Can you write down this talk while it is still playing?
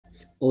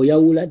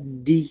oyawula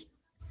ddi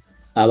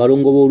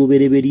abalongo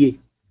b'olubereberye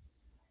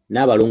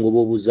n'abalongo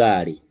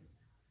b'obuzaale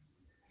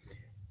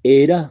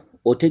era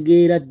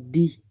otegeera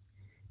ddi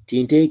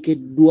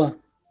tinteekeddwa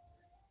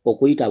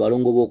okuyita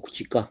abalongo b'oku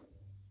kika?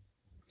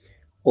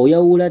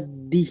 Oyawula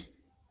ddi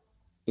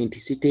nti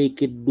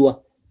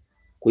siteekeddwa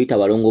kuyita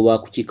balongo ba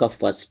ku kika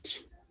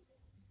first?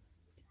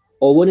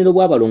 Obubonero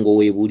bw'abalongo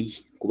weebuli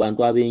ku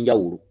bantu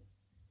ab'enjawulo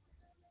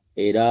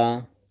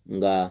era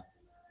nga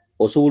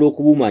osobola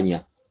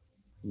okubumanya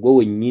gwe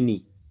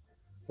wennyini.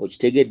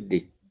 Okitegedde?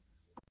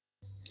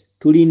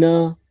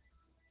 Tulina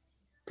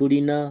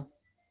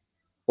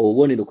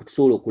obubonero kwe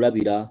tusobola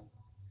okulabira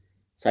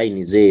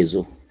sayinizi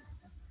ezo.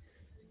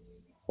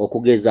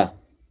 Okugeza,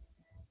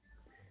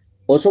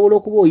 osobola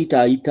okuba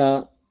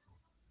oyitaayita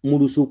mu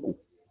lusuku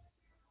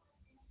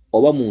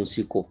oba mu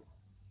nsiko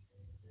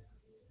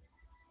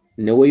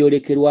ne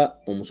weeyolekerwa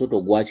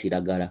omusoto gwa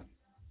kiragala.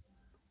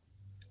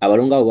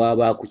 Abalongo abo baba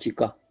ba ku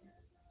kika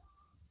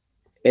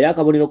era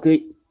akabonero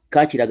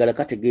ka kiragala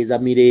kategeeza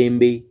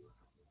mirembe.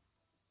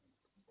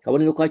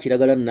 Kabonero ka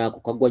kiragala naako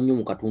kagwa nnyo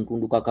mu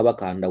katuntundu ka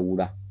Kabaka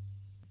Ndawula,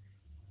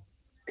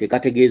 ke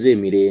kategeeza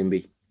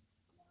emirembe.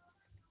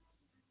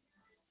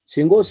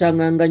 Singa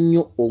osanganga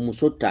nnyo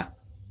omusota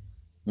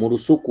mu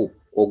lusuku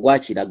ogwa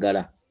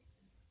kiragala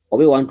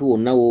oba ewantu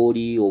wonna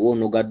w'oli, oba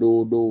onoga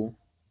doodo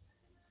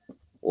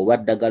oba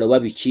ddagala oba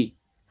biki,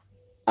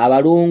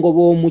 abalongo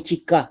b'omu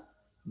kika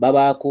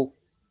babaako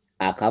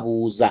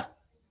akabuuza.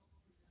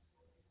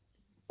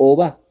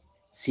 Oba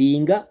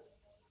singa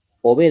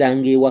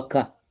obeeranga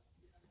ewaka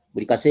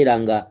buli kaseera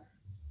nga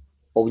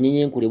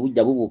obunyenyenkule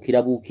bujja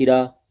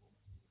bubuukirabuukira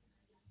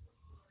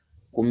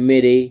ku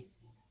mmere,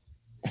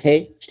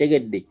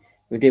 kitegedde,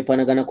 ebintu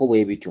ebifaanaganako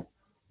bwe bityo,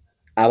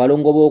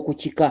 abalongo b'oku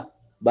kika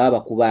baba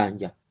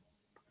bakubanja.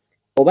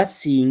 Oba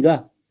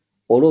singa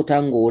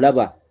oloota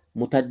ng'olaba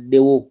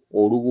mutaddewo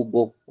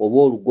olubugo oba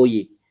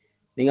olugoye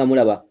naye nga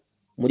mulaba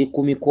muli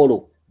ku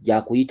mikolo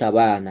gya kuyita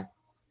baana,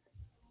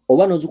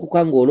 oba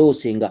n'ozukuka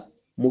ng'oloose nga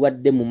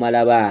mubadde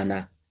mumala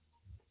baana,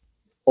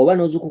 oba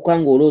n'ozukuka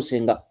ng'oloose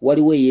nga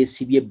waliwo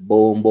eyeesibye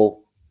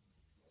ebbombo,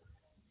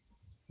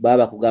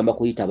 baba bakugamba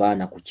kuyita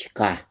baana ku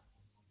kika.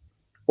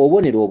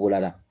 Obubonero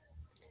obulala,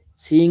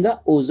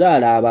 singa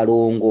ozaala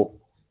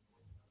abalongo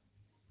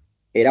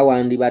era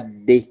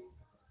wandibadde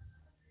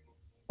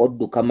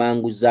odduka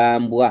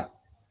manguzambwa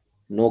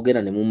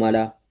n'ogenda ne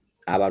mumala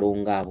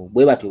abalongo abo,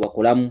 bwe batyo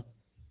bakolamu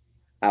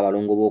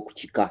abalongo b'oku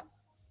kika.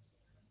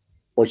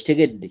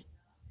 Okitegedde?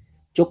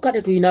 Kyokka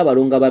tetulina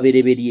abalongo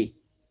ababereberye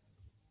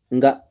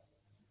nga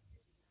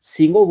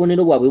singa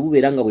obubonero bwabwe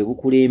bubeera nga bwe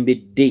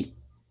bukulembedde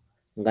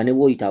nga ne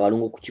bw'oyita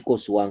abalongo ku kika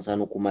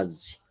osiwansano ku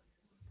mazzi.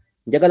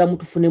 Njagala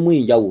mutufunemu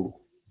enjawulo.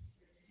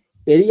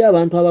 Eriyo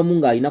abantu abamu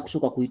ng'alina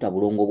kusooka kuyita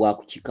bulongo bwa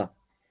ku kika,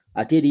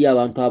 ate eriyo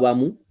abantu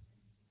abamu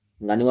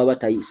nga ne waba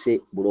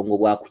tayise bulongo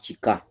bwa ku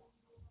kika,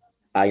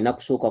 alina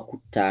kusooka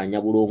kuttaanya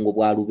bulongo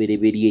bwa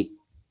lubereberye.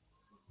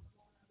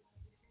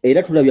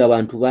 Era tulabye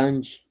abantu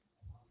bangi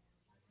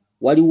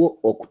waliwo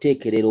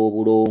okuteekerera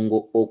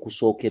obulongo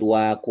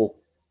okusookerwako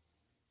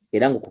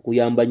era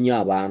ng'okukuyamba nnyo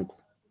abantu.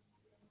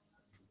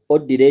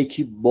 Oddira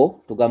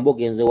ekibbo, tugambe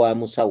ogenze wa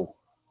musawo,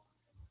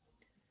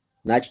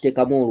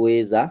 n'akiteekamu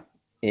olweza,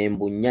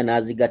 embu nnya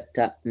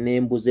n'azigatta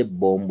n'embuzi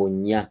ebbombo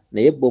nnya,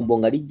 naye ebbombo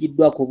nga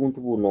liggiddwako obuntu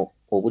buno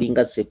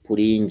obulinga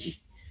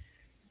seppulingi,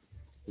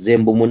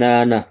 z'embu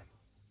 8,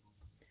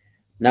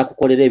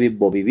 n'akukolera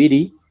ebibbo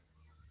 2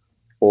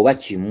 oba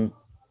 1.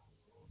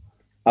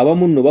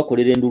 Abamu nno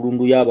bakolera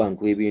endulundu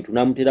y'abantu ebintu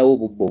n'amuterawo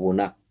obubbo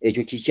 4.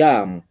 Ekyo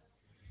kikyamu.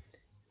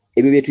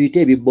 Ebyo bye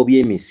tuyita ebibbo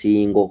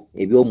by'emisingo,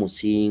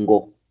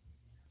 eby'omusingo.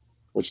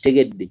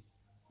 Okitegedde?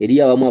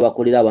 Eriyo abamu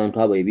abakolera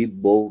abantu abo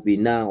ebibbo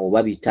 4 oba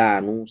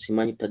 5,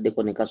 simanyi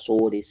tutaddeko ne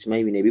kasoole,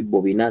 simanyi bino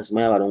ebibbo 4,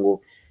 simanyi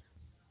abalongo.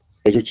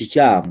 Ekyo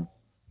kikyamu.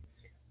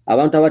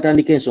 Abantu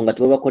abatandika ensonga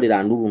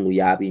tebabakolera ndulundu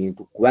ya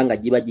bintu kubanga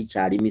giba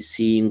gikyali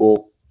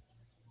misingo.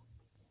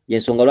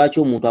 Y'ensonga lwaki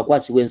omuntu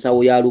akwasibwa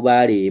ensawo ya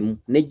lubaale emu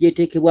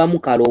n'egyeteekebwamu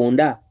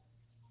kalonda.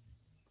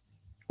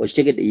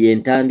 Okitegedde?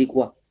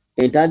 Y'entandikwa.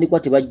 Entandikwa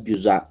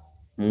tebajjuza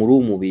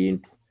mulumu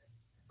bintu.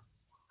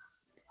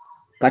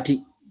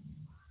 Kati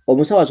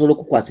omusawo asobola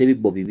okukwasa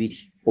ebibbo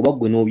 2 oba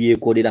gwe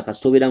n'obyekolera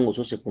kasita obeera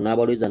ng'osoose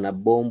kunaaba lweza na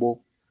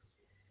bbombo,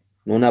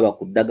 n'onaaba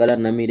ku ddagala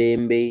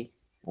namirembe,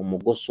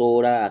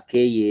 omugosoola,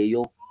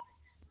 akeeyeeyo,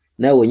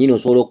 nawe wennyini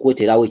osobola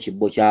okweterawo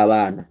ekibbo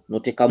ky'abaana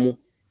n'oteekamu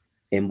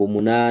embu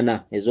 8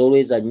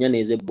 ez'olweza 4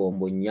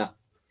 n'ez'ebbombo 4,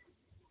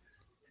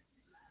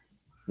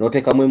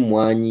 n'oteekamu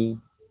emmwanyi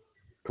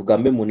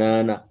tugambe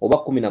 8 oba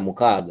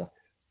 16,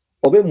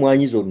 oba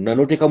emmwanyi zonna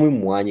n'oteekamu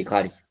emmwanyi,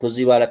 kale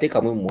tozibala,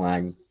 teekamu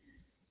emmwanyi.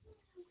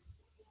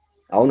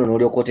 Awo nno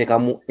n'olyoka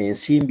oteekamu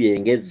ensimbi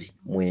engezi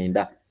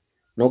 9,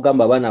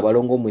 n'ogamba abaana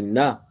abalongo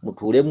mwenna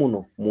mutuule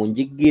muno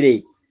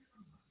munjiggire,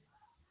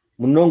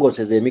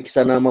 munnongooseze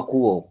emikisa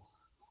n'amakubo,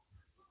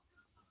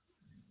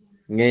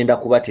 ŋŋenda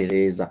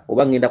kubatereeza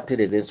oba ŋŋenda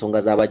kutereeza ensonga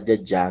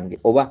z'abajjajjange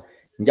oba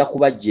nja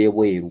kubajja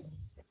ebweru.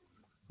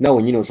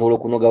 Nawe nnyini osobola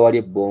okunoga wali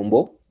ebbombo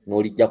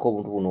n'olijjako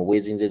obuntu buno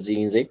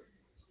obwezinzezinze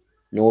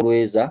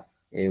n'olweza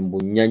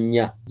embunya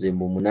 4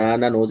 zembu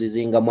 8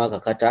 n'ozizingamu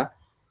akakata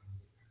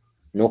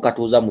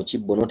n'okatuuza mu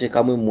kibbo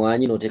n'oteekamu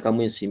emmwanyi n'oteekamu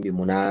ensimbi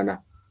 8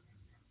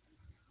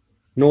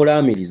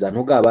 n'olaamiriza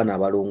n'oga abaana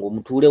abalongo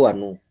mutuule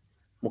wano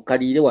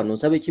mukaliire wano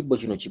nsaba ekibbo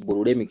kino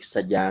kibbulule emikisa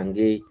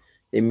gyange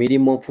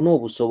emirimu nfune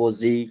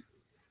obusobozi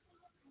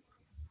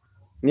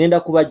ngenda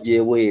kubajja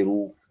ebweru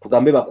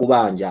tugambe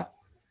bakubanja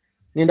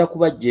ngenda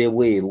kubajja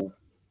ebweru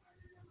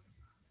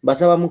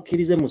basaba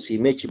mukkirize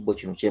musiime ekibbo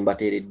kino kye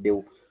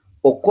mbateereddewo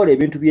okukola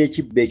ebintu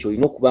by'ekibbo ekyo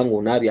olina okuba nga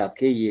onaabya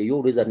akeeyeeyo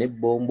olweza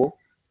n'ebbombo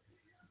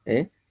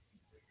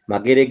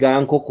magere ga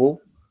nkoko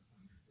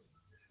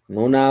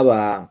n'onaaba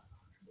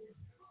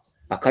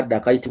akadde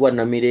akayitibwa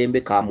namirembe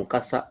ka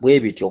mukasa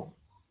bwe bityo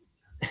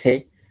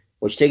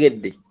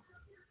okitegedde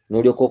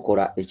n'olyoka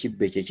okola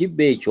ekibbo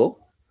ekyo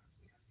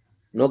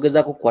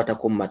n'ogezaako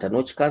okukwatako mu mata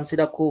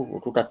n'okikansirako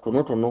otuta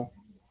tonotono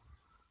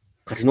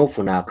kati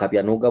n'ofuna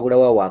akabya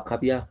n'ogabulawo awo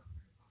akabya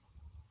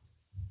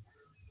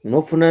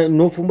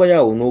n'ofumba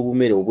yawo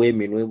n'obumere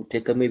obw'eminwe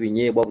buteekemu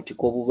ebinyeebwa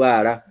butiko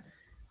obubaala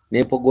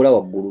n'empogola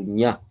waggulu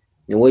 4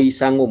 ne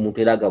weeyisanga omuntu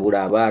era agabula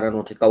abaana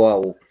n'oteekawo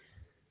awo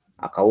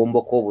akawombo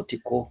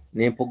k'obutiko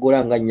n'empogola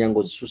nga 4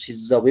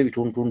 ng'ozisusizza oba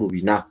ebituntundu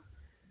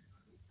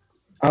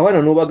 4 abaana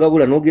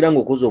n'obagabula n'ogira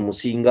ng'okoze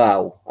omusinga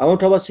awo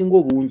abantu abasinga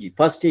obungi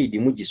first aid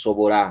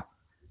mugisobola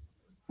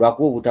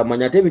lwakuba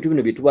obutamanya ate ebintu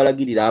bino bye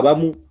tubalagirira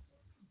abamu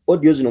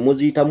audio zino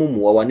muziyitamu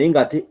muwawa naye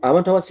ng'ate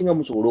abantu abasinga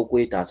musobola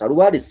okwetaasa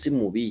lubaale si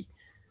mubi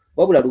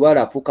wabula lubaale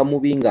afuuka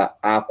mubi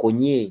nga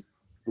akonye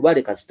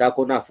lubaale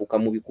kasitaakona afuuka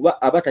mubi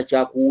kuba aba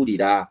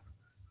takyakuwulira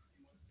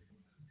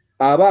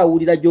aba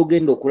awulira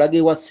gy'ogenda okulaga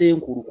ewa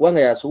ssenkulu kubanga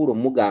yasobola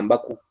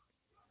omugambako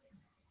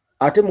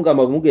ate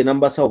mugamba bwe mugenda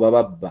mu basawo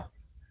bababba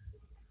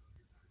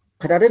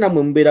kati ate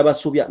nammwe mubeera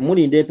basobya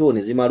mulinda empewo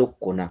ne zimala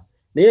okukona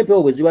naye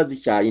empewo bwe ziba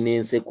zikyalina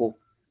enseko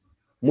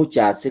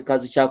mukyaseka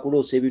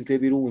zikyakuloosa ebintu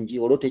ebirungi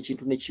olwota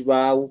ekintu ne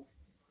kibaawo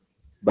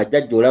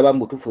bajjajja olaba mu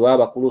butuufu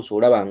baba bakuloosa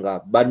olaba nga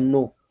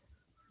banno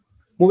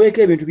mubeeko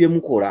ebintu bye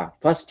mukola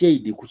first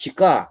aid ku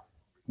kika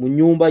mu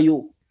nnyumba yo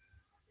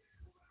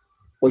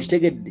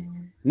okitegedde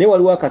naye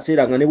waliwo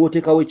akaseera nga ne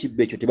bw'oteekawo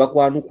ekibbo ekyo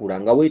tebakwanukula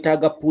nga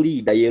weetaaga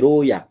puliida ye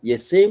looya ye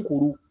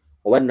ssenkulu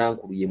oba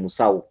nankulu ye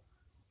musawo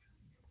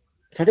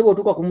ate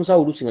bw'otuuka ku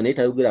musawo oluusi nga naye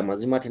tayogera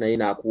mazima ate naye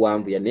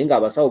n'akuwanvuya naye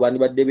ng'abasawo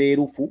bandibadde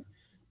beerufu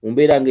mu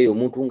mbeera ng'eyo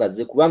omuntu nga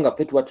zze kubanga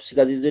ffe tuba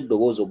tusigazizza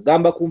eddoboozi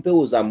okugamba ku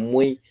mpewo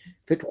zammwe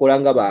ffe tukola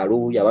nga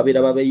balooya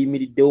babeera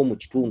babayimiriddewo mu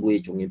kitundu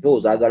ekyo ng'empewo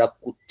zaagala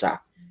kutta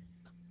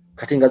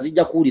kati nga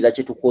zijja kuwulira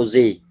kye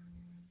tukoze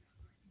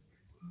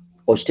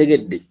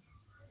okitegedde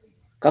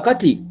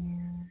kakati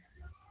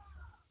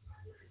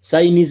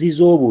sayinizi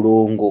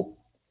z'obulongo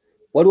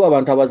waliwo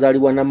abantu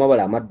abazaalibwa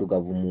n'amabala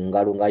amaddugavu mu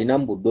ngalo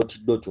ng'alinamu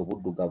buddootiddooti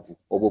obuddugavu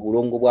obwo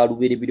bulongo bwa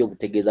lubereberye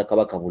obutegeeza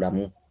kabaka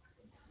bulamu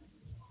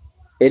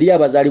eri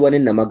abazaalibwa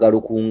n'ennamagalo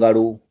ku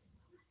ngalo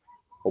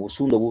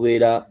obusundo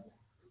bubeera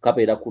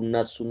kabeera ku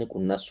nnasu ne ku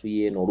nnasu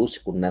yeeno oluusi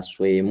ku nnasu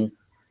emu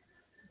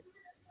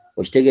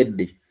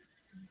okitegedde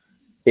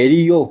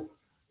eriyo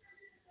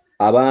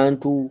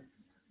abantu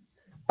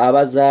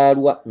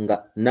abazaalwa nga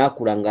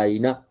naakula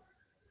ng'alina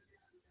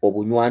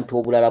obunywanto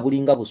obulala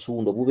bulinga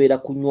busundo bubeera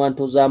ku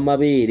nnywanto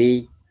z'amabeere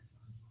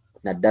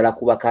naddala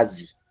ku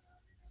bakazi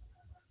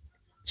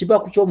kiba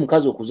ku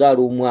ky'omukazi okuzaala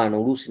omwana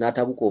oluusi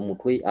n'atabuka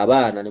omutwe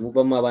abaana ne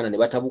muvamu abaana ne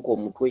batabuka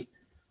omutwe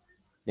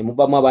ne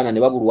muvamu abaana ne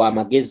babulwa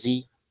amagezi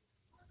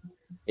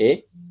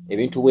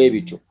ebintu bwe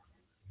bityo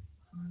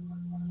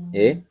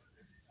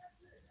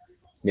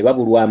ne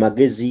babulwa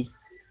amagezi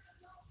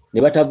ne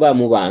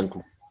batavaamu bantu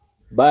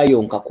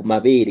baayonka ku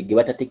mabeere ge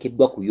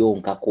batateekeddwa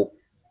kuyonkako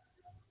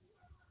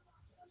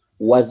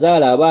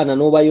wazaala abaana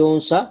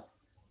n'obayonsa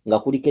nga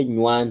kuliko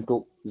ennywanto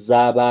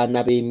z'abaana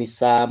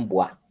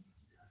b'emisambwa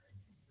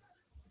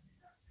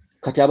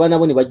kati abaana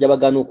bo ne bajja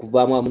bagaana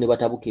okuvaamu abamu ne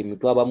batabuka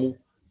emitwe abamu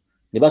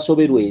ne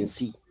basoberwa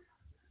ensi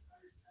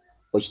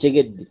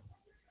okitegedde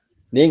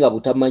naye nga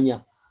butamanya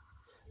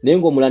naye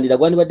ng'omulandira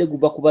gwandibadde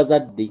guva ku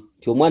bazadde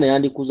nti omwana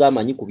yandikuza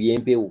amanyi ku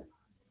by'empewo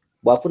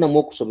bw'afunamu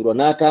okusoberwa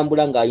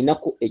n'atambula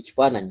ng'alinako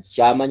ekifaananyi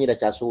ky'amanyi era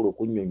ky'asobola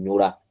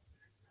okunnyonnyola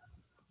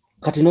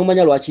kati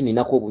n'omanya lwaki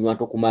ninako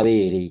obunywanto ku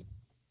mabeere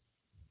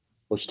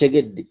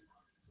okitegedde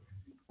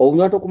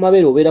obunywanto ku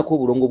mabeere obeerako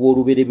obulongo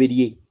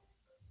bw'olubereberye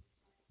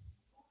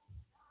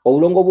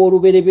obulongo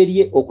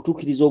bw'olubereberye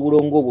okutuukiriza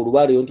obulongo obwo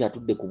lubaaleyo nti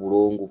atudde ku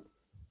bulongo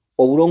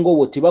obulongo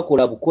obwo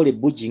tebakola bukole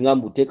bujji nga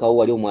mbuteekawo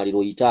wali omwaliro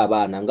oyite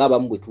abaana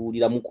ng'abamu bwe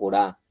tuwulira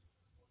mukola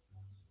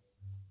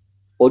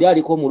oli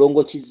aliko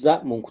omulongo kizza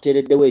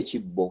munkuteereddewo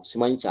ekibbo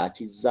simanyi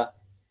kyakizza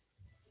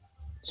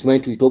simanyi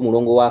tuyite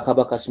omulongo wa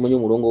kabaka simanyi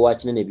omulongo wa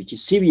kinene biki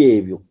si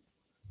byebyo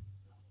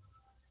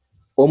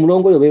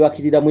omulongo oyo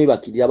beebakirira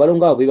mwebakirira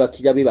abalongo abo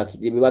beebakirira be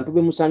bantu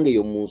bemusanga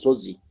eyo mu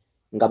nsozi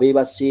nga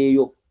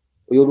beebaseeyo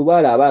oyo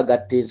lubaale aba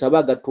agatta ensi aba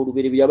agatta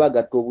olubereberye aba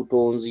agatta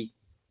obutonzi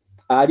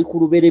ali ku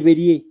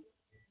lubereberye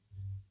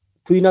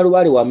tulina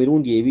lubaale wa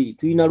mirundi ebiri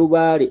tulina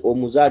lubaale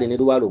omuzaale ne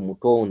lubaale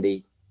omutonde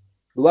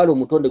lubaale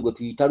omutonde gwe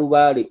tuyita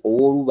lubaale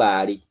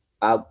ow'olubaale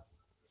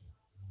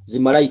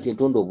zimalayika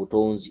entondo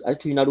obutonzi ate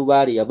tulina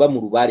lubaale yava mu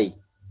lubaale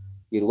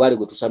ye lubaale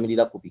gwe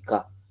tusamirira ku bika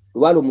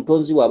lubaale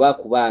omutonzi waba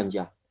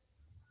akubanja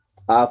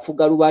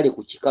afuga lubaale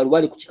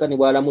ku kika ne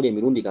bwalamula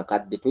emirundi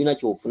kakadde tolina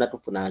kyofuna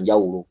tufuna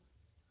njawulo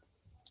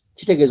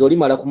kitegeeza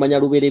olimala kumanya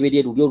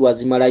lubereberye luli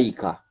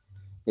olwazimalayika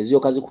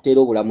eziryoka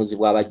zikuteera obulamuzi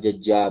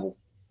bw'abajjajjaabo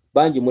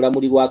bangi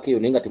mulamulirwako eyo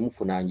naye nga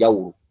temufuna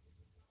njawulo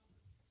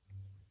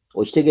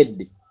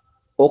okitegedde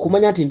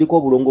okumanya nti ndiko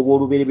obulongo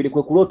bw'olubereberye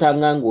kwe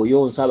kulootanga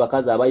ng'oyonsa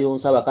abakazi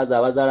abayonsa abakazi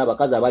abazaala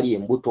abakazi abali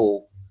embuto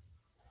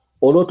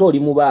olota oli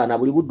mu baana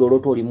buli budde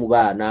olota oli mu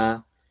baana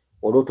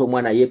olota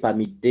omwana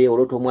yeepamidde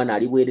olota omwana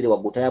ali bwerere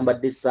waggulu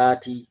tayambadde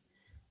essaati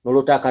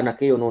nolota akaana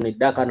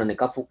keeyonoonedde akaana ne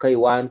kafuuka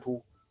ewantu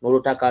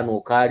nolota akaana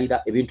okaalira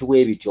ebintu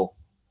bwe bityo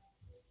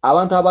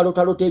abantu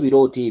abalootalota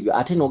ebirooto ebyo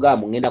ate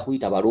nogamba ngenda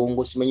kuyita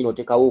balongo simanyi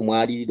noteekawo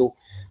omwaliriro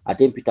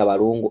ate mpita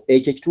balongo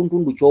ekyo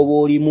ekituntundu ky'oba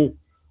olimu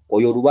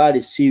oyo lubaale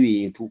si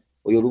bintu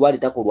oyo lubaale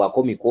takolwako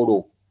mikolo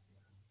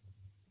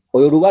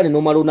oyo lubaale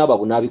n'omala onaaba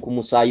bunaabi ku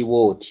musaayi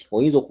bw'oti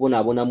oyinza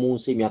okubonaabona mu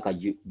nsi emyaka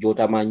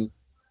gy'otamanyi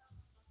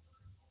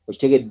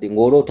okitegedde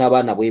ng'oloota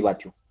abaana bwe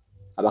batyo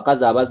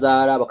abakazi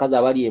abazaala abakazi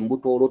abali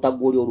embuto oloota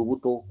gw'oli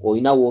olubuto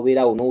olina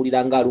w'obeerawo n'owulira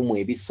ng'alumu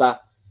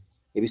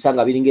ebisa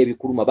nga biringa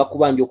ebikuluma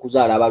bakubanja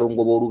okuzaala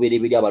abalongo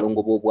b'olubereberye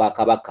abalongo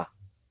b'obwakabaka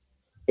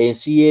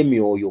ensi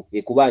y'emyoyo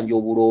ekubanja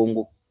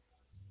obulongo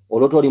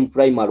olota oli mu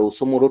primary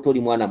osoma olota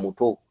oli mwana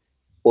muto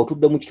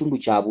otudde mu kitundu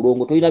kya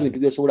bulongo tolina bintu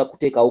by'osobola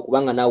kuteekawo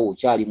kubanga naawe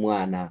okyali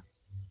mwana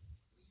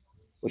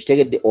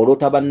okitegedde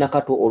olota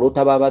bannakato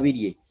olota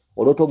bababirye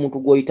olota omuntu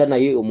gw'oyita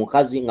naye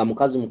omukazi nga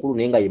mukazi mukulu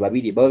naye nga ye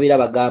babirye babeera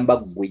bagamba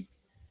ggwe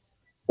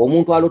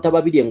omuntu alota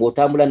babirye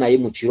ng'otambula naye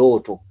mu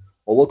kirooto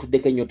oba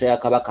otuddeko ennyota ya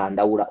kabaka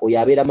Ndawula oyo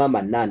abeera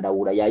maama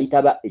Nandawula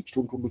yayitaba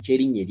ekituntundu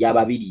ky'erinnya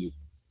ery'ababirye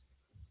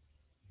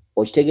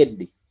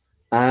okitegedde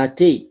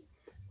ate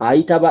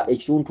ayitaba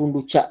ekituntundu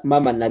kya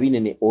maama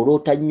Nabinene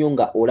olota nnyo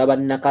nga olaba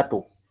Nakato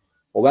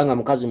obanga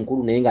mukazi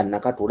mukulu naye nga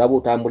Nakato olaba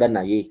otambula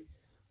naye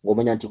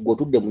ng'omanya nti gwe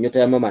otudde mu nnyota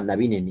ya maama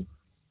Nabinene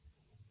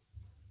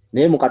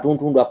naye mu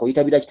katuntundu ako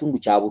oyitabira kitundu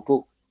kya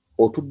buto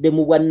otudde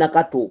mu bwa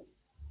Nakato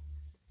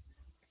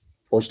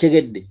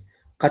okitegedde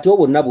kati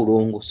obwo bonna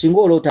bulongo singa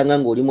olootanga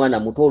ng'oli mwana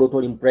muto olota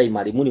oli mu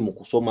primary muli mu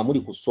kusoma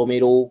muli ku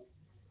ssomero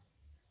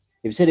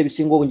ebiseera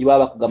ebisinga obungi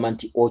baba bakugamba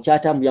nti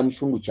okyatambulira mu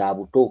kitundu kya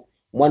buto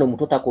omwana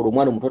omuto takola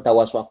omwana omuto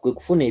tawaswa kwe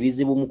kufuna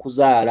ebizibu mu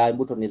kuzaala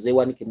embuto ne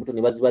zeewanika embuto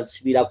ne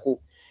bazibasibirako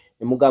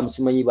ne mugamba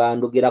simanyi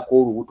bandogerako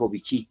olubuto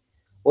biki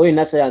oyo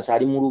yenna sayansi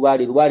ali mu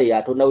lubaale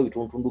yatondawo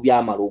ebituntundu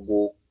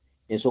by'amalogo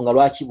ensonga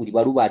lwaki buli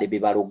balubaale be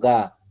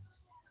baloga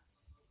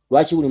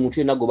lwaki buli muntu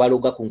yenna gwe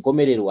baloga ku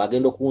nkomerero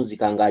agenda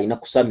okuwunzika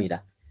ng'alina kusamira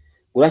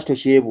lwaki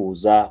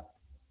tokyebuuza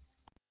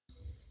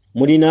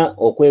mulina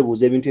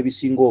okwebuuza ebintu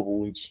ebisinga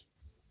obungi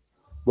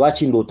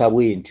lwaki ndoota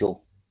bwentyo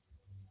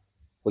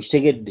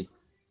okitegedde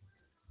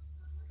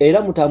era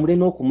mutambule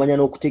n'okumanya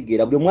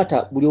n'okutegeera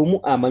buli omu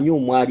amanyi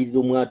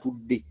omwaliriro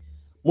mwatudde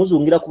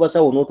muzungira ku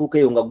basawo n'otuuka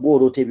eyo nga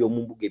gw'oloota eby'omu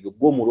mbuga ebyo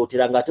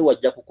gw'omulootera ng'ate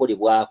wajja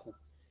kukolebwako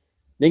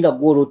naye nga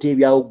gw'oloota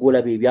ebyawo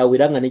gw'olaba ebyawo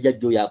era nga ne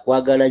jjajja oyo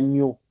akwagala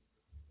nnyo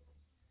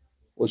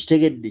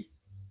okitegedde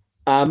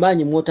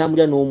amaanyi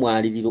mwotambulira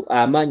n'omwaliriro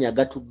amaanyi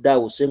agatudde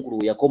awo senkulu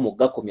we yakoma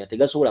ogakomya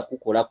tegasobola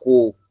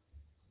kukolako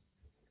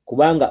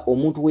kubanga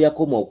omuntu we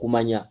yakoma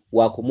okumanya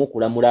wakoma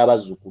okulamula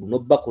abazzukulu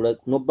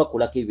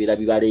n'obbakolako ebibeera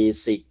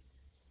bibaleese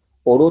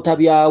oloota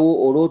byawo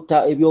oloota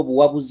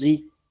eby'obuwabuzi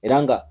era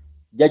nga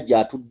jjajja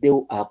atuddewo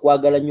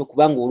akwagala nnyo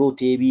kubanga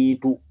oloota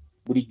ebintu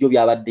bulijjo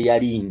by'abadde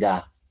yalinda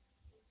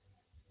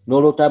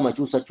n'oloota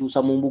amakyusakyusa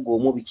mu mbuga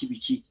omwo biki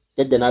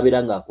jjajja n'abeera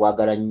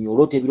ng'akwagala nnyo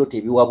oloota ebirooto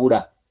ebiwabula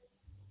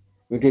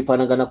ebintu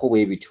ebifaanaganako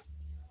bwe bityo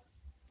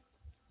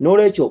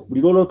n'olwekyo buli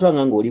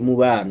lw'olootanga ng'oli mu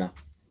baana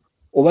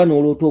oba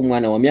n'oloota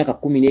omwana wa myaka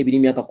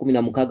 12 myaka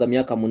 16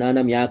 myaka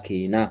 8 myaka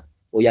 4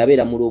 oyo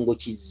abeera mulongo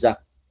kizza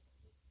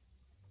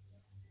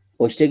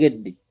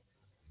okitegedde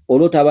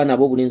oloota abaana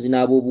ab'obulenzi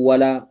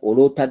n'ab'obuwala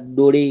oloota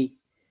ddole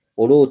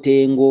oloota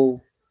engo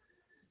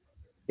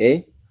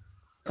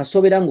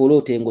kasobera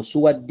ng'oloota engo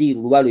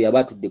Suwaddiiru lubaalo yaba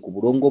atudde ku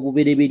bulongo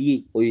obubereberye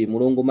oyo ye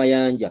mulongo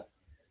Mayanja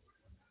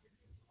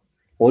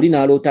oli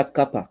n'aloota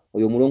Kkapa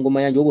oyo mulongo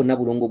Mayanja obwo bonna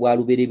bulongo bwa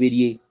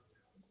lubereberye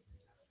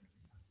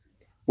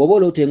bw'oba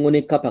oloota engo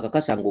ne Kkapa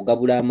kakasa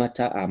ng'ogabula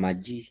amata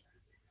amagi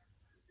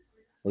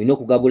olina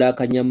okugabula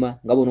akanyama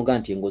nga bonoga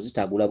nti engo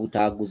zitagula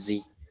butaaguzi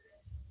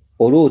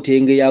oloota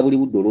enge ya buli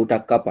budde oloota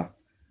Kkapa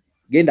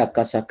genda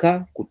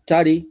Kasaka ku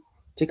ttale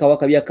teekawo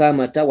akabya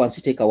k'amata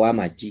wansi teekawo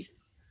amagi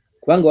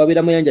kubanga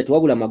wabeera Mayanja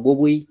tewabula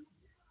magobwe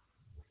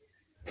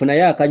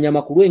funayo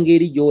akanyama ku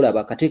lw'engeri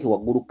gy'olaba kateeke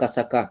waggulu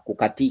Kasaka ku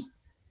kati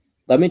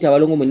gavumenti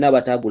abalongo mwenna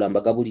abataagula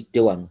mbagabulidde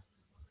wano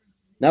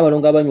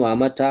n'abalongo abanywa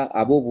amata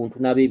ab'obuntu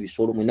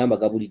n'ab'ebisolo mwenna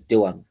mbagabulidde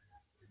wano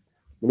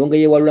mulongo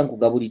yeewalula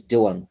nkugabulidde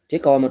wano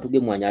teekawo amatu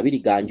g'emmwanyi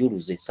 2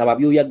 ganjuluze saba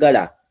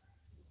by'oyagala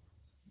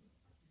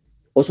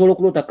osobola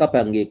okuloota Kkapa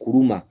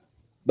ng'ekuluma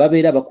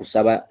babeera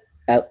bakusaba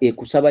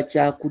ekusaba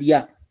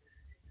kyakulya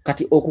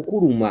kati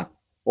okukuluma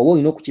oba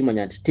olina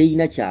okukimanya nti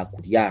teyina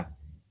kyakulya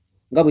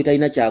nga bwe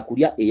talina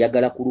kyakulya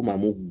eyagala kuluma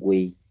mu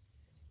ggwe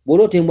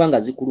bw'oloota embwa nga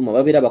zikuluma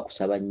babeera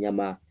bakusaba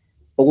nnyama.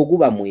 Ogwo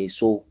guba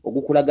mweso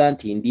ogukulaga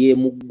nti ndye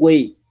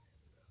muggwe,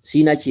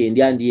 siina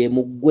kyendya ndye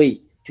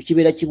muggwe. Kyo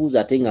kibeera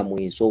kibuuza ate nga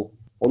mweso.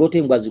 Oloota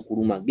embwa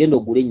zikuluma, genda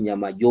ogule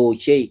ennyama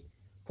gyokye,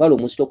 twala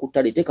omusito ku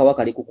ttale, teekawo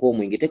akaleku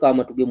k'omwenge, teekawo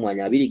amatu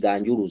g'emmwanyi 2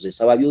 ganjuluze,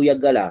 saba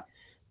by'oyagala.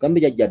 Gambe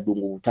jjajja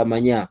ddungu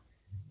butamanya,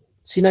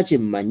 sina kye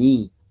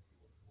mmanyi,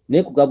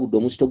 naye kugabudde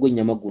omusito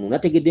gw'ennyama guno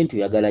nategedde nti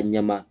oyagala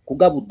nnyama,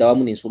 kugabudde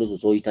awamu n'ensolo zo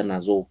z'oyita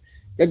nazo.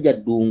 Jjajja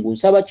ddungu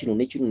nsaba kino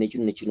ne kino ne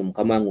kino ne kino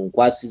mukama wange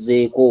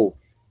nkwasizeeko,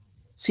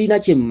 sina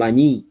kye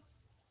mmanyi.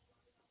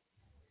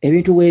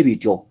 Ebintu bwe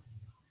bityo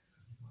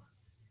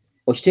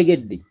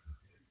okitegedde.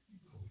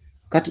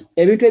 Kati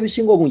ebintu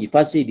ebisinga obungi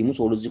first aid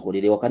musobola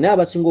ozikolera ewaka, naye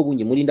abasinga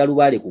obungi mulinda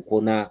lubaale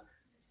kukona.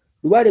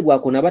 Lubaale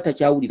bwakona aba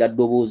takyawulira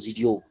ddoboozi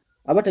lyo,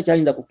 aba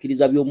takyalinda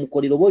kukkiriza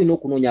by'omukolero, oba olina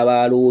okunoonya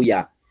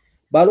balooya.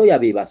 Balooya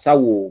be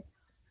basawo.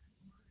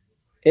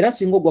 Era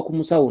singa ogwa ku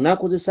musawo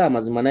n'akozesa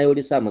amazima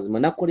n'ayolesa amazima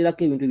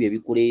n'akkolerako ebintu bye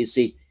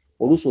bikuleese,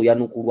 oluusi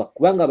oyanukulwa,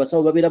 kubanga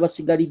abasawo babeera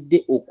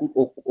basigalidde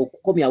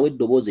okukomyawo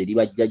eddoboozi eri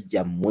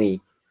bajjajjammwe.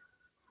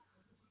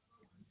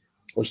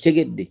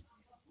 Okitegedde?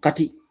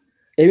 Kati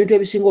ebintu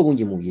ebisinga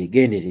obungi mu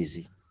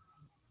byegendereze.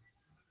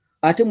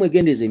 Ate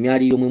mwegendereze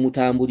emyaliriro mwe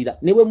mutambulira,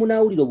 ne bwe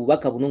munaawulira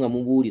obubaka buno nga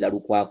mubuwulira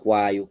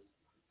lukwakwayo,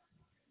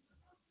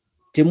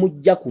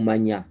 temujja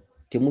kumanya,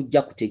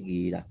 temujja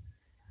kutegeera.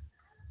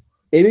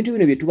 Ebintu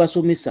bino bye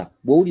tubasomesa,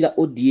 bw'owulira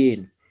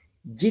ODN,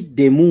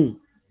 giddemu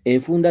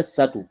enfunda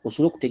 3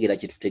 osobole okutegeera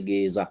kye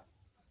tutegeeza.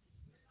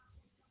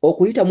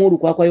 Okuyitamu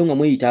olukwakwayo nga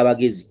mweyita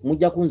abagezi,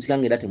 mujja kunzika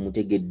ng'era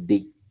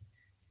temutegedde.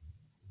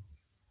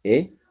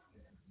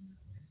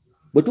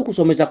 Bwe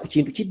tukusomesa ku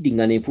kintu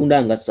kiddingana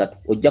enfunda nga 3,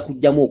 ojja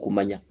kujjamu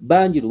okumanya.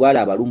 Bangi lubaale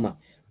abaluma,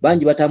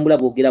 bangi batambula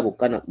boogera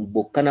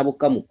bokka na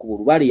bokka mu kkubo,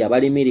 lubaale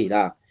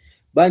yabalemerera.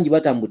 Bangi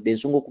batambudde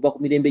ensonga okuva ku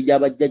mirembe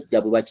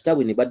gy'abajjajja bwe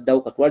bakitabwe ne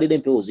baddawo, katwalira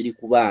empewo ziri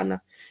ku baana,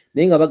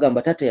 naye nga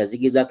bagamba taata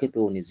yazigezaako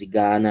empewo ne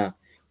zigaana.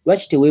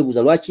 Lwaki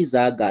teweebuuza lwaki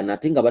zaagaana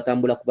ate nga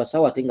batambula ku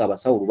basawo, ate nga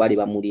abasawo lubaale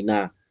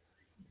bamulina?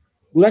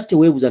 Lwaki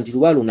teweebuuza nti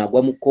lubaale ono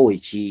agwa mu kkowe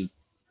ki?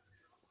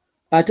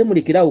 Ate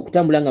mulekerawo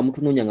okutambula nga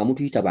mutunoonya nga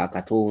mutuyita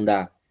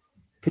bakatonda.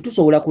 Ffe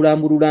tusobola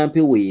kulambulula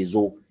mpewo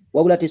ezo,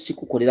 wabula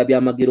tesikukolera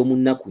byamagero mu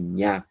nnaku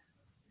nnya.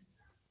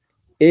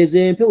 Ezo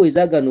empewo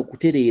ezaagana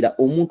okutereera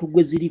omuntu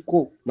gwe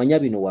ziriko, manya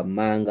bino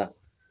wammanga.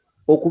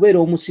 Okubeera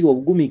omusiru,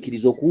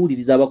 obugumiikiriza,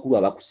 okuwuliriza abakulu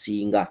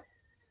abakusinga.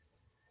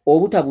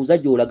 Obutabuuza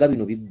gy'olaga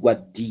bino biggwa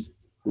ddi,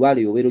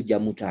 lubaale obeera ojja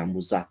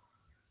mutambuza.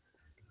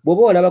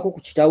 Bw'oba olabako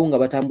ku kitaawo nga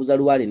batambuza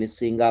lubaale ne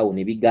ssengaawo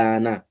ne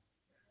bigaana,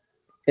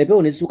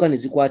 empewo ne zituuka ne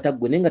zikwata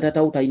ggwe, naye nga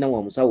taatawo talina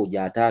wa musawo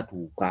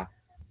gy'ataatuuka.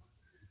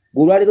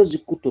 Gwe olwaleero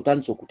zikutta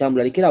otandise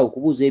okutambula, lekeraawo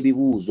okubuuza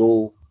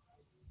ebibuuzo.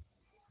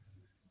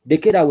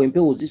 Lekeraawo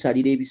empewo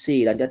zisalira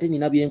ebiseera nti ate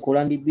nina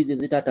byenkola ndi bize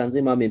nze taata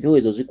nze maama, empewo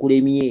ezo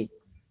zikulemye.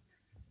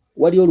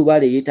 Waliwo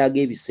olubaale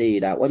yeetaaga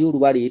ebiseera, waliwo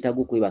olubaale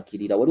yeetaaga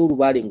okwebakirira, waliwo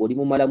olubaale ng'oli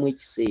mumalamu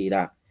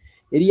ekiseera.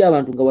 Eriyo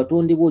abantu nga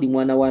watondebwa oli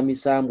mwana wa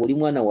misambu, oli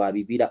mwana wa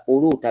bibira,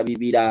 oloota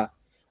bibira,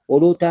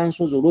 oloota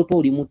nsozi, oloota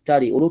oli mu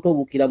ttale, oloota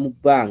obuukira mu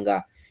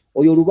bbanga.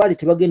 Oyo olubaale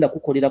tebagenda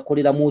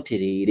kukolera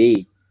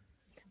mwotereere.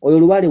 Oyo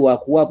lubaale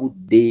wakuwa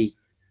budde,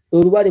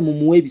 oyo lubaale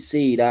mumuwe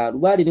ebiseera.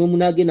 Lubaale ne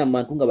munaagenda mu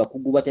bantu nga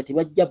bakugu batya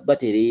tebajja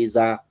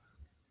batereeza.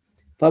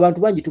 Fe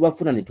abantu bangi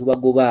tubafuna ne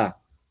tubagoba.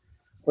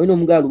 Olina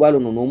omugaala lubaale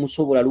ono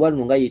n'omusobola, lubaale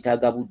ono nga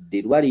yeetaaga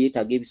budde, lubaale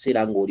yeetaaga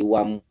ebiseera ng'oli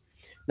wamu.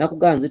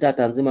 Nakugamba nze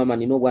taata nze maama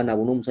nina obwana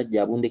buno,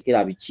 omusajja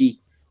abundekera biki,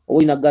 oba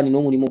olina gaa nina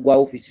omulimu gwa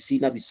ofiisi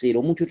siina biseera.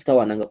 Omuntu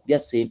tutawaananga kulya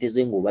ssente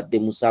ze ng'obadde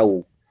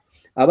musawo.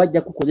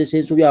 Abajja kukozesa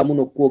ensobi awamu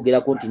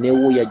n'okwogerako nti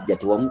neewo yajja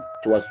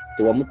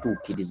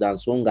tewamutuukiriza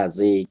nsonga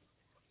ze.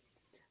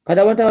 Kati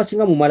abantu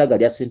abasinga mu mala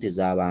galya ssente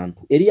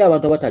z'abantu, eriyo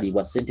abantu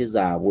abataliibwa ssente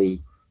zaabwe.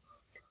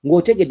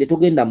 Ng'otegedde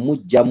togenda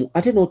mmuggyamu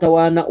ate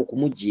n'otawaana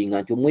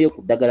okumujjinga nti omweyo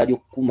ku ddagala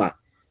ly'okkuma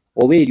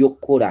oba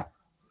ery'okkola.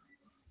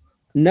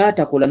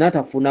 N'atakola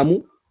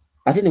n'atafunamu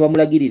ate ne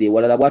bamulagirira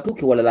ewalala,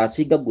 bw'atuuka ewalala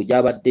asiiga ggwe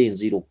gy'abadde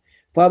enziro.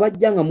 Fe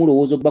abajja nga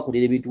mulowooza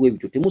okubakolera ebintu bwe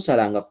bityo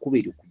temusalanga kkuba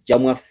eryo kujja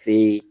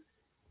affe.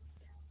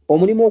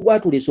 Omulimu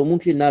ogwatuleese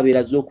omuntu yenna abeera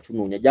azze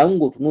okutunoonya, jangu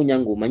ng'otunoonya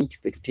ng'omanyi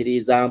kiffe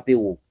tutereeza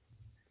mpewo.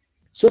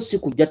 So si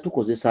kujja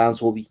tukozesa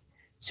nsobi,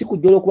 si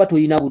kujja olw'okuba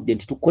tolina budde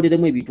nti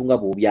tukoleremu ebintu nga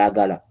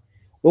bw'obyagala.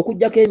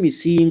 Okuggyako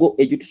emisingo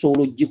egyo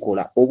tusobola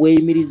ogikola,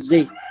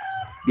 obweyimirize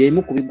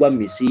by'emu ku bigwa mu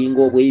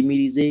misingo,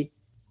 obweyimirize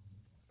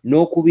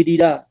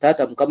n'okubirira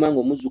taata mukama nga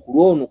omuzzukulu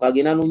ono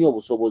kagenda anoonya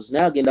obusobozi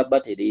naye agenda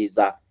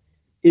batereeza.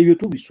 Ebyo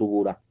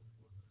tubisobola.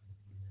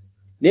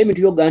 Naye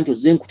ebintu by'ogamba nti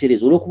ozze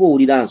nkutereeza olw'okuba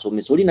owulira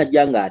nsomesa, oli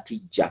najja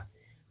ng'atijja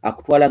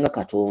akutwala nga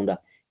Katonda.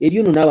 Eri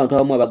ono n'abantu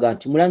abamu abagamba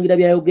nti Mulangira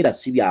by'ayogera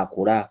si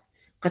byakola.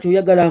 Kati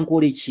oyagala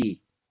nkole ki?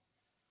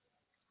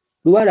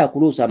 Lubaale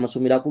akuloosa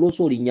amasomero,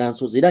 akuloosa olinnya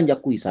nsozi, era nja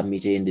kukuyisa mu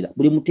mitendera.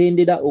 Buli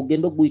mutendera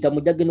ogenda okuyita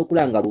mujja genda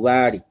okulanga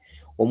lubaale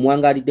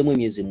omuwangaaliddemu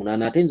emyezi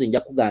 8, ate nze nja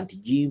kugamba nti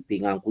gimpe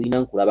nga nkuyina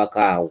nkulabako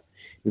awo.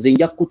 Nze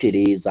nja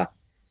kukutereeza.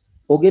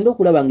 Ogenda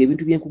okulaba nga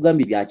ebintu bye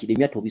nkugambye bya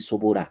kiremya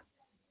tobisobola.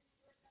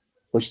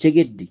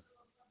 Okitegedde?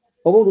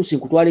 Oba oluusi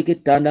nkutwaleko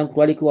ettanda,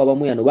 nkutwaleko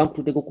wabamuyano, oba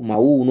nkutuddeko ku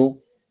mawuuno,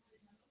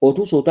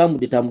 otuusa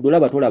otambudde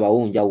olaba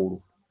tolabawo njawulo.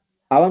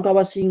 Abantu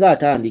abasinga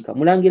atandika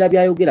Mulangira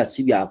byayogera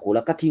si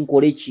byakola, kati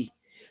nkole ki?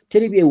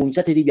 Teri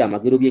byewuunyisa, teri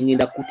byamagero bye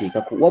ŋŋenda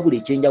kukuteekako, wabula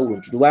ekyenjawulo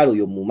nti Lubaale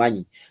oyo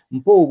mumanyi,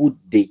 mpa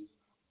obudde,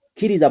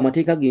 kkiriza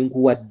amateeka ge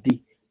nkuwadde,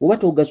 oba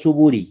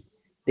togasobole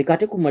leka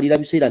ate kumalira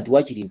biseera nti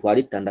waakiri ntwala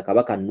ettanda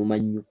Kabaka nnuma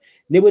nnyo.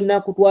 Ne bwe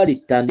nnaakutwala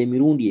ettanda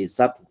emirundi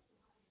 3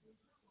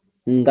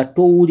 nga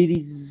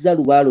towuliriza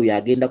Lubaale oyo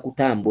agenda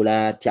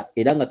kutambula atya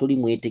era nga toli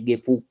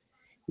mwetegefu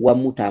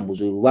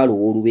wamutambuza Lubaale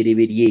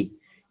ow'olubereberye,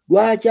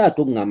 lwaki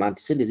atoŋŋamba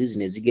nti sente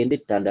zizino zigenda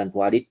ettanda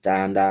ntwala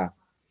ettanda?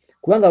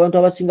 Kubanga abantu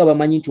abasinga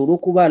bamanyi nti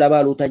olw'okuba alaba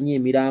aloota nnyo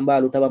emirambo,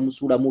 aloota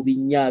bamusuula mu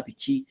binnya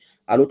biki,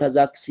 aloota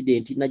za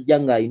akisidenti, najja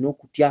ng'alina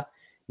okutya,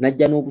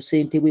 najja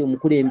n'obusente bwe,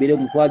 omukulembere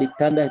omutwala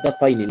ettanda ata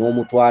fayini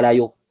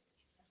n'omutwalayo.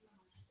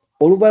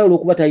 Oluvayo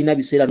olw'okuba talina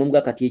biseera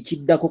n'omuga kati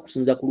ekiddako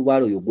kusinza ku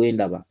Lubaale oyo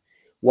gwendaba,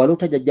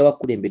 waloota jjajja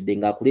bakulembedde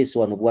ng'akuleese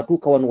wano, bwe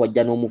watuuka wano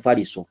wajja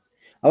n'omufaliso.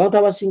 Abantu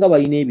abasinga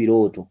balina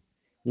ebirooto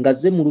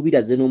ng'azze mu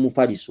lubiri azze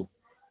n'omufaliso.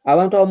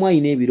 Abantu abamu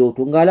alina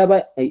ebirooto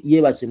ng'alaba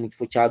yeebase mu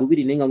kifo kya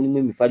lubiri naye nga mulimu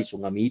emifaliso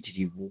nga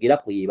miyitirivu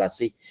ng'era kwe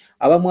yeebase.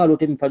 Abamu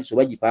aloota emifaliso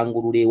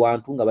bagipangulula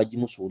ewantu nga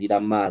bagimusuulira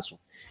mu maaso.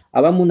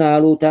 Abamu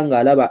n'aloota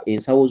ng'alaba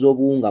ensawo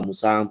z'obuwunga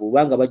 7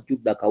 obanga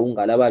bajjudde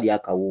akawunga alaba ali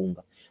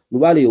akawunga.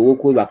 Lubaale oyo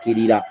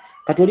ow'okwebakirira.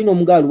 Kati olina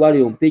omugaa Lubaale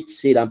oyo mpa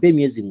ekiseera, mpa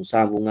emyezi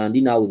 7 nga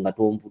ndi naawe nga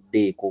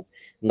tonvuddeeko,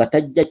 nga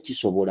tajja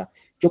kisobola.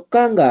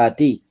 Kyokka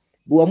ng'ate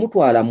bwe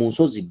wamutwala mu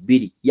nsozi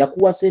 2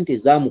 yakuwa ssente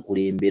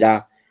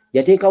ezaamukulembera,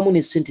 yateekamu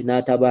ne ssente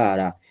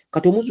n'atabaala.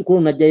 Kati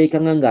omuzzukulu n'ajja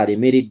yeekanga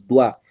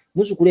ng'alemereddwa.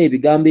 Muzzukulu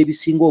ebigambo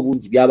ebisinga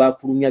obungi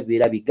by'abafulumya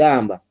bibeera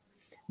bigamba.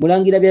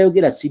 Mulangira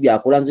byayogera si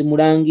byakola, nze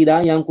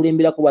Mulangira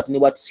yankulemberako bw'ati ne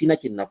bw'ati sina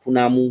kye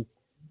nafunamu.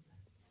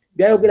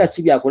 Byayogera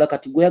si byakola,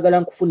 kati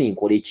gweyagala nkufuna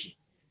enkole ki?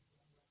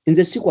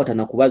 Nze sikwata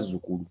na ku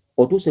bazzukulu.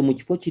 Otuuse mu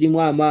kifo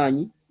kirimu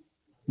amaanyi,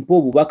 mpa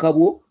obubaka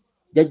bwo,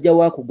 jjajja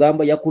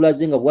waakugamba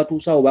yakulaze nga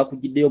bwatuuse awo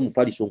baakugiddeyo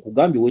mufaliso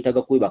nkugambye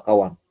weetaga kwebaka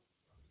wano.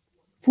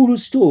 Full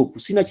stop,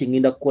 sina kye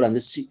ngenda kukola,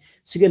 nze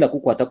sigenda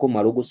kukwatako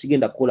malogo,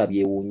 sigenda kukola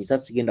byewuunyisa,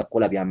 sigenda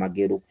kukola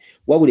byamagero.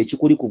 Wabula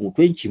ekikuli ku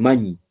mutwe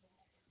nkimanyi.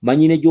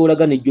 Manyi ne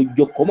gy'olaga ne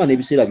gy'ojja okukoma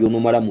n'ebiseera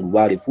by'onomala mu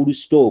Lubaale. Full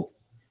stop,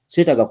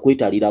 seetaga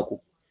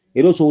kwetaalirako.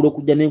 Era osobola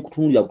okujja ne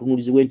nkutunuulira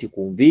butunuulizi bwe nti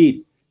ku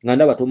nviiri nga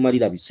ndaba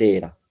tomalira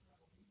biseera.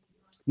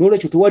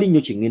 N'olwekyo tewali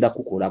nnyo kye ngenda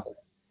kukolako.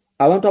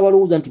 Abantu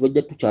abalowooza nti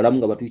bajja tukyalamu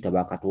nga batuyita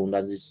ba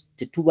Katonda, nze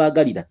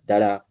tetubaagalira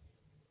ddala.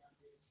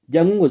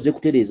 Jangu ngoze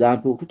kutereeza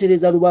mpewo,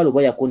 tutereeza Lubaale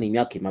oba yakona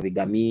emyaka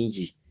emabega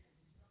mingi.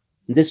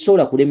 Nze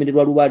sisobola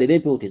kulemererwa Lubaale era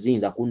empewo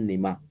teziyinza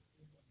kunnema.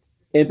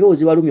 Empewo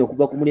zibalumya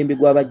okuva ku mulembe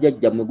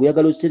gw'abajjajja mmwe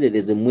guyagala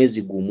oziterereze mu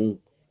mwezi gumu.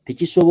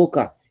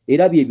 Tekisoboka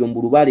era byebyo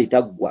mbu Lubaale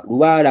taggwa,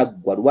 Lubaale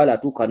aggwa, Lubaale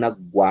atuuka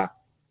naggwa.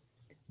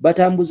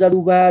 Batambuza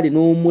Lubaale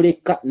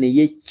n'omuleka ne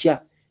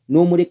yecca,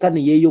 n'omuleka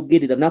ne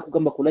yeeyogerera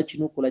n'akugamba kola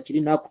kino kola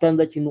kiri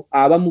n'akutanza kino.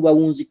 Abamu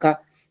bawunzika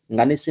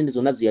nga ne ssente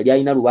zonna ze yali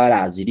alina Lubaale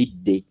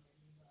aziridde.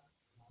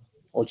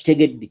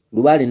 Okitegedde?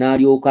 Lubaale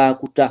n'alyoka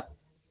akuta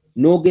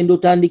n'ogenda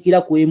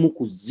otandikira ku emu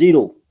ku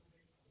 0.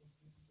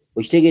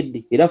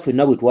 Okitegedde? Era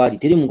ffenna bwe twali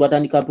teri muntu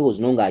atandika mpewo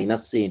zino ng'alina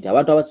ssente.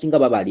 Abantu abasinga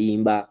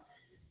babalimba.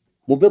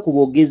 Muve ku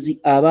boogezi,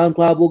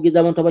 abantu aboogezi,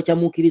 abantu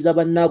abakyamuukiriza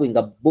bannaabwe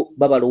nga bo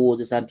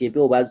babalowoozesa nti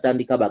empewo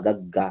baazitandika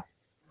bagagga.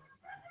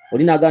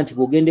 Oli n'agamba nti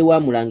bw'ogenda ewa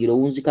Mulangira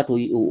owunzika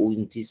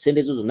nti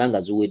ssente zo zonna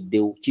nga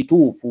ziweddewo.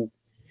 Kituufu.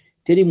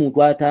 Teri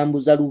muntu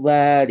atambuza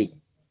Lubaale.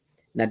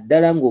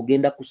 Naddala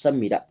ng'ogenda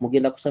kusamira,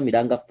 mugenda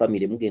kusamira nga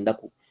famire,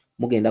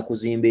 mugenda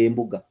kuzimba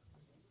embuga.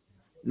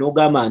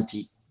 N'ogamba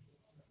nti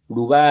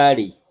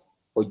Lubaale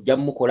ojja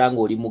mukola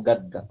ng'oli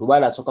mugagga.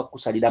 Lubaale asooka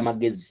kukusalira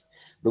magezi.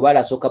 Lubaale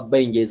asooka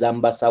bbenjeeza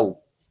mu basawo.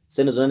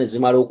 Ssente zonna ne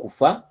zimala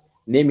okufa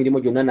n'emirimu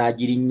gyonna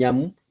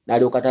n'agirinnyamu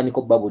n'alyoka atandika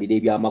obbabulira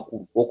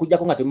ebyamakulu.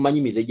 Okuggyako nga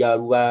temumanyi mize gya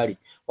Lubaale.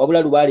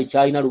 Wabula Lubaale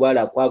kyalina Lubaale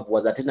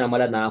akwavuwaza ate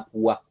n'amala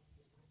n'akuwa.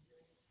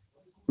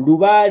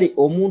 Lubaale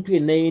omuntu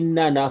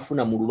yenna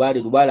n'afuna mu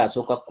Lubaale, Lubaale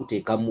asooka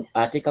kukuteekamu,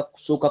 ateeka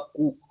kusooka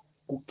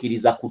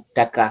kukkiriza ku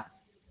ttaka.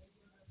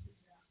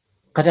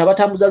 Kati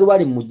abatambuza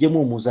Lubaale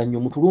muggyemu omuzannyo,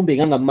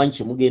 mutulumbenga nga mumanyi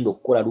kye mugenda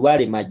okukola.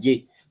 Lubaale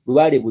magye,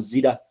 Lubaale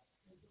buzira.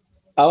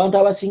 Abantu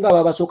abasinga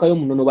ababasookayo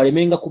munono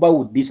balemenga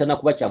kubawuddisa na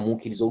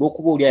kubakyamuukiriza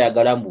olw'okuba oli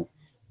ayagala mbu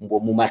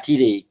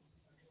mumatire.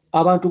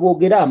 Abantu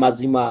boogera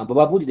amazima,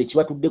 bababuulire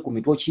kibatudde ku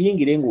mitwe,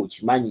 okiyingire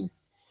ng'okimanyi.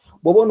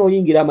 Bw'oba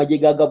onooyingira amagye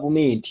ga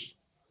gavumenti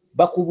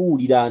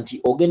bakubuulira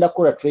nti ogenda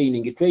kukola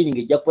training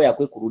ejja kuba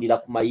yakwekululira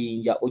ku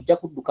mayinja, ojja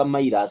kudduka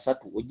mayiro 3,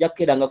 ojja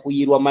kukeeranga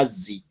kuyiirwa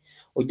mazzi,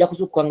 ojja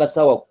kuzuukuka nga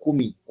ssaawa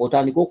 10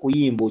 otandike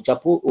okuyimba,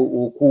 ocape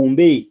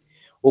okumbe,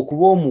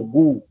 okuba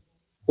omugu,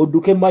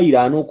 odduke mayiro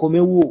 4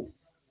 okomewo.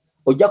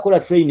 Ojja kukola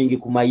training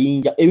ku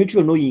mayinja, ebintu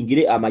byonna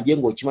oyingire amagye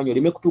ng'okimanyi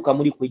oleme kutuuka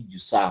muli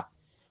kwejjusa.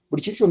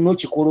 Buli kintu kyonna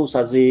okikola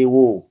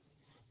osazeewo.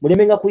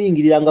 mulemenga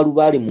kuyingiriranga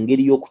lubaale mu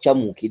ngeri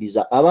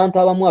y'okukyamuukiriza. Abantu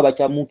abamu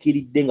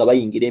abakyamuukiridde nga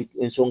bayingira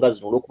ensonga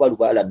zino olw'okuba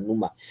lubaala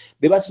nnuma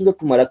be basinga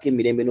otumalako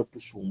emirembe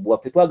n'otusumbuwa.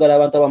 Ffe twagala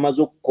abantu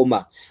abamaze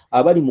okukoma,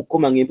 abali mu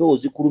kkoma ng'empewo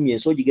zikulumye,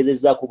 ensi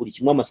ogigezezzaako buli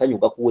kimu, amasanyu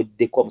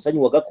gakuweddeko.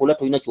 Amasanyu wagakola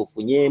tolina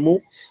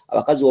ky'ofunyeemu,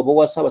 abakazi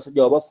wabawasa,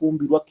 abasajja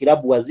wabafumbirwa,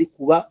 kirabu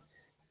wazikuba,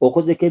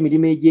 okozeko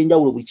emirimu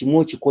egy'enjawulo, buli kimu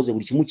okikoze,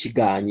 buli kimu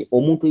kigaanye.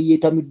 Omuntu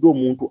eyeetamiddwa,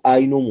 omuntu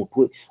alina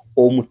omutwe,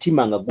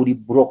 omutima nga guli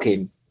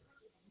broken,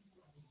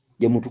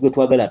 ye muntu gwe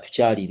twagala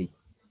atukyalire.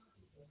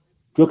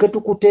 Tulyoke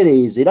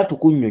tukutereeze era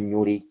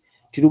tukunnyonnyole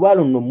ti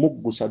lubaala nno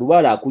muggusa,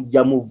 lubaala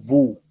akujja mu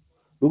vvu,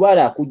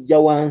 lubaala akujja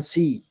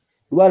wansi,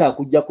 lubaala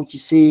akujja ku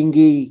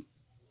kisenge.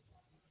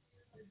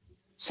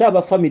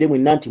 Saabafamire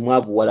mwenna nti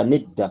mwavuwala,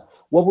 nedda,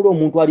 wabula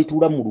omuntu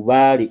alituula mu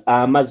lubaale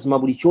amazima,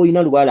 buli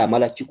ky'olina lubaale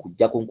amala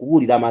kikujjako,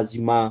 nkubuulira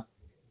mazima.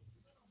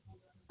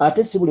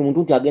 Ate si buli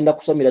muntu nti agenda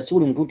kusomera, si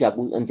buli muntu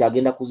nti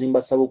agenda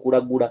kuzimba ssabo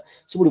kulagula,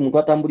 si buli muntu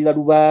atambulira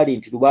lubaale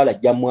nti lubaale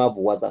ajja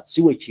mwavuwaza,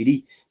 si we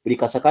kiri, buli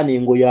kasaka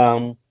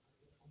n'engoyaamu.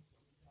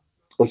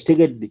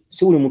 Okitegedde?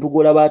 Si buli muntu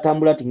gw'olaba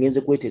atambula nti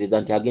ngenze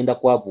kwetereza nti agenda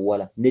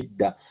kwavuwala,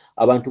 nedda.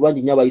 Abantu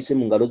bangi nnyo abayise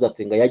mu ngalo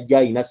zaffe nga yajja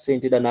alina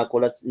ssente era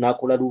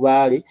n'akola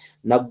lubaale,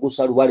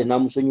 n'aggusa lubaale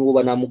n'amusonyiwa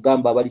oba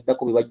n'amugamba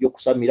abaliddako be bajja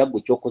okusamira,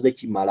 gwe ky'okoze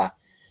kimala.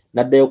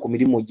 N'addayo ku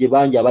mirimu gye,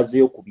 bangi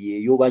abazzeyo ku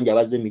byeyo, bangi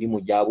abazze emirimu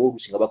gyabwe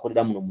oluusi nga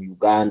bakolera muno mu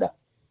Uganda.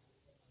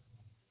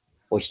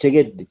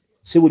 Okitegedde?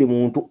 Si buli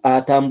muntu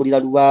atambulira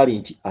lubaale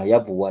nti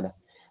ayavuwala,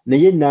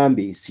 naye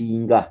ennamba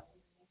esinga,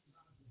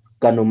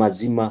 gano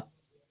mazima,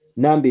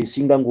 nnamba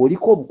esinga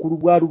ng'oliko obukulu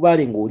bwa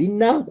lubaale ng'oli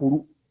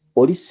nankulu,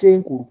 oli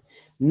ssenkulu,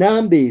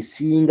 nnamba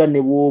esinga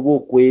ne bw'oba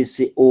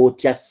okwese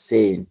otya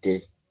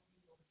ssente,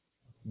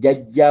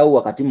 jjajjaawo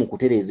wakati mu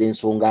kutereeza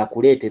ensonga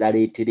akuleetera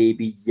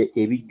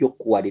ebijja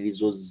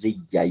okukuwaliriza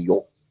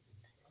ozzijjayo.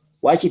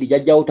 Waakiri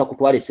jjajjaawo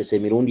takutwala essese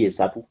emirundi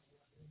 3,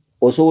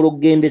 osobola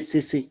okugenda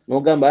essese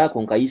n'ogamba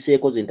ako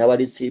nkayiseeko ze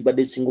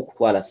ntabadde singa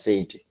okutwala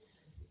ssente.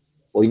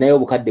 Olinayo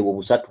obukadde bwo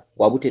 3,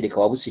 wabutereka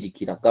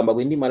wabusirikira, kugamba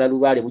bwe ndimala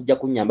lubaale bujja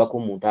kunnyambako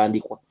mu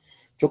ntandikwa.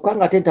 Kyokka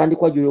nga ate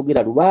entandikwa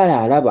gy'oyogera lubaale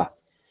alaba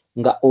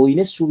nga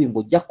olina essuubi mbu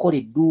ojja kukola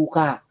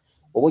edduuka,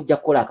 oba ojja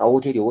kukola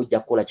akawooteri, oba ojja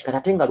kukola kikata,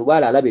 ate nga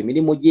lubaale alaba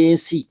emirimu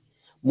gy'ensi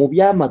mu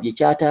byama bye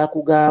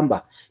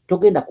kyataakugamba,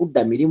 togenda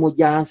kudda mirimu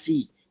gya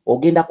nsi,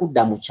 ogenda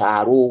kudda mu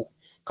kyalo.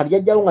 Kati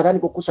jjajjaawo nga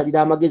tandika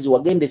okukusalira amagezi,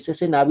 wagenda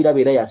essese n'abiraba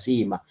era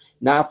yasiima,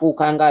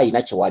 n'afuuka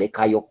ng'ayina kye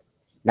walekayo,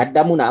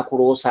 n'addamu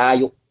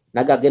n'akuloosaayo,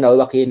 nagagenda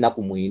webako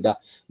ennaku 9,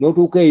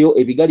 n'otuuka eyo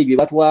ebigali bye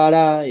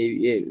batwala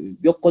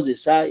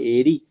by'okkozesa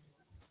eri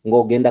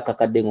ng'ogenda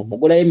kakadde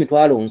ng'omugulayo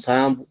emitwalo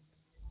 7,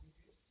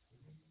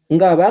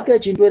 ng'abaako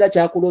ekintu era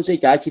kyakuloose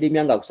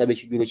ekyakiremya ng'akusaba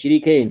ekijjulo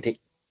kiriko ente.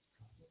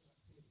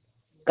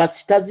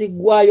 Kasita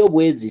ziggwayo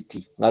bwe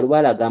ziti nga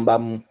lubaale agamba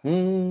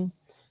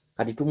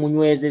kati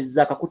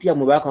tumunywezezza, kakutiya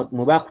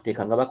mwe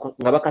baakuteeka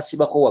nga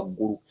bakasibako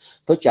waggulu,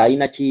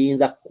 tokyalina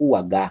kiyinza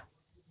kukuwaga.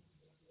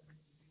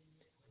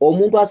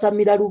 Omuntu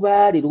asamira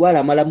lubaale, lubaale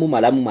amalamu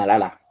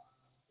malala.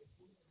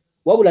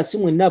 Wabula si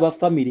mwenna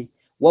abafamire,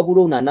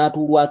 wabula ono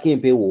anaatuulwako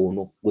empewo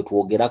ono gwe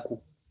twogerako.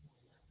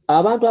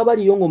 Abantu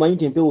abaliyo ng'omanyi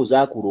nti empewo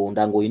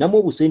zaakulonda ng'olinamu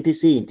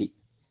obusentesente,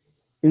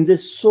 nze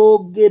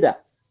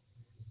soogera,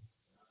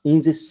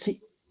 nze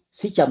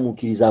si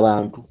kyamuukiriza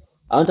abantu.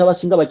 Abantu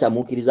abasinga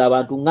bakyamuukiriza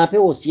abantu nga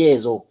mpewo si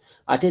ezo,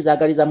 ate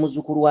ezaagaliza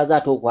muzzukulu waazo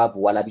ate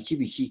okwavuwala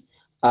biki,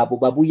 abo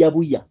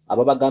babuyabuya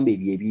ababagamba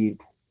ebyo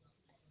ebintu.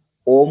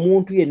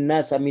 Omuntu yenna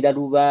asamira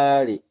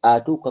lubaale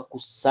atuuka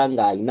kussa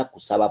ng'alina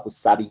kusaba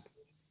busabi.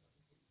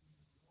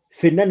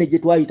 Ffenna ne gye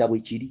twayita bwe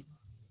kiri,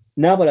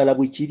 n'abalala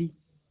bwe kiri.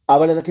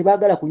 Abalala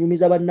tebaagala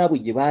kunyumiza bannaabwe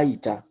gye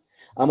baayita.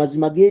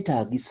 Amazima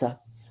geetaagisa,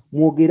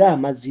 mwogere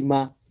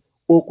amazima.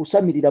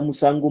 Okusamirira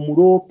musango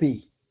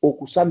muloope,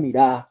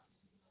 okusamira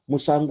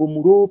musango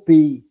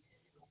muloope.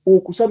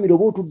 Okusamira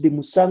oba otudde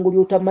mu ssango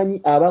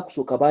ly'otamanyi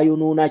abaakusooka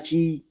baayonoona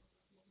ki.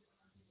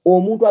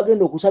 Omuntu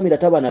agenda okusamira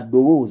taba na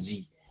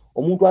ddoboozi.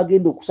 Omuntu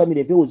agenda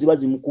okusamira empewo ziba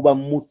zimukuba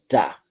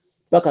mutta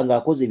paka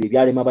ng'akoze ebyo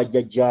ebyalema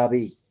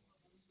bajjajjaabe.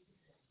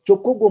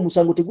 Kyokka ogwo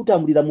omusango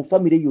tegutambulira mu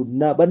famire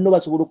yonna. Banno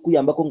basobola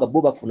okukuyambako nga bo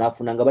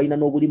bafunaafuna nga balina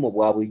n'obulimo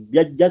bwabwe,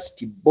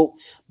 just bo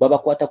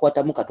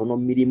babakwatakwatamu katono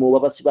mu mirimu,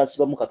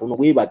 babasibaasibamu katono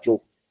bwe batyo.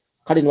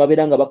 Kale ne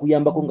babeera nga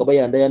bakuyambako nga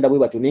bayandayanda bwe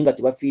batyo naye nga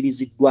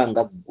tebafiiriziddwa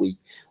nga ggwe.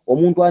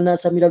 Omuntu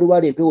anaasamira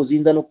lubaale empewo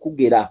ziyinza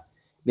n'okukugera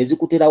ne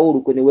zikuterawo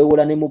olukwe ne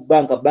weewola ne mu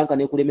bbanka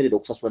n'ekulemerera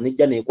okusasula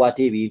nejja n'ekwata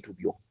ebintu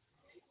byo.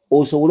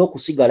 Osobola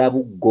okusigala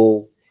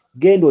buggo.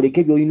 Genda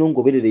oleke by'olina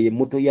ongoberere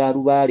emmoto ya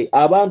lubaale.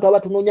 Abantu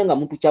abatunoonya nga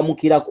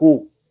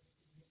mutukyamukirako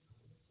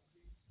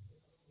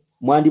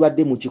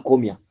mwandibadde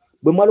mukikomya.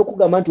 Bwe mwala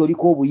okugamba nti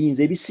oliko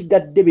obuyinza,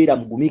 ebisigadde beera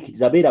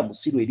mugumiikiriza, beera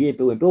musiru eri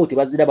empewo. Empewo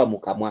tebaziraba mu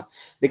kamwa.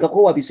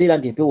 Lekako wa biseera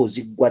nti empewo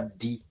ziggwa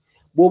ddi.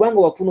 Bw'obanga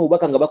wafuna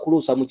obubaka nga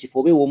bakuloosa mu kifo,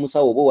 oba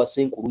ew'omusawo oba owa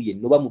Ssenkulu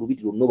yenna oba mu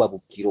lubiri lwonna oba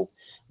Bukkiro,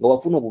 nga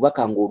wafuna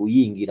obubaka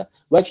ng'oluyingira,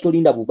 lwaki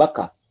tolinda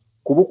bubaka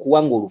kubukuwa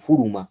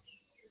ng'olufuluma?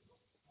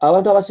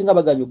 abantu abasinga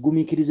baganya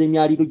okugumikiriza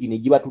emyaliro gino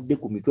egibatudde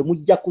ku mitwe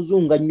mujja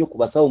kuzunga nnyo ku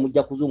basawo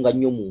mujja kuzunga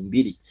nnyo mu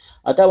mbiri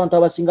ate abantu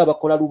abasinga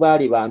bakola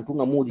lubaale bantu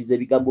nga muwuliza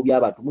ebigambo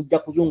by'abantu mujja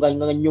kuzunga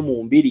nnyo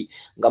mu mbiri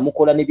nga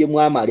mukola ne bye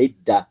mwamala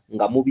edda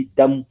nga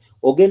mubiddamu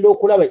ogenda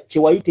okulaba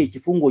kyewayita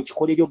ekifungo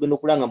okikoleryo ogenda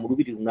okulaba nga mu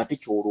lubiri luno ate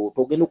kyoloota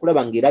ogenda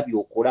okulaba ng'era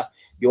byokola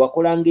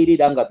byewakolanga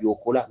era nga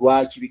byokola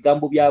lwaki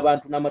bigambo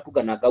by'abantu n'amatu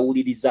gano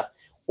agawuliriza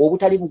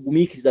obutali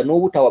bugumiikiriza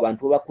n'obutawa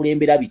abantu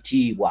babakulembera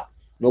bitiibwa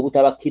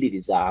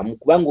n'obutabakkiririzaamu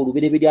kubanga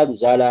olubereberye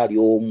aluzaala ali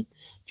omu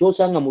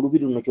kyosanga mu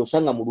lubiri luno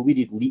kyosanga mu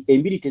lubiri luli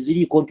embiri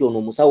teziriiko nti ono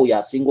omusawo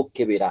yasinga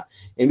okukebera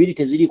embiri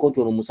teziriiko nti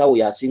ono omusawo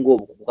yasinga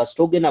obukugu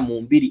kasita ogenda mu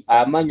mbiri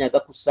amaanyi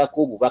agakussaako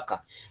obubaka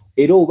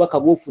era obubaka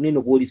bwofuna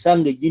eno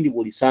bw'olisanga egindi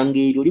bw'olisanga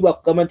eri oli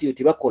bwakugamba nti yo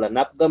tebakola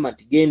n'akugamba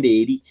nti genda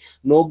eri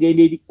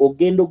n'ogenda eri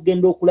ogenda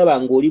okulaba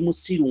ng'oli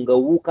musiru nga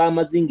obuuka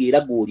amazinga era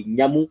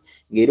g'olinnyamu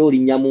ng'era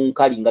olinnya mu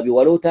nkali nga bye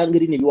walootanga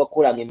eri ne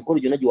byewakolanga emikolo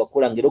gyonna gye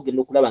wakolanga era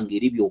ogenda okulaba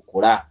ng'eri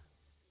byokola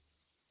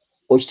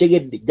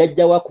okitegedde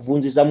jjajjawo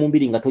akuvunziza mu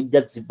mbiri nga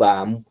tojja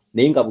zivaamu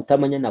naye nga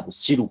butamanya na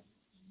busiru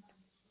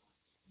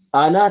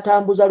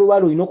anaatambuza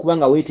lubaale olina okuba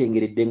nga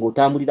weetengeredde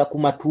ng'otambulira ku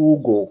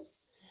matuugo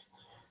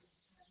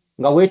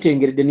nga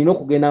weetengeredde nina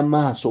okugenda mu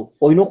maaso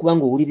olina okuba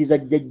nga owuliriza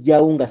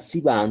jjajjaawo nga si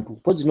bantu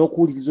mpozi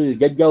n'okuwuliriza oyo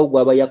jjajjaawo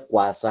gw'aba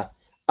yakkwasa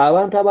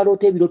abantu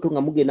abaloota ebirooto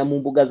nga mugenda mu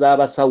mbuga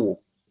z'abasawo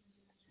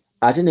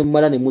ate ne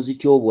mumala ne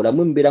muzityoboola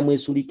mwe mubeera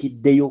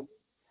mwesulikiddeyo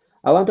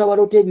abantu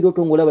abaloota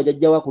ebirooto ng'olaba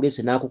jjajjaawo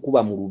akuleese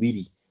n'akukuba mu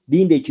lubiri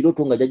linda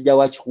ekirooto nga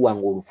jjajjaawo akikuwa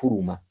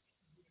ng'olufuluma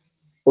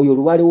oyo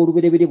olubaale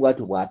w'olubereberye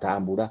bw'atyo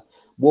bw'atambula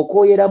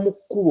bw'okooyera mu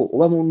kkubo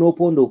oba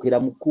n'opondookera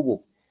mu kkubo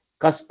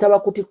kasita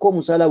bakutikko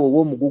omusaalaba oba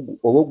omugugu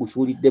oba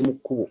ogusuulidde mu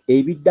kkubo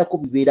ebiddako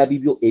bibeera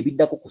bibyo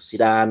ebiddako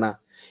kusiraana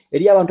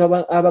eri abantu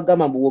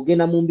abagamba mbu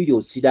bw'ogenda mu mbiri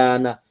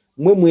osiraana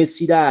mwe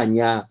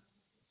mwesiraanya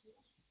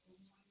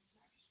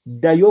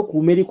ddayo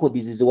okuuma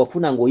erikodizi ze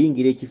wafuna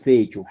ng'oyingira ekifo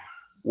ekyo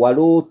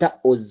waloota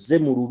ozze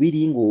mu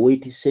lubiri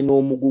ng'oweetisse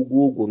n'omugugu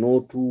ogwo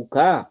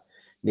n'otuuka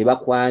ne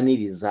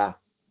bakwaniriza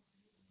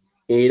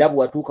era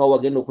bw'watuukawo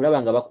wagenda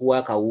okulaba nga bakuwa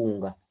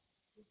akawunga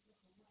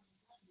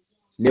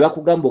ne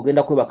bakugamba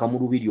ogenda kwebaka mu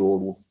lubiri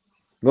olwo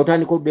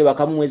n'otandika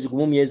oddebakamu mwezi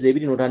gumu myezi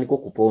ebiri n'otandika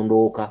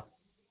okupondooka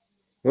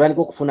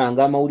n'otandika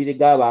okufunanga amawulire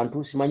g'abantu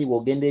simanyi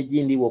bw'ogenda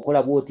egindi bw'okola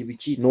bwoti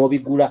biki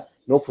n'obigula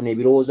n'ofuna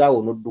ebirowoozaawo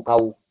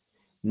n'oddukawo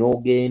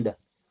n'ogenda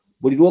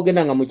buli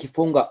lw'ogenda nga mu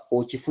kifo nga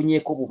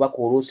okifunyeeko bubaka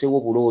oloosewo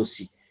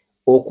buloosi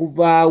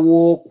okuvaawo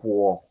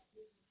okwo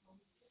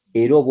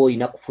era oba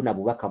olina kufuna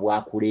bubaka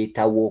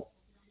bwakuleetawo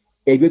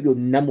ebyo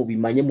byonna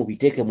mubimanye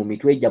mubiteeke mu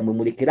mitwe gyammwe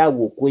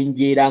mulekeraawo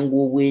okwenjeeranga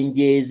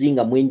obwenjeezi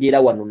nga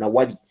mwenjeera wano na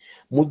wali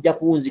mujja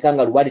kuwunzika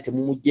nga lubaale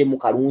temumugjeemu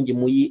kalungi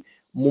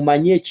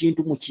mumanye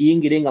ekintu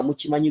mukiyingire nga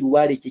mukimanyi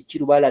lubaale kyeki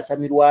lubaale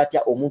asamirwa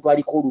atya omuntu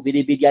aliko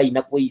olubereberye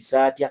alina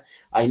kweyisa atya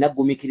alina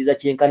kugumikiriza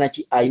kyenkana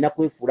ki alina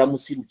kwefuula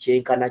musiru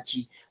kyenkana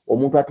ki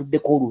omuntu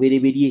atuddeko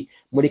olubereberye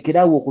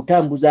mulekeraawo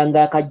okutambuzanga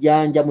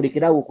akajanja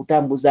mulekeraawo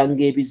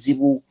okutambuzanga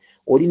ebizibu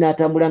oli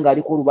n'atambula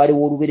ng'aliko olubaale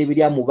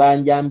w'olubereberye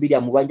amubanja mbiri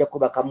amubanja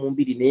kwebaka mu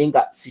mbiri naye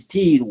nga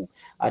sitiiru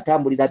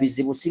atambulira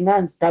bizibu singa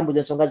ntambuza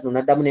ensonga zino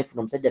n'addamu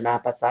n'enfuna omusajja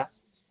n'ampasa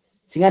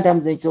singa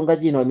ntambuza ensonga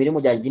zino emirimu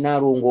gyange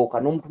ginaalongooka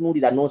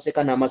n'omutunuulira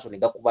n'oseka n'amaaso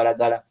ne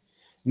gakubalagala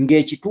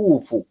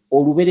ng'ekituufu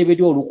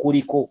olubereberye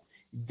olukuliko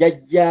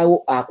jjajjaawo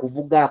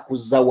akuvuga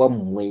akuzza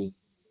wammwe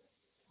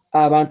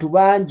abantu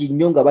bangi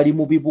nnyo nga bali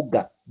mu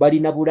bibuga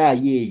balina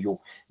bulaayi eyo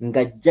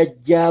nga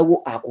jjajjaawo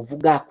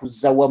akuvuga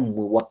akuzza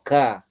wammwe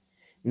waka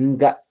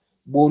nga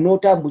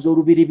bw'onootambuza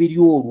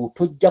olubereberye olwo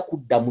tojja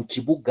kudda mu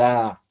kibuga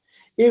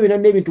ebyo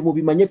n'ebintu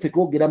mubimanye ffe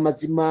twogera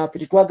mazima ffe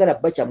tetwagala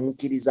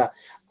bakyamuukiriza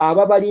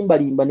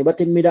ababalimbalimba ne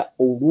batemera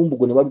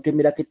olumbugo ne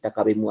balutemerako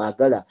ettaka be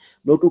mwagala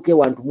n'otuuka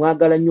ewantu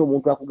mwagala nnyo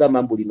omuntu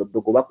akugamba mbu lino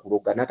ddogo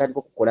bakuloga n'atandika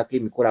okukolako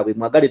emikola bwe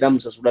mwagala era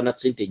musasula na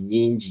ssente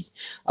nnyingi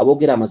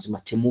aboogera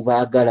amazima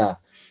temubaagala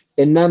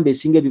ennamba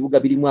esinga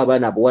ebibuga birimu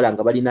abaana abawala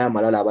nga balina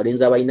amalala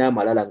abalenzi abalina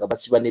amalala nga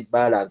basiba ne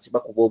balansi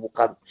bakuba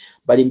obukalu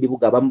bali mu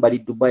bibuga abamu bali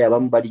Dubai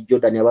abamu bali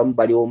Jordan abamu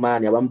bali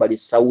Oman abamu bali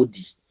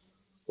Saudi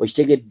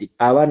okitegedde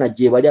abaana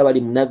gye bali abali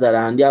mu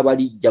Netherland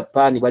abali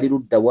Japan bali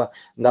luddawa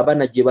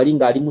ng'abaana gye bali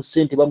ng'ali mu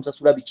ssente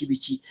bamusasula biki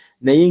biki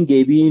naye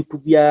ng'ebintu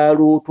bya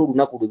looto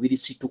olunaku lwe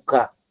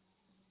birisituka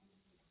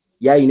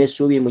yayina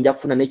essuubi nja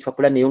kufuna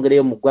n'ekipapula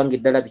neeyongereyo mu ggwanga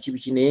eddala biki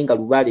biki naye nga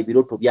lubaale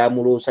ebirooto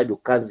byamuloosa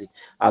byokka nze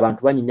abantu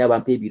banyinya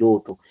abantu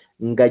ebirooto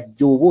nga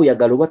gye oba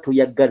oyagala oba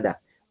toyagala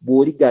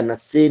bw'oligaana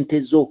ssente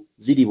zo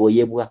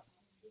ziriboyebwa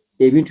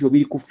ebintu byo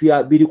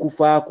biri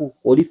kufaako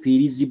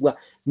olifiirizibwa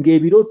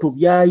ng'ebirooto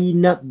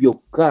byayina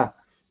byokka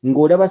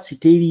ng'olaba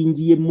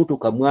siteeringi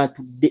y'emmotoka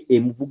mwatudde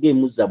emuvuga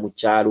emuzza mu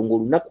kyalo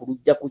ng'olunaku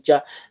lujja kukya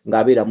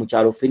ng'abeera mu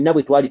kyalo ffenna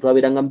bwe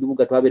twaberanga mu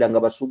bibuga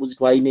twaberanga basuubuzi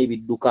twalina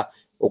ebidduka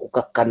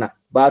okukakkana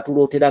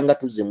baatulooteranga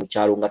tuzze mu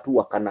kyalo nga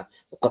tuwakana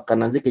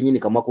kukakkana nze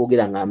kennyini kamwa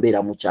koogera nga mbeera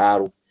mu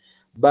kyalo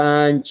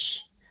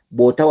bangi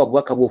bw'otawa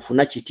bubaka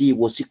bw'ofuna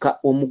kitiibwa osika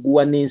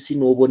omuguwa n'ensi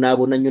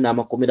n'obonaabona nnyo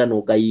n'amakomera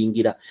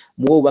n'ogayingira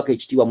muwe obubaka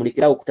ekitiibwa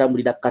mulekeraawo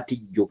okutambulira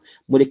katijjo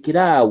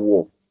mulekeraawo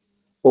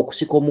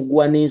okusika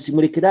omugwa n'ensi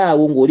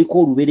mulekeraawo ng'oliko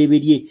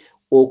olubereberye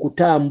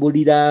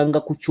okutambuliranga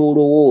ku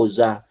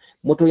kyolowooza.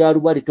 Moto ya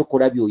lubaale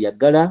tokola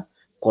by'oyagala,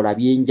 kola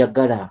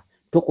byenjagala.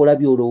 Tokola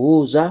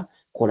by'olowooza,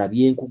 kola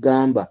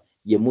byenkugamba.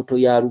 Ye moto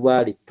ya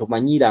lubaale.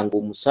 Tomanyiranga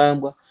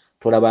omusambwa,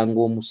 tolabanga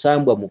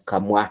omusambwa mu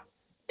kamwa.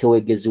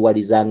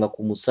 Tewegeziwalizanga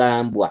ku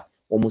musambwa.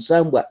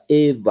 Omusambwa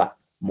eva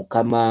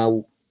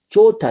mukamaawu.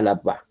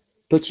 Kyotalaba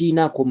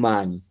tokiinaako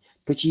maanyi,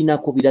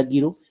 tokiinaako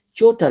biragiro.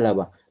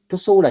 Kyotalaba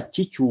tosobola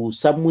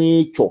kikyusa mu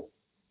ekyo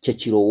kye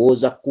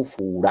kirowooza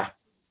kufuula.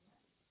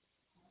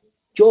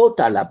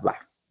 Kyotalaba,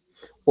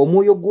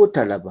 omwoyo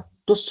gw'otalaba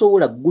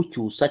tosobola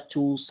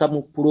gukyusakyusa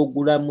mu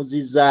pulogulamu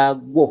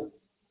zizaagwo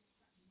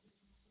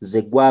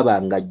ze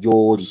gwabanga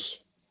gy'oli.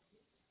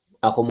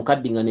 Ako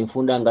mukaddinga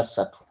n'enfunda nga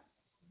 3.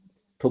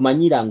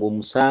 Tomanyiranga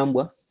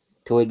omusambwa,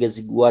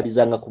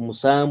 tewegeziwalizanga ku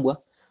musambwa,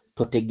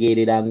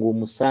 totegeereranga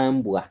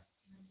omusambwa.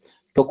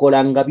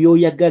 Tokolanga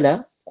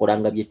by'oyagala,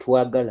 kolanga bye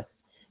twagala.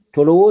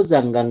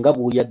 Tolowoozanga nga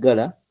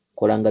bw'oyagala,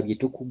 kolanga bye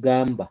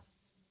tukugamba.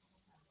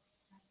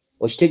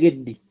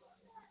 Okitegedde?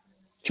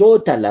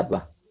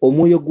 Kyotalaba,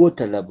 omwoyo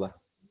gw'otalaba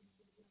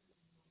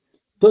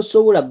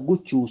tosobola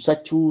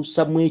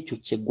gukyusakyusa mu ekyo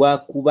kye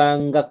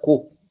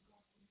gwakubangako,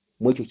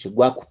 mu ekyo kye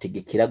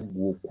gwakutegekera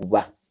ggwe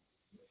okuba.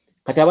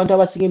 Kati abantu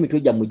abasinga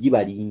emitwe gyammwe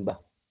gibalimba.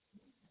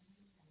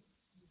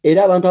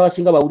 Era abantu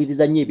abasinga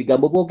bawuliriza nnyo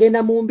ebigambo.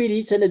 Bw'ogenda mu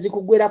mbiri sente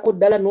zikuggwerako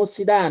ddala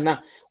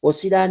n'osiraana,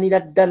 osiraanira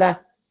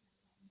ddala.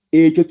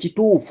 Ekyo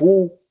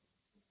kituufu.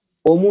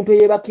 Omuntu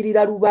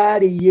eyeebakirira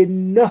lubaale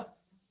yenna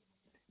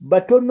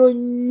batono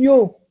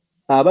nnyo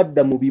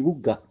abadda mu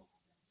bibuga.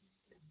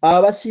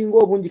 Abasinga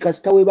obungi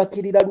kasita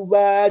weebakirira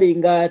lubaale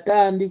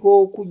ng'atandika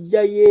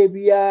okuggyayo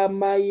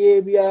ebyama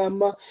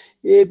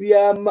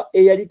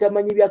eyali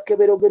tamanyi bya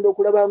Kebera ogenda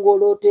okulaba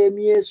ng'oloota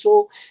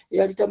emyeso,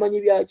 eyali tamanyi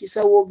bya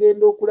Kisawo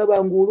ogenda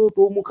okulaba ng'oloota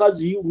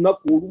omukazi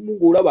olunaku olumu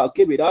ng'olaba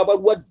akebera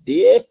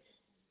abalwadde,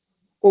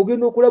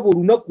 ogenda okulaba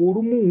olunaku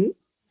olumu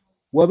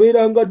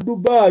wabeeranga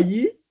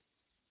Dubai,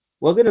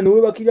 wagenda ne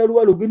weebakirira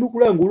lubaale ogenda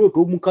okulaba ng'oloota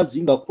omukazi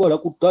ng'akutwala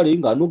ku ttale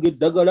ng'anoga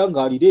eddagala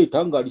ng'alireeta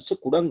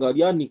ng'alisekula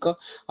ng'alyanika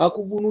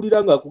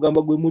akuvunulira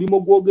ng'akugamba gwe mulimo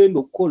gw'ogenda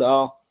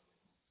okukola.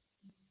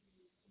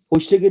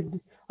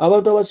 Okitegedde?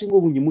 Abantu abasinga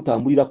obungi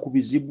mutambulira ku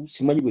bizibu.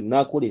 Simanyi bwe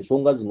nnaakola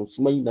ensonga zino,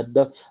 simanyi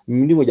nadda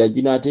emirimu gyange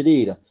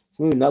ginaatereera,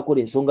 simanyi bwe nnaakola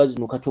ensonga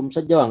zino, kati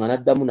omusajja wange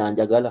n'addamu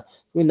n'anjagala,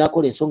 simanyi bwe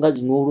nnaakola ensonga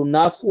zino, olwo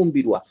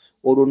naafumbirwa,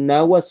 olwo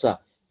naawasa.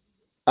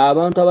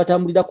 Abantu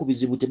abatambulira ku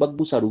bizibu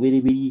tebaggusa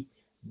lubereberye,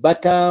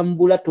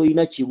 batambula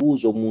toyina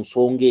kibuuzo mu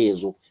nsonga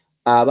ezo.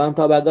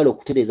 Abantu abaagala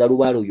okutereeza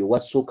lubaale oyo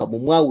wasooka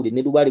mumwawule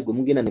ne lubaale gwe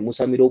mugenda ne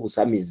musamira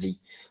obusamizi.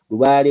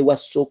 Lubaale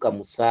wasooka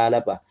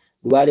musaalaba,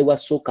 lubaale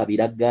wasooka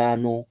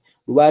biragaano,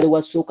 lubaale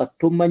wasooka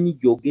tomanyi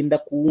gy'ogenda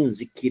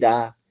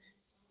kuwunzikira.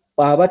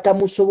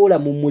 Abatamusobola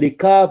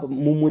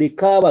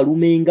mumuleka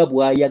abalumenga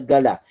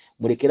bw'ayagala,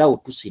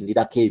 mulekerawo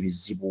tusindirako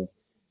ebizibu.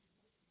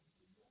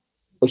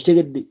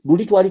 Okitegedde?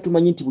 Luli twali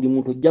tumanyi nti buli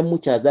muntu ojja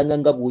mukyazanga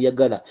nga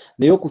bw'oyagala,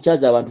 naye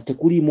okukyaza abantu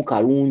tekuliimu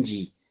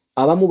kalungi.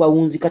 Abamu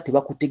bawunzika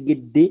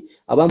tebakutegedde,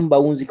 abamu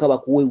bawunzika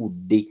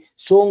bakuwewudde.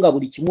 So nga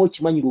buli kimu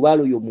okimanyi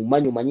lubaale oyo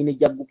mumanyi, omanyi ne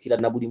jaggukira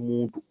na buli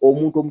muntu.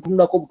 Omuntu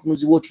omutunulako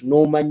obutunuzi bw'oti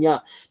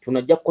n'omanya ti ono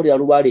ajja kukolera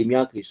lubaale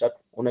emyaka 3,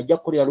 ono ajja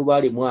kukolera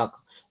lubaale mwaka,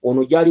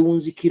 ono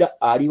gy'aliwunzikira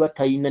aliba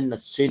talina na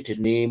ssente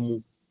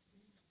n'emu.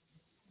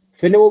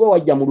 Ffe ne bw'oba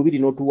wajja mu lubiri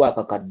n'otuwa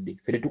akakadde,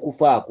 ffe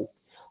tetukufaako.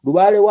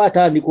 Lubaale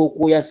waatandika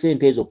okwoya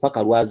ssente ezo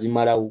paka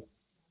lwazimalawo.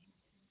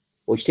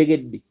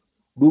 Okitegedde?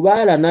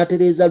 Lubaale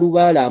anaatereeza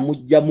lubaale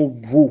amujja mu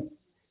vvu,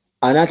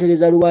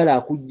 anaatereeza lubaale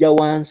akujja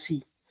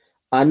wansi,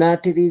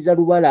 anaatereeza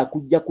lubaale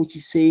akujja ku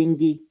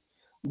kisenge.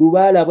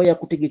 Lubaale aba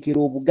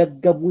yakutegekera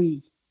obugagga bwe.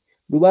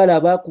 Lubaale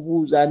aba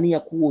akubuuza ani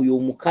yakuwa oyo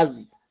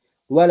omukazi,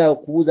 lubaale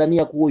akubuuza ani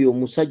yakuwa oyo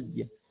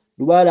omusajja,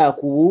 lubaale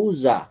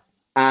akubuuza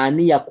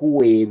ani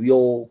yakuwa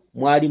ebyo,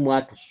 mwali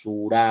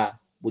mwatusuula,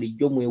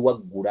 bulijjo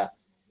mwewaggula.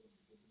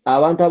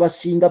 Abantu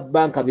abasinga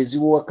banka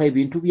beziwaka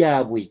ebintu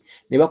byabwe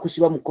ne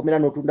bakusiba mu kkomera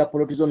n'otunda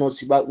polotizo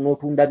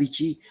n'otunda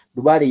biki,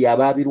 lubaale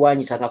yaba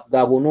abirwanyisa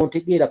akakugaba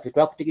onootegeera ffe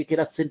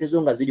twakutegekera ssente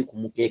zo nga ziri ku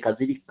mukeeka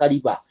ziri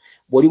kaliba.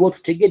 Bw'oliba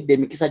otutegedde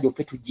emikisa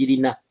gyoffe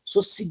tugirina,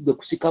 so si ggwe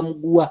kusika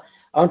muguwa.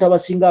 Abantu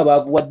abasinga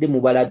abaavuwadde mu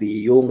balabe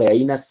eyo nga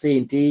yalina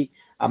ssente,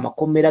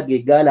 amakomera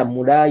ge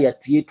gaalamula,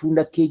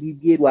 yeetundako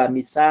ebibye lwa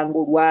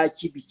misango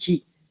lwaki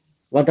biki.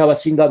 Abantu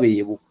abasinga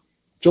beebo.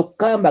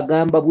 Kyokka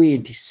mbagamba bwe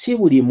nti si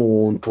buli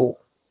muntu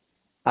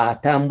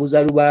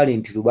atambuza lubaale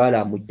nti lubaale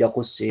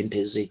amuggyako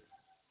ssente ze.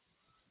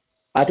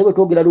 Ate bwe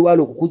twogera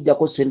lubaale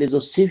okukuggyako ssente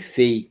zo si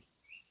ffe.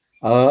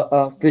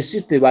 Ffe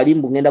si ffe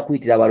balimbu ngenda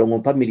kuyitira Abalongo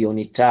mpa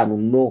miliyoni 5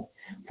 no.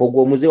 Ffe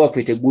ogwo omuze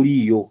waffe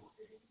teguliiyo.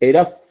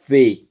 Era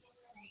ffe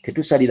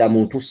tetusalira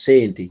muntu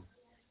ssente.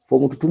 Ffe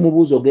omuntu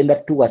tumubuuza ogenda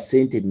tuwa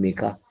ssente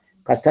mmeka,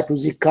 kasita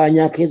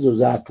tuzikkaanyaako ezo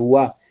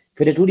zaatuwa.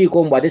 Ffe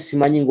tetuliiko mbu ate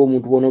simanyi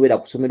ng'omuntu bw'onobeera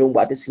ku ssomero mbu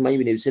ate simanyi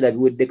bino ebiseera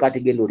biweddeko ate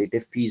genda oleete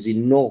fiizi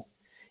no.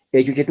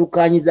 Ekyo kye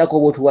tukkaanyizaako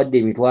oba otuwadde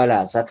emitwalo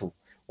 3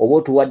 oba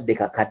otuwadde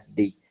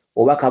kakadde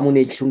oba kamu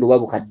n'ekitundu oba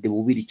bukadde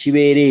 2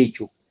 kibeera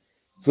ekyo.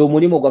 Ffe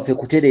omulimu gwaffe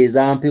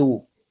kutereeza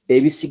mpewo.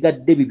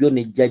 ebisigadde bibyo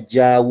ne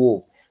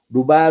jjajjaawo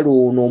lubaale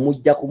ono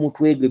omujja ku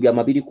mutwe gwe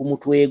byamabiri ku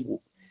mutwe gwo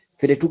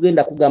fere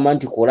tugenda kugamba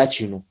nti kola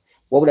kino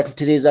wabula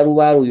tutereeza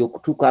lubaale oyo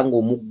okutuuka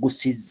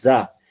ng'omuggusizza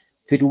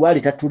ffe lubaale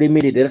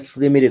tatulemerera era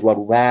tulemererwa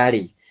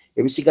lubaale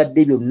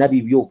ebisigadde byonna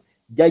bibyo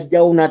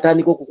jjajjaawo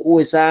n'atandika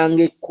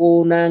okukuwesanga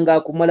ekkoona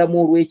ng'akumalamu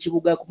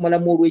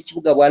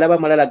olw'ekibuga bw'alaba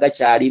amalala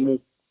gakyalimu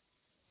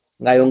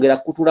ng'ayongera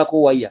kukutulako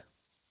waya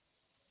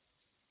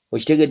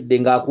okitegedde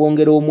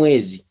ng'akwongera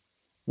omwezi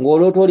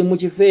ng'oloota oli mu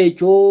kifo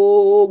ekyo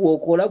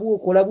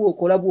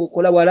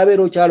bw'okola bw'alaba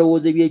era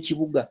okyalowooza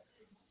eby'ekibuga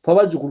fe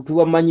abazzukulu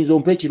tubamanyiza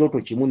ompa ekirooto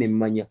kimu ne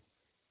mmanya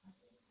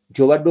nti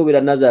obadde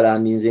obeera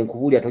Nazarandi nze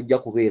nkubuulya tojja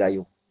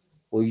kubeerayo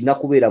olina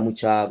kubeera mu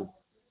kyalo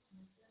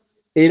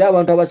era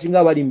abantu abasinga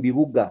abali mu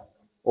bibuga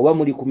oba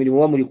muli ku mirimu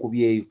oba muli ku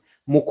byeyo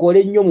mukole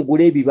nnyo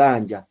mugule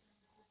ebibanja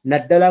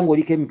naddala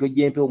ng'oliko emitwe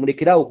gy'empewo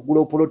mulekeraawo okugula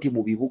opoloti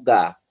mu bibuga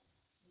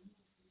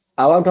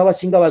abantu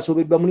abasinga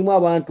basobeddwa mulimu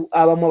abantu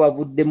abamu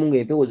abavuddemu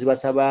ng'empewo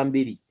zibasaba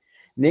mbiri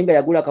naye nga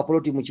yagula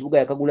akapoloti mu kibuga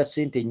yakagula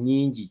ssente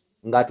nnyingi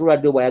ng'ate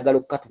oladde bw'ayagala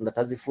okukatunda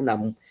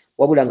tazifunamu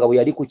wabula nga bwe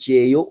yali ku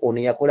kyeyo ono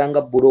yakolanga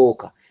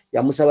bulooka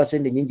yamusaba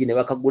ssente nnyingi ne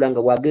bakagula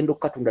nga bw'agenda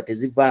okukatunda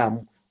tezivaamu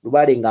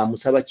lubaale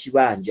ng'amusaba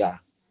kibanja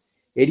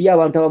eri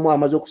abantu abamu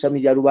amaze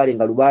okusamirira lubaale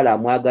nga lubaale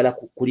amwagala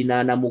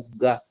kulinaana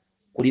mugga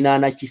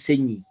kulinaana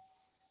kisenyi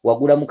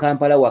wagula mu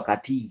Kampala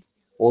wakati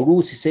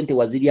oluusi ssente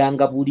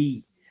waziryanga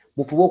buli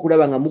mufube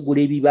okulaba nga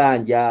mugula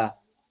ebibanja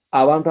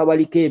abantu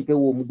abaliko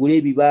empewo mugule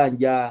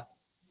ebibanja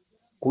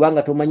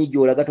kubanga tomanyi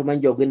gy'olaga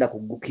tomanyi gy'ogenda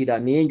kuggukira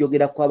naye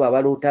njogerako abo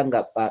abaloota nga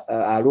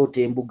aloota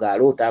embuga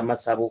aloota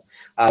amasabo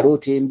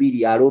aloota embiri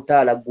aloota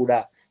alagula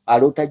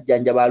aloota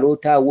jjanjaba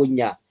aloota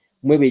awonya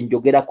mwebe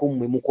njogerako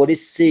mmwe mukole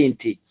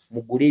ssente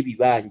mugule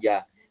ebibanja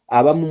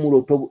abamu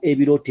muloota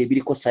ebirooto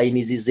ebiriko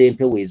sayinizi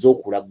z'empewo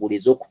ez'okulagula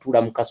ez'okutuula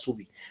mu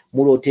kasubi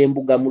muloota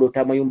embuga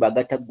muloota amayumba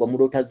agataggwa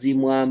muloota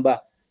zimwamba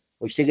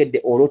okitegedde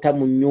oloota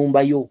mu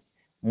nnyumba yo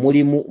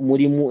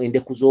mulimu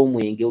endeku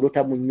z'omwenge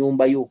oloota mu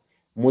nnyumba yo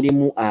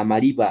mulimu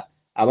amaliba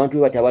abantu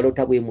be bati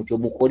abaloota bwe mutyo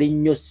mukole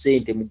nnyo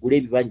ssente mugule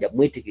ebibanja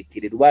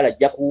mwetegekere lubaale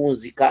ajja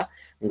kuwunzika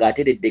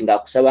ng'ateredde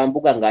ng'akusaba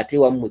mbuga ng'ate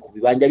wammwe ku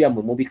bibanja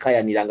byammwe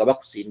mubikayanira nga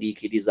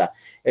bakusindiikiriza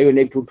ebyo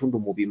n'ebituntundu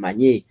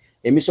mubimanye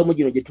emisomo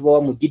gino gye tubawa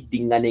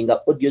mugiddiŋŋane nga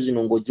odiyo zino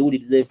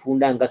ng'oziwuliriza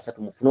enfunda nga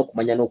 3 mufune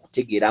okumanya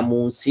n'okutegeera mu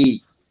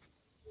nsi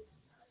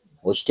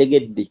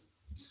okitegedde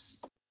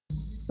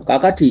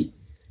kaakati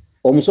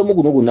omusomo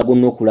guno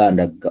gwonna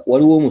okulandagga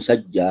waliwo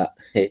omusajja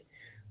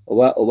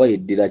oba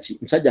yeddira ki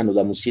musajja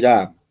ndoza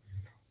musiraamu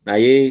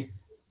naye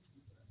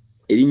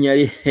erinnya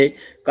lye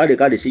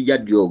kale sijja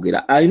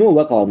dyogera alina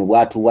obubaka wano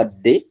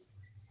bw'atuwadde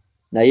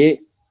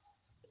naye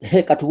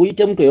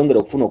katubuyitemu tweyongera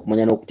okufuna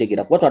okumanya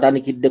n'okutegeera kuba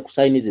twatandikidde ku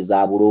sayinizi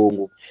za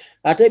bulongo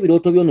ate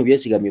ebirooto byono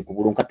byesigamye ku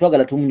bulongo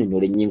katwagala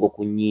tumunyonyola ennyingo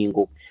ku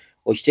nnyingo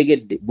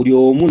okitegedde buli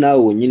omu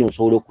naawe wennyini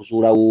osobola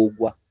okuzuula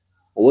woogwa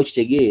oba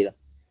okitegeera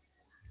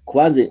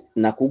kubanze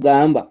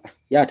nakugamba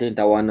ye ate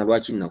ntawaana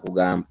lwaki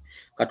nakugamba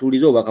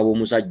katuulize obubaka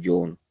bw'omusajja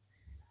ono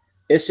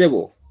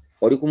essebo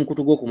oli ku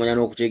mukutu gw'okumanya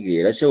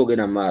n'okutegeera essebo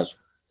genda mu maaso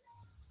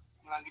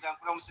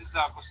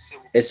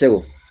essebo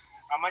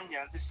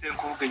amannya nze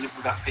Senkubuge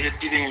Yibula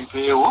eyeddira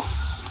empeewo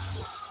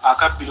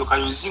akabbiro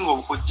kayozinga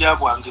obukojja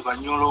bwange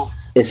Banyolo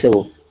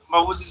essebo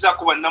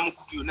mbabuuzizaako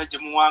bannamukutu yonna gye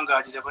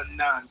muwangaalira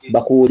bannange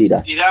bakuwulira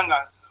era nga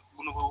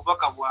buno bwe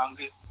bubaka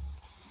bwange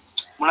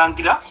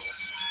Mulangira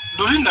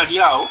luli nali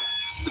awo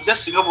ojja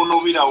singa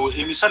bonoobirawo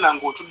emisana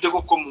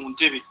ng'otuddekoko mu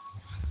ntebe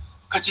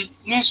kati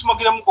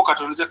nensumagiramuko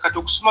katono kati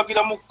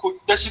okusumagiramuko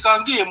dakika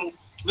ng'emu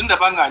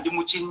ndaba nga ndi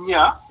mu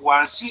kinnya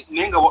wansi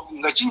naye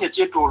nga kinnya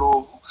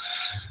kyetooloovu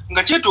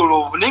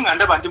naye nga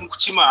ndaba ndi mu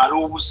kukimaala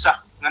obusa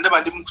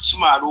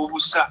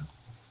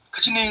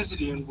kati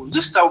nenzira engo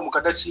njisitaawo mu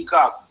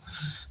kadakiika ako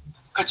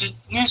kati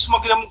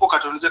nensumagiramuko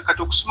katono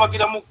kati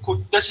okusumagiramuko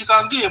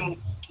dakika ng'emu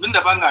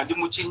ndaba nga ndi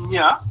mu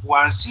kinnya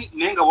wansi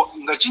naye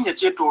nga kinnya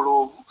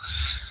kyetooloovu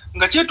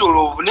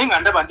naye nga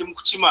ndaba ndi mu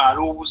kukimaala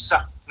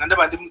obusa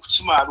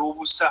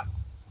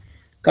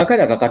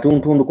kakali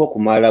akakatuntundu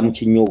k'okumaala mu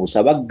kinnya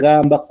obusa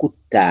bagamba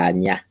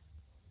kuttaanya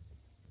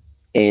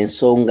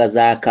ensonga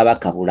za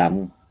Kabaka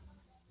bulamu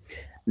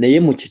naye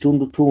mu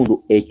kitundutundu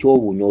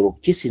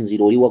eky'obunyolo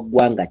kisinzira oli wa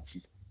ggwanga ki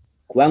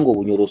kubanga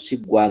obunyolo si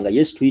ggwanga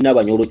yesu tulina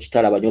abanyolo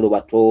kitala abanyolo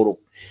batoolo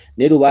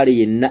naye lubaale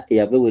yenna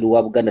eyava eweru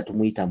wa Buganda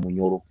tumuyita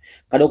munyolo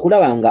kale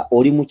okulaba nga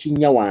oli mu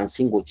kinnya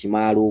wansi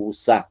ng'okimaala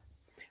obusa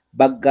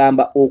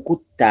bagamba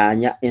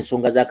okuttaanya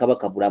ensonga za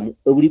Kabaka bulamu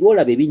buli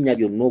lwolaba ebinnya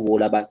byonna oba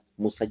olaba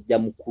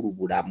musajja mukulu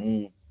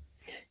bulamu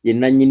ye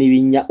nannyini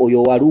binnya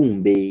oyo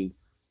Walumbe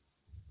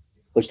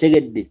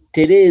okitegedde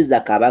Tereeza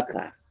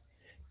Kabaka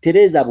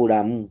Tereeza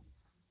bulamu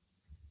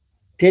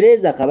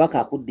Tereeza Kabaka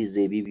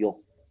akuddiza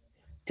ebibyo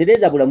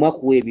Tereeza bulamu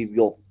akuwa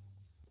ebibyo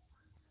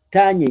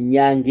taanya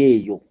ennyanga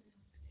eyo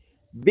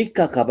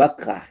bikka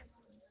Kabaka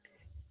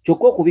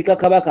kyokka okubika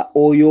Kabaka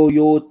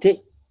oyooyoote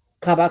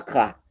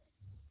Kabaka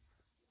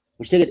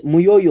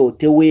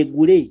muyooyoote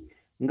weegule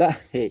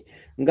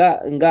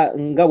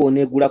nga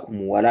boneegula ku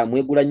muwala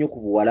mwegula nnyo ku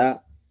buwala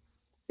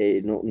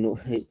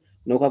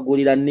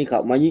n'okagulira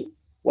nika manyi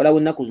walawo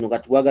ennaku zino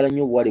kati bwagala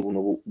nnyo obuwale buno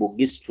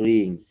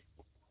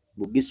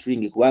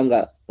bugistring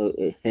kubanga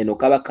eno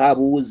kaba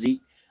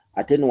kabuuzi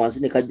ate no wansi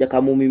ne kajja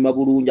kamumima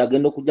bulungi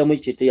agenda okujjamu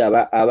ekiteteeyi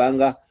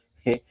abanga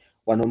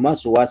wano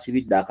maaso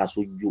wasibidde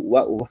akasujju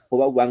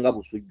oba bubanga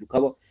busujju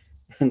kaba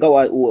nga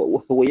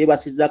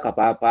weyeebasizza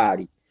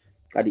akapaapaali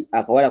kati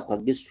akawala ka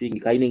gistring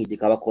kalina engeri gye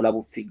kabakola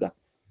bufiga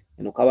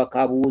eno kaba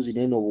kabuwuzi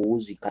neno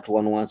obuwuzi kati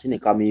wano wansi ne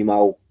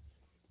kamiimawo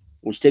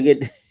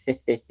ukitegedde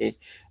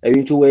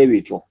ebintu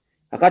weebityo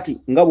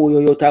kakati nga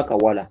bw'oyoyota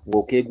akawala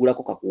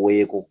ng'okeegulako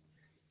kakuweeko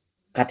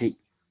kati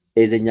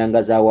ezo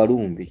ennyanga za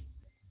walumbi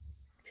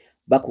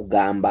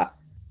bakugamba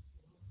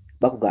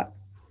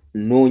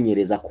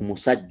noonyereza ku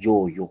musajja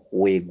oyo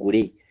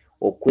weegule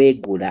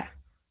okwegula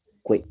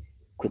kwe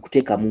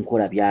kuteeka mu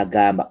nkola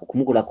by'agamba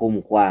okumukolako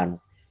omukwano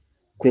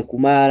kwe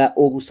kumaala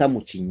obusa mu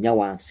kinnya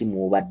wansi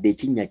mw'obadde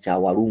ekinnya kya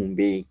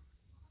walumbe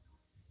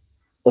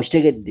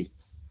okitegedde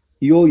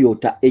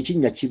yooyota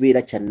ekinnya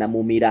kibeera kya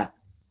nnamumira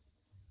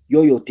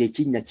yooyota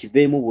ekinnya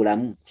kiveemu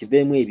bulamu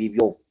kiveemu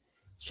ebibyo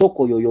sooka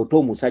oyooyota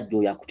omusajja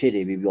oyo akuteera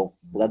ebibyo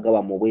bugagga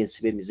bwammwe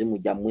obwensiba emizimu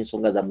gyammwe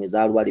ensonga zammwe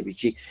ezaalwale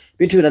biki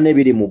bintu byonna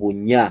n'ebiri mu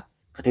bunnya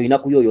kati olina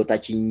kuyooyota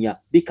kinnya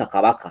bikka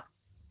kabaka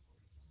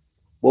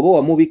bw'oba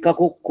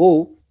wamubikkako ko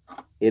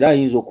era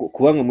ayinza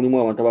kubanga mulimu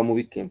abantu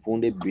abamubikka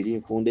enfunda 2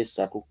 enfunda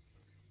 3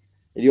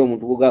 eri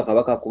omuntu buga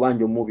kabaka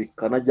kubanja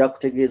omubikka najja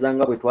kutegeeza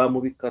nga bwe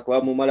twamubikka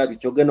twamumala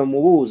bityo genda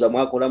mubuuza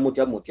mwakola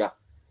mutya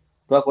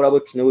twakola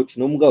bwe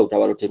n'omugabo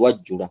tabalo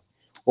terwajjula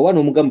oba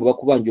n'omugamba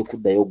bakubanja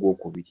okuddayo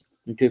ogwokubiri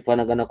nti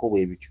efaanaganako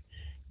bwe bityo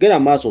genda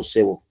maaso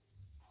ssebo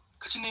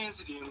kati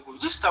n'enziri engulu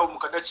gisitawo mu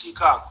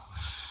kadakiiko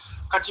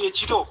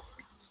ako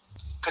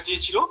kati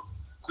ekiro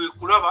kwe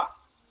kulaba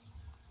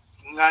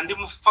nga ndi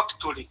mu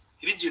factory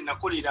eri gye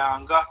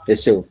nakoleranga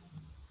essewo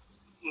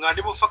nga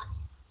ndi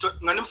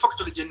mu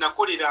factory gye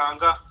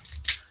nakoleranga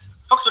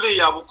factory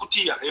ya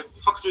bukutiya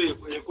factory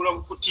ekola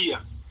bukutiya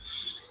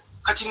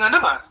kati nga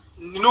ndaba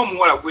nina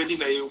omuwala gwe ndi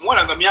naye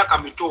omuwala nga myaka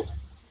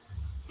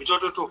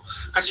mitototo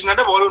kati nga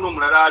ndaba waliwo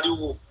n'omulala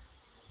aliwo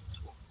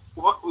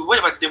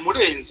webadde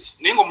mulenzi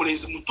naye nga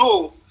omulenzi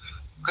muto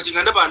kati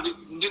nga ndaba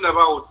ndi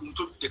nabaawo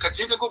ntudde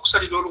kati nteeka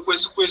okusalira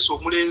olukwesikwesi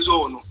omulenzi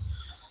ono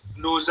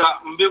ndowooza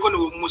mbeeko ne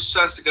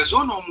bwemussa nsigaze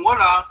ono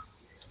omuwala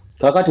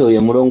kakati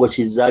oyo mulongo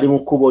kizza ali mu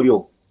kkubo lyo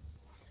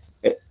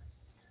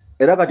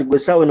era kati gwe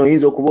essaawa eno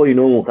oyinza okuba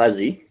olina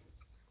omukazi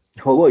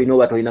oba olina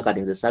oba tolina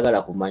kati nze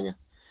saagala kumanya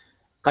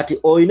kati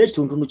olina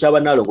ekitundu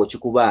ky'abannaalongo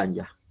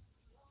kikubanja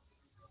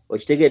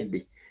okitegedde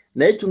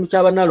naye ekitundu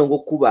ky'abannaalongo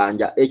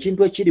okukubanja ekintu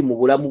ekiri mu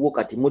bulamu bwo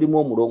kati mulimu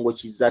omulongo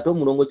kizza ate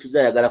omulongo kizza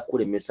ayagala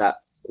kukulemesa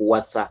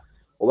kuwasa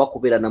oba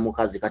kubeera na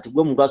mukazi kati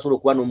gwe omuntu asobola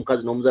okuba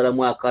n'omukazi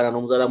n'omuzaalamu akaana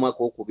n'omuzaalamu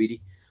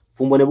akookubiri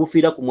fumbo ne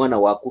bufiira ku mwana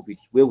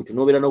wakubiri bwe butyo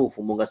n'obeera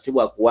n'obufumbo nga si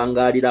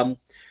bwakuwangaaliramu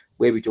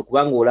bwe bityo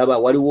kubanga olaba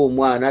waliwo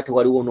omwana ate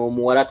waliwo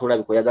n'omuwala ate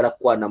olabika oyagala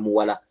kukwana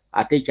muwala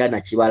ate ekyana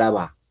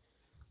kibalaba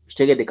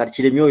kitegedde kati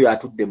kiremi oyo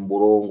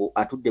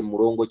atudde mu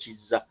mulongo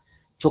kizza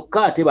kyokka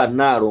ate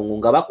bannaalongo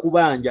nga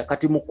bakubanja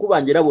kati mu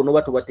kkubanja era bonna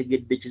oba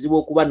tobategedde kizibu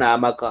okuba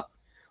n'amaka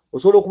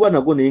osobola okuba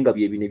nago naye nga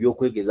byebino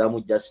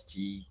ebyokwegezaamu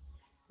jasiti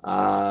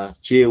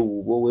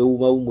kyewuubo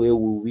weewuumamu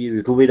mwewuubi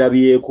ebyo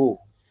tubirabyeko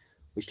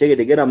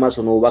okitegedde genda maaso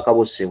n'obubaka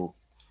bossebo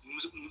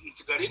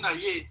nsigale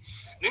naye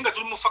nga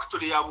tuli mu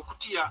factory ya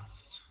bukutiya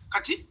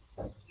kati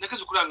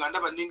nakizukula nga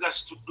ndaba ninga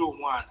asitudde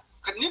omwana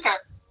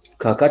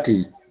kakati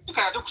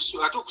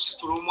ate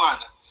okusitula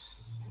omwana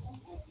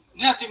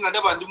naye ate nga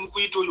ndaba ndi mu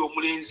kuyita oyo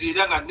omulenzi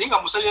era nga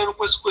ninga musalira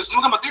lukwesikwesi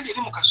nimugamba genda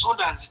eri mu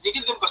kasoda nzije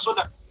genda eri mu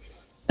kasoda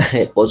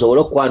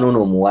osobola okukwana ono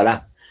omuwala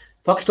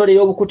factory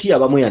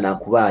y'obukutiya bamu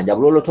yanakubanja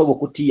buloloto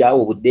obukutiya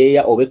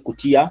obudeeya oba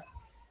ekkutiya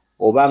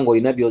oba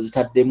ng'olina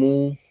by'ozitaddemu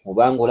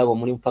oba ng'olaba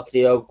omuli mu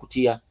factory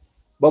y'obukutiya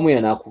bamu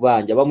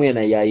yanakubanja bamu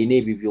yayina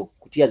ebibyo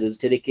kutiya ze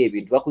zitereka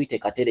ebintu bakuyite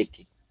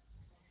katereke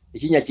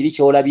ekinnya kiri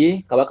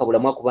kyolabye kabaka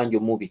bulamu akubanja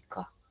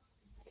omubikka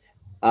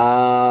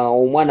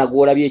omwana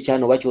gw'olabye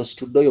ekyano oba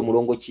ky'ositudde oyo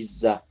mulongo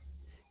kizza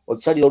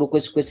okisalira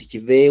olukwesikwesi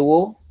kiveewo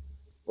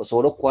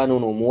osobole okukwana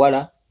ono omuwala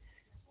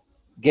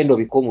genda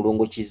obika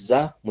omulongo kizza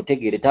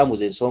mutegeere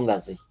tambuza ensonga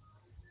ze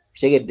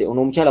kitegedde ono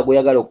omukyala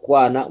gw'oyagala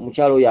okukwana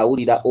omukyala oyo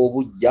awulira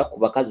obujja ku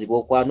bakazi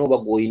b'okwana oba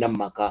gw'olina mu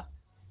maka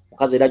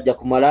mukazi era ajja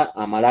kumala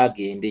amala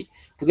agende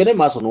tugende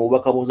maaso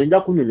n'obubaka bunze nja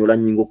kunnyonnyola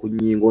nnyingo ku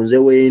nnyingo nze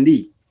wendi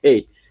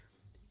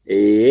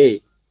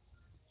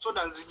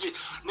soda nzije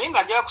naye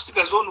nga njala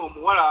kusigaza ono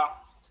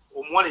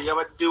omuwala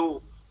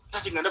eyabaddewo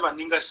ate nga ndaba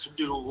ninga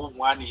asituddero oba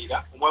omwana era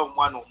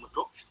omwana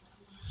omuto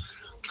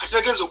kati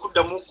nagenza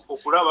okuddamu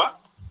okulaba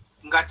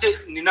ng'ate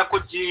ninako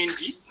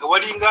gyendi nga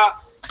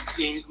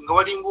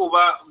walinga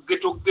oba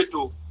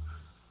geto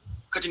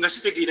kati nga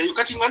sitegeerayo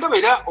kati nga ndaba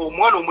era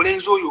omwana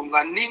omulenzi oyo nga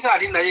ninga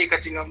ali naye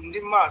kati nga ndi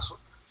mu maaso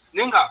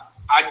naye nga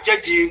ajja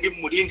gyendi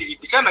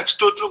mulindiridde kyana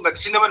kitoto nga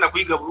tekinaba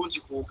nakuyiga bulungi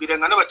kwogera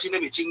nga ndaba kirina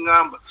bye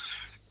kiŋŋamba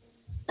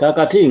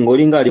kakati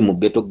ng'olinga ali mu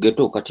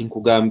geto kati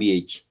nkugambye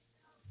eki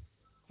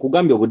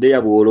kugambye obudeeya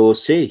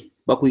bw'oloose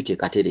bakuyite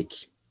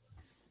katereki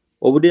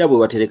obudeya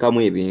bwe baterekamu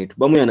ebintu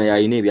bamuyana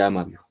yalina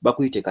ebyama byo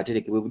bakuyite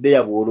katereke bwe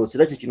budeya bwolose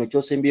era kino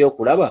kyosembyeyo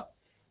okulaba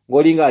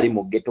ng'olinga ali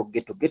mu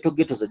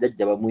geto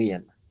zajjajja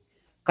bamuyana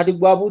kati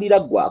gwabulira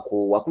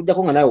gwakoowa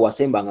kujjako nga nawe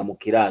wasembanga mu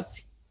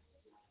kiraasi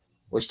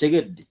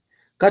okitegedde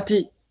kati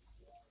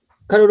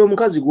kalolo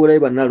omukazi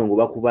gw'olabye bannalongo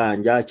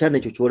bakubanja kyana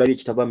ekyo kyolabye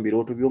kitava mu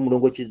birooto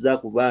by'omulongo kizza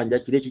kubanja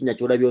kiri ekinnya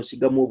kyolabye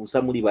osigamu obusa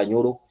muli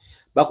banyolo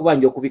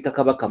bakubanja okubika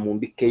kabaka mu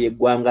mbikka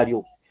y'eggwanga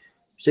lyo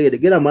kitegedde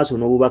gera maaso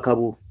n'obubaka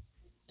bwo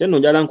tenno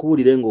njala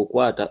nkubuulire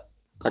ng'okwata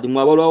kati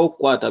mwabalwawo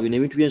okukwata bino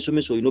ebintu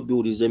by'ensomesa olina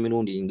obiwuliriza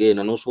emirundi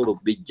ng'ena n'osobola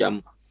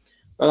okubijjamu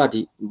kakati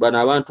bano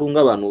abantu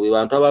nga bano be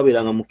bantu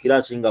ababeeranga mu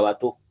kiraasi nga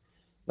bato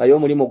nga ye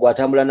omulimu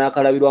gwatambula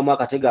n'akalabirwamu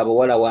akatega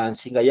abawala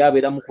wansi nga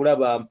yabeera mu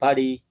kulaba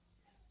mpale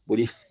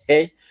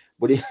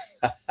buli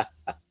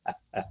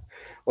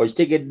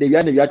okitegedde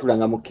ebyana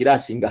byatulanga mu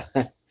kiraasi nga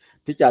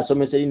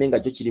tukyasomesa erine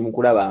nga kyo kiri mu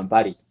kulaba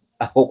mpale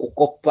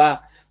okukoppa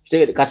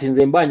kitegedde kati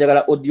nze mba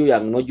njagala audio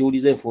yange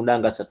n'ogiwuliza enfunda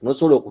nga 3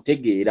 n'osobola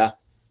okutegeera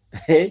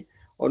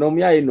ono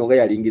omuyaaye nno nga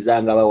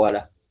yalingizanga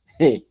bawala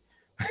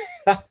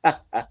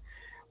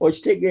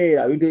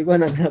okitegeera bintu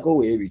ebifaanaganako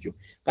weebityo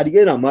kati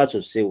genda mu maaso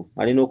ssewo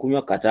alina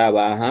okunywa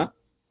kataaba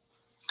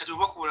kati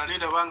obakuula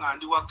nendaba nga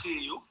ndi waka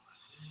eyo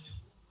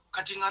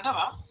kati nga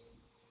ndaba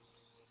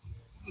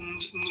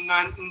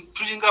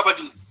tulinga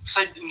abali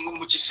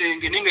mu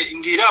kisenge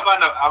ng'era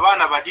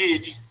abaana bali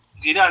eri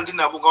ng'era ndi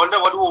nabo nga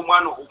wanda waliwo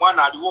omwana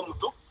aliwo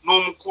omuto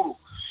n'omukulu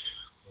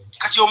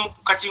kati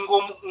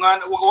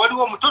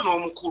waliwo omuto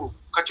n'omukulu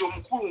kati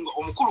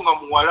omukulu nga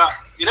muwala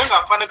era nga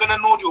afaanagana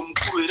n'oli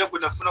omukulu era gwe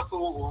nafunako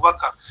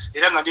obubaka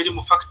era nga nderi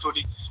mu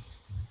factory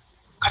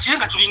kati era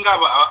nga tulinga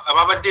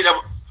ababadde era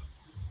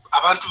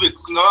abantu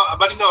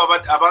balinga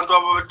abantu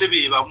ababadde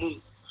be bamu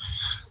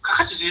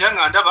kakati era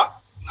nga ndaba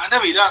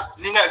era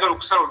ninga ayagala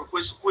okusala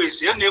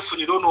olukwesikwesi era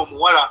neefunira ono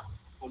omuwala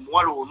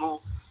ono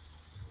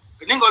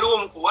nenga waliwo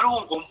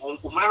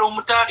omulala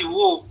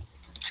omutaaliwo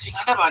kati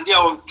nga ndaba ndi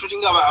awo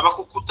tulinga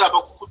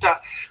abakukuta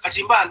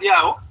kati mba ndi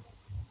awo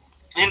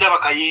nendaba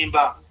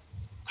kayemba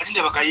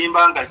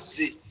nga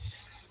zze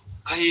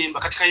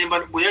kati kayemba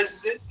bwe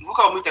yazze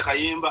nvuka bamuyita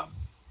kayemba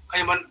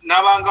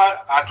n'abanga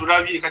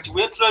atulabye kati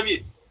bwe yatulabye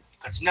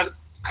kati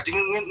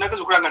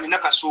nageza okulaba nga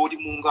nina kasooli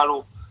mu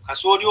ngalo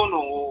kasooli ono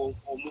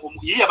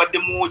ye yabadde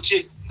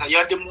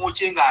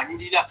mwokye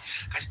ng'anyirira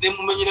kati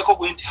nemumenyereko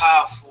bwe nti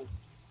haafu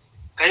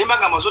kayemba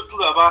nga amaze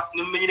otulaba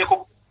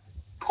nemumenyereko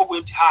bwe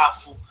nti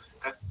haafu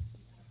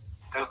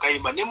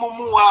kayemba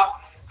nemumuwa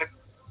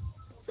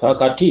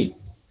kakati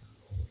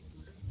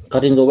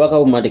kati nze obubaka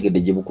bumategedde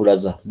gye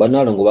bukulaza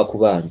bannalongo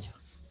bakubanja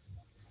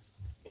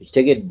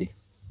ekitegedde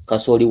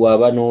kasooli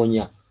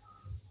waabanoonya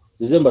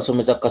zize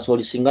mbasomesa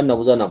kasooli singa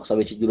nabuza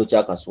nakusaba ekijjulo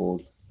kya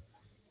kasooli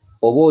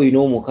oba oyina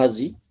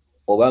omukazi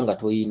oba nga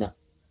toyina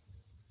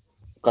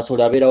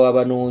kasooli abeera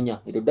waabanoonya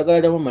eryo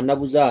ddagala lyamu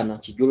mannabuzaana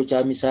kijjulo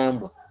kya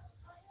misambwa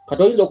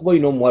kati oyinza okuba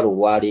oyina omuwala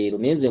olwaleero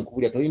naye nze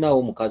nkubulya toyinaawo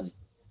omukazi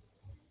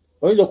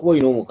oyinza okuba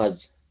oyina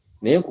omukazi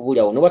naye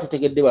nkubulyawo noba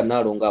totegedde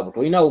bannalongo abo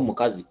toyinaawo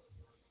omukazi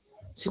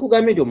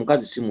sikugambye nti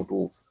omukazi si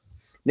mutuufu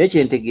naye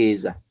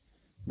kyentegeeza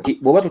nti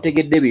bw'oba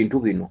totegedde ebintu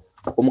bino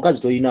omukazi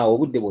toyinaawo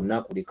obudde bwonna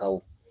akulekawo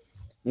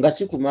nga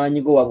si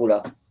kumaanyigo wabula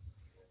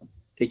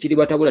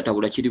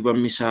ekiribatabulatabula kiriva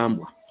mu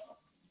misambwa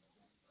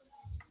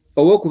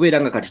oba okubeera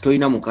nga kati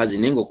toyina mukazi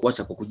naye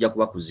ngaokuwasa kujja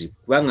kuba kuzibu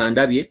kubanga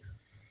ndabye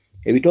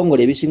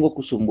ebitongole ebisinga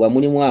okusumbwa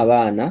mulimu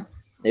abaana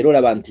era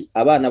olaba nti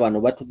abaana bano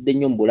batudde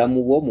nnyo mu bulamu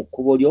bwo mu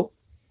kkubo lyo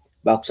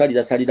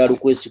bakusalirasalira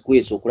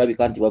lukwesikwesi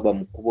okulabika nti bava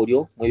mu kkubo lyo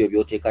mu ebyo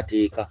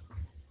by'oteekateeka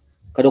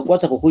kati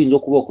okuwasa kuyinza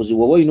okuba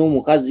okuzibu oba olina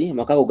omukazi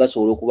amaka go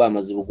gasobola okuba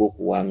amazibu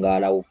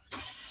g'okuwangaalawo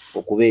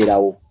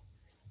okubeerawo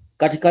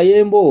kati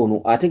kayemba ono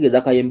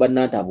ategeeza kayemba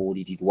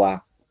nantabuulirirwa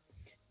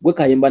gwe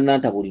kayemba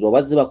nantabuulirirwa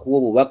bazze bakuwa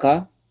obubaka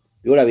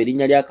byolaba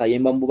erinnya lya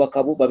kayemba mu bubaka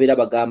bwo babeera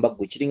bagamba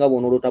gwe kiringa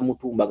bw'onoolota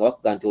mutumba nga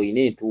bakuga nti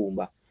oyina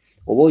entumba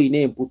oba oyina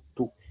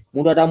emputtu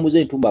omuntu atambuza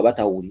entumba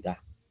batawulira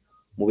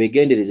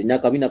mubegendereze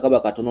nyakabina kaba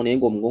katono naye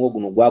ng'omugongo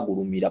guno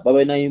gwagulumira baba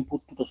nayo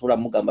emputtu tosobola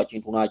mugamba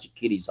kintu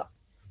n'akikkiriza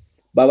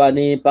baba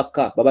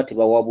n'empaka baba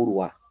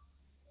tebawabulwa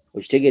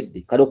okitegedde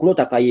kale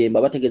okulota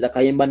kayemba bategeeza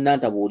kayemba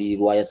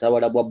nantabuulirirwa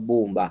yasabala bwa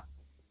bbumba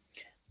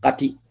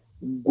kati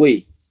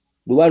gwe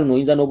luba luno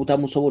oyinza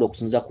n'obutamusobola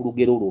okusinza ku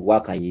lugero olwo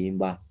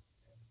olwakayemba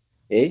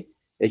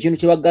ekintu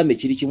kye bagamba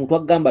ekiri kimu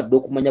twagamba dda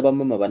okumanya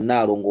bamama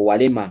bannaalongo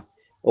walema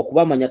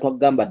okubamanya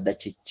twagamba dda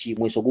kyeki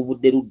mweso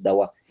guvudde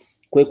luddawa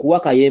kwe kuwa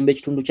kayemba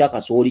ekitundu kya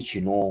kasooli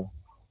kino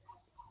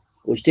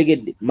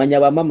okitegedde manya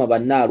bamama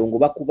bannaalongo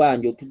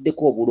bakubanja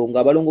otuddeko obulongo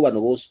abalongo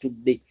bano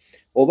boositudde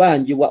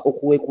obanjibwa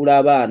okuweekula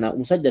abaana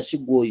omusajja si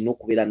gwe olina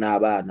okubeera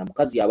n'abaana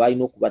mukazi aba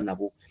alina okuba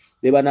nabo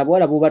be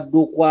banabawala bobadde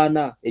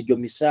okwana egyo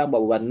misambwa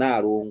bwe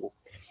bannaalongo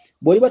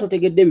bw'oliba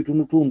totegedde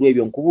ebitundutundu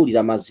ebyo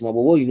nkubuulira mazima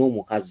bw'oba olina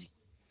omukazi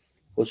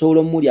osobola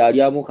omuli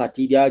alyamu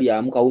kati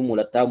lyalyamu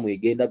kawumula ttaamu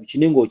egenda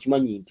bikine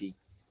ng'okimanyi nti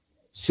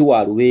si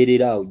wa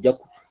lubeerera ojja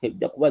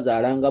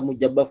kubazaalangamu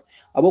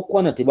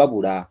ab'okukwana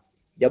tebabula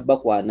ojja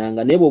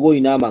bakwananga naye bw'oba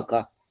olina amaka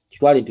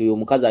kitwale nti oyo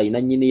omukazi alina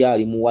nnyini ye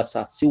ali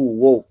muwasa si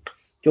wuwo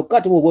kyokka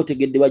ate bw'oba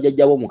otegedde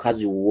bajjajjabo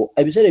omukazi wuwo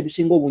ebiseera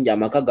ebisinga obungi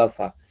amaka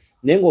gafa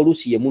naye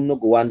ng'oluusi ye munno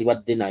gwe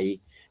wandibadde naye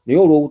naye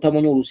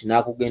olw'obutamanya oluusi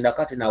n'akugendako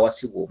ate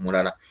n'awasibwa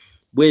omulala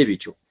bwe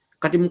bityo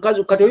kati mukazi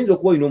kati oyinza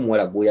okuba olina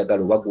omuwala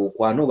gw'oyagala oba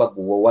gw'okwana oba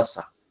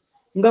gw'owasa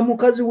nga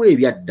mukazi we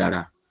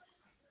ebyaddala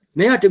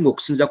naye ate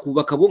ng'okusinza ku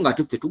bubaka bwo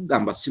ng'ate ffe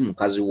tugamba si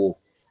mukazi wo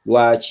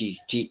lwaki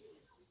ti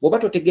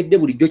bw'oba totegedde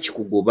bulijjo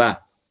kikugoba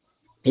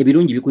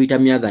ebirungi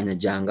bikuyita myaganya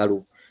gyangalo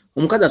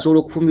omukazi asobola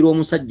okufumbirwa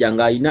omusajja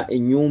ng'alina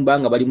ennyumba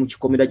nga bali mu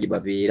kikomera gye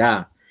babeera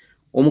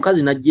omukazi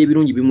n'ajja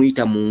ebirungi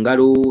bimuyita mu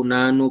ngalo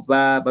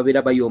n'anoba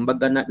babeera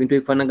bayombagana bintu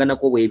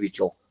ebifaanaganako bwe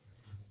bityo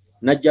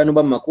najja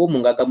anoba mu makoomu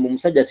ng'agamba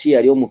omusajja si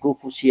yali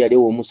omutuufu si yali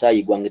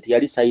ow'omusaayi gwange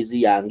teyali sayizi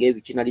yange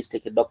bikinali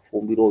ziteekeddwa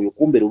kufumbirwa oyo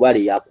kumbe lubaale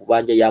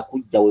yakubanja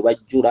yakujja we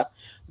bajjula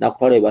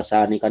n'akutwala we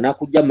basaanika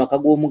n'akujja mu maka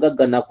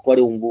g'omugagga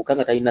n'akutwala omuvubuka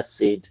nga talina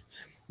ssente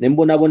ne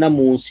mbonabona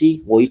mu nsi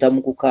ng'oyita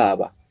mu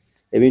kukaaba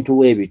ebintu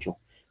bwe bityo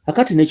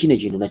kakati n'ekino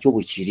ekintu nakyo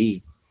bwe kiri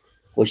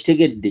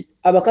okitegedde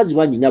abakazi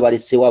bangi nnyo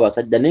abalesseewo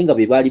abasajja naye nga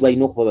be baali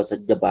balina okuba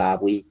abasajja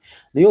baabwe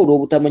naye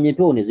olw'obutamanya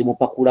empewo ne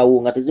zimupakulawo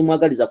nga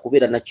tezimwagaliza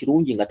kubeera na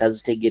kirungi nga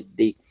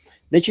tazitegedde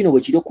nekino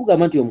bwe kiri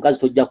okugamba nti omukazi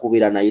tojja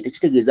kubeera naye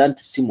tekitegeeza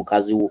nti si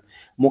mukazi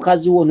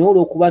wo naye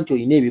olw'okuba nti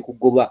olina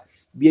ebikugoba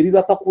bye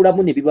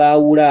bibapakulamu ne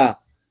bibaawula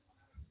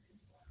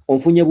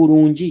onfunye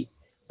bulungi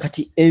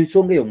kati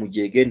ensonga eyo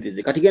mugyegendereze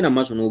kati genda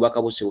maaso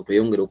n'obubaka bw'ossebo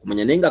tweyongere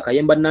okumanya naye nga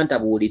kayemba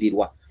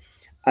nnantabuulirirwa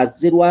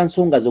azze lwa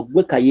nsonga zo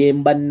gwe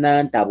kayemba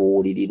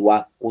nnantabuulirirwa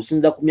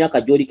okusinza ku myaka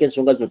gy'oliko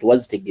ensonga zino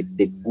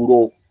tewazitegedde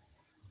eggulo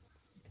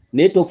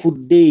naye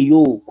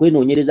tofuddeeyo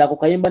kwenoonyerezaako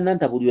kayemba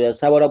nnantabuulirirwa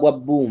yasaabala bwa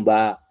bbumba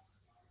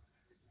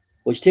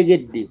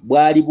okitegedde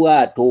bwali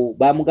bwato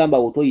baamugamba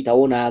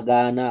bw'otoyitawo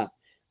n'agaana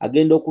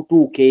agenda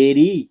okutuuka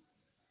eri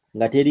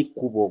nga teri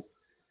kkubo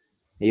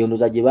eyo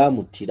ndoza gye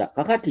baamuttira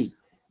kakati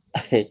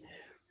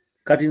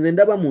kati nze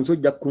ndaba mu nsi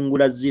ojja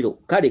kukungula ziro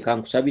kale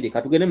kankusabire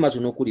katugende mu maaso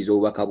n'okuliza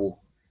obubaka bwo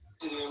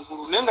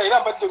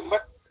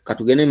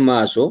katugende mu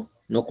maaso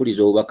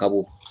n'okuliza obubaka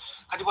bwo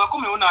kati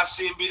bwakomewo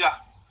n'asembera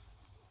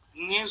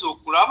ngenza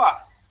okulaba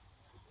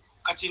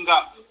kati nga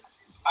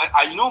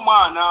alina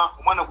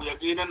omwana gwe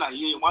yagenda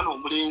naye omwana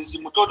omulenzi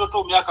mutoototo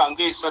myaka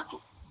ng'esatu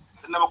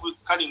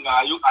kale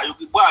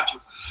ng'ayoge bw'atyo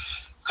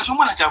kati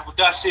omwana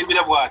kyavudde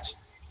asembera bw'ati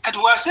kati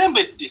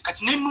bw'asembedde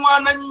kati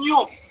nenwana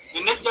nnyo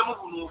nenejjamu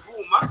buno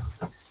obuuma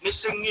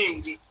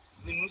n'esseŋŋenge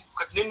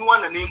kati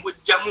nenwana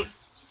nembwejjamu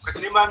kati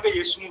nemanga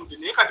yeesumuludde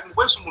naye kati mu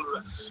kwesumulula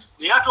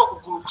naye ate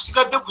okugulu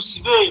kusigadde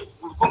kusibe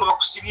guluko nga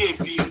bakusibye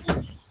empingu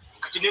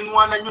kati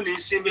nenwana nnyo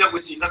nensembera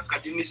bwetinga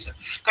kukadinisa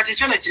kati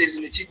ekyana kirezi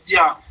ne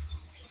kijja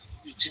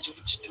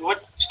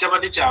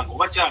kitabadde kyange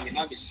oba kyange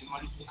nange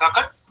simanyi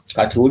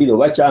kati wulire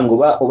oba kyange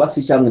oba si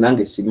kyange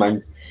nange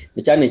simanyi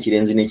ekyana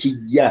ekirenzi ne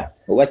kijja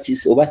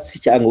oba si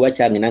kyange oba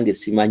kyange nange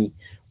simanyi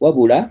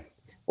wabula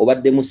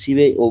obadde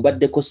musibe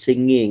obaddeko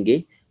sseŋŋenge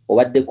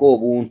obaddeko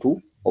obuntu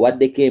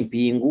obaddeko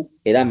empingu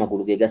era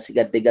amagulu ge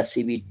gasigadde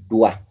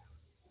gasibiddwa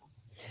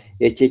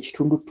ekyo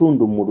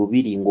ekitundutundu mu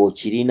lubiri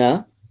ng'okirina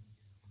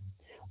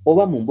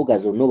oba mu mbuga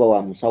zonna oba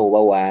wa musawo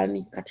oba waani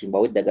kati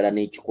mbawo eddagala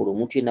n'ekikola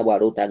omuntu yenna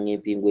bw'alootanga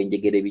empingu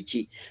enjegere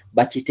biki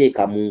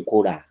bakiteeka mu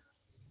nkola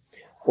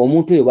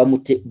omuntu oyo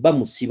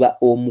bamusiba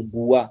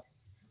omuguwa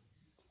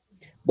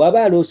bw'aba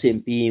aloose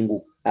empingu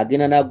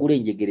agenda n'agula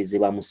enjegere ze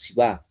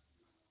bamusiba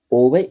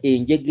oba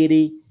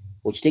enjegere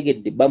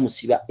okitegedde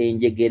bamusiba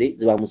enjegere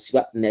ze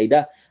bamusiba naira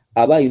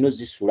aba alina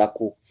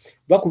ozisulako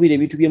bakubira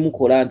ebintu bye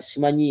mukola nti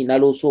simanyi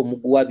naloose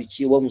omuguwa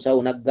biki oba omusawo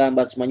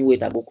n'aggamba simanyi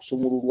weetaaga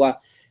okusumululwa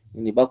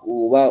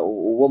oba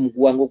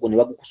omuguwa ng'ogwo ne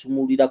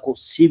bagukusumulirako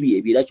sibi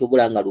ebira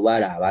kyobula nga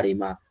lubaala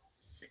abalema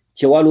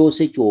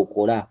kyewaloose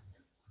kyokola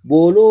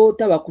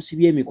bw'oloota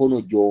bakusibye emikono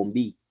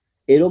gyombi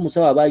era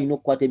omusawo aba alina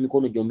okukwata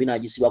emikono gyombi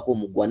n'agisibako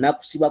omuguwa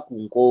n'akusiba ku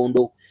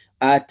nkondo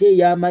ate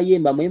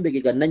ey'amayembe amayembe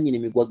ge gannannyini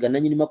emiguwa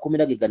gannannyini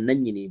makomera ge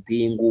gannannyini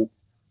empingu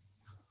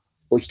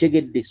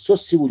okitegedde so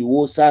si buli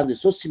w'osanze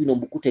so si bino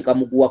kuteeka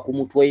muguwa ku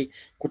mutwe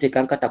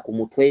kuteeka nkata ku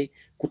mutwe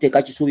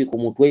kuteeka kisubi ku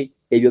mutwe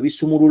ebyo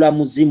bisumulula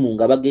muzimu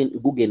nga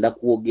gugenda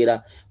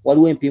kwogera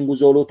waliwo empingu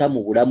z'oloota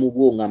mu bulamu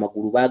bwo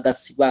ng'amagulu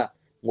baagasiba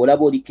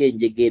ng'olaba oliko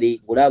enjegere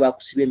ng'olaba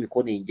bakusiba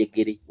emikono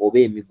enjegere oba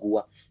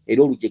emiguwa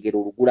era olujegere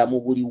olugulamu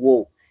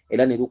buliwo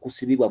era ne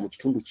lukusibibwa mu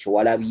kitundu kye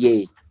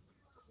walabye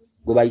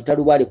gwe bayita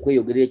lubaale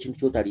kweyogerera ekintu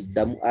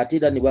kyotaliddamu ate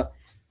era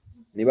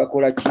ne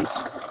bakola ki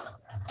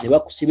ne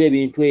bakusiba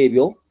ebintu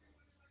ebyo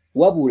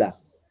wabula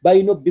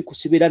balina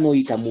obikusiba era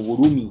n'oyita mu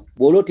bulumi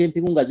bw'oloota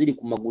empingu nga ziri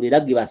ku magulu era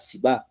ge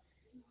basiba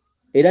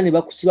era ne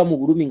bakusiba mu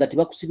bulumi nga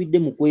tebakusibidde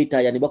mu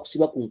kwetaaya ne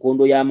bakusiba ku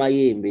nkondo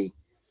y'amayembe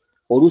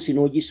oluusi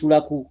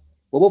n'ogisulaku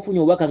oba ofunye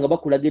obubaka nga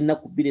bakulaga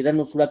ennaku bbiri era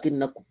n'osulako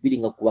ennaku bbiri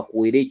nga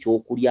kubakuweera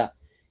ekyokulya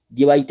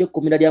gye bayita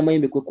ekkomera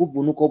ly'amayembe kwe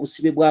kuvunuka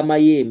obusibe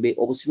bw'amayembe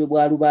obusibe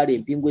bwa lubaale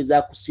empingu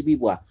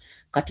ezakusibibwa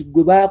kati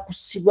gwe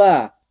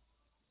baakusiba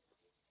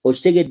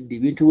okitegedde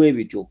ebintu bwe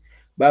bityo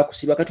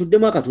baakusiba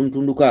katuddemu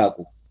akatundutundu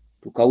kaako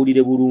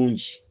tukawulire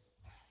bulungi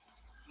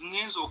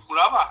ngenza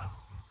okulaba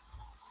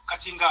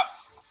kati nga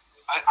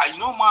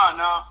alina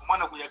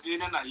omwana gwe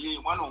yagenda naye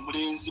omwana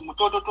omulenzi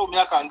mutototo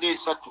myaka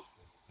ng'esatu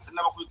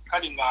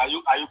kale nga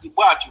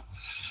ayogibwa atyo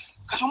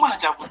kati omwana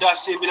kyavudde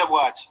asembera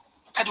bw'ati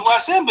kati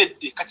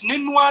bw'asembedde kati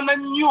nenwana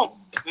nnyo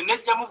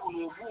nenejjamu buno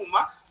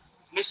obuuma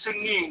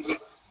n'esseŋŋenge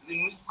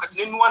kati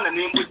nenwana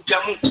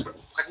nembwejjamu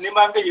kati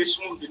nembange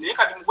yeesumuludde naye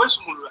kati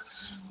mugwesumulula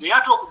naye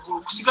ate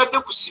okugulu kusigadde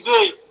kusibe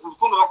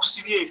gulukono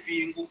bakusibye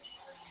empingu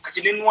kati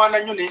nenwana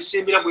nnyo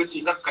nensembera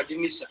bweti nga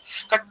kadinisa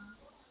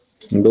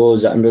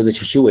ndowooza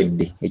ekyo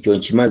kiwedde ekyo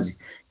nkimazi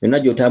yonna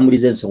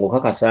gy'otambuliza ensonga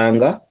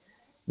okakasanga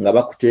nga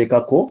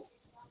bakuteekako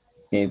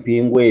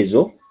empingu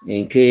ezo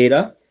enkeera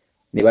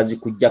ne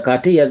bazikuggyako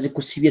ate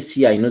yazikusibye si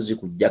yalina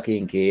ozikuggyako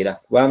enkeera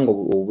kubanga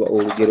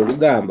olugero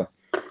lugamba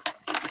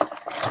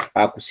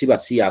akusiba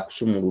si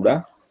yakusumulula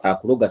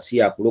akuloga si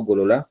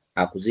yakulogolola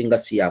akuzinga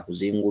si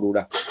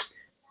yakuzingulula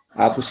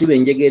akusiba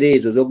enjegere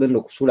ezo z'ogenda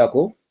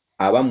okusulako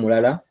aba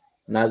mulala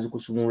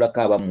n'azikusumululako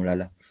aba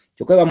mulala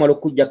kyokka bamala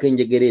okuggyako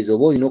enjegere ezo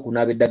oba olina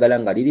okunaaba eddagala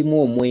nga lirimu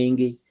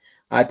omwenge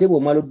ate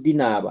bw'omala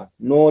oddinaaba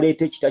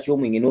n'oleeta ekita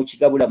ky'omwenge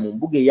n'okigabula mu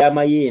mbuga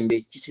ey'amayembe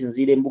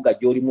kisinziira embuga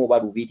gy'olimu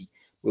oba lubiri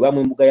bwe bamu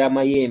embuga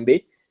y'amayembe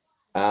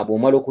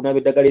bw'omala okunaaba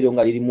eddagala eryo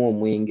nga lirimu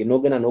omwenge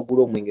n'ogenda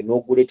n'ogula omwenge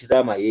n'oguleetera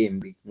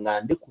amayembe nga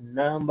nde ku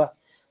nnamba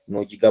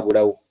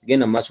n'ogigabulawo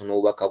genda mu maaso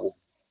n'obubaka bwo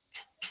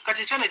kati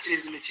ekyana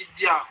ekirezi ne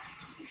kijja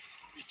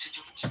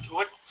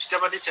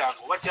kitabadde kyange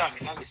oba kyange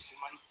nange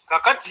simanyi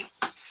kakati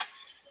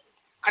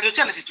kati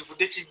ekyana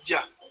kyekivudde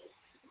kijja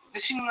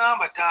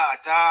nekiŋŋamba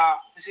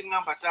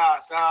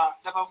taata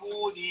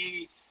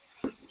tababuuli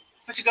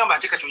nekigamba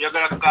ate kati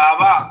oyagala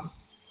kukaaba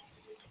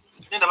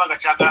ndaba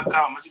nga kyagala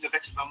kukaaba amaziga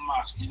gakiva mu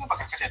maaso kigamba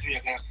kakati ate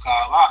oyagala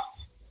kukaaba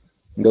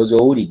ndowooza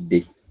owulidde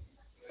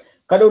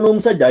kale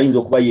n'omusajja ayinza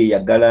okuba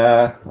yeeyagala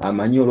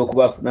amanyi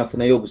olw'okuba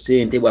afunayo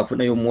obusente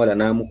bw'afunayo omuwala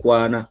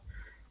n'amukwana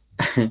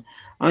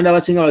abantu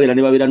abasinga bagenda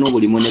ne babeera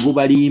n'obulimo ne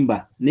bubalimba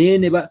naye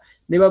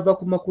ne bava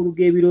ku makulu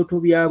g'ebirooto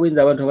byabwe nze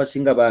abantu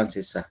abasinga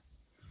bansesa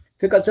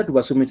ffe kasa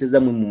tubasomeseza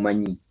mwe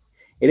mumanyi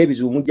era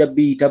ebizibu mujja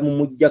biyitamu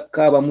mujja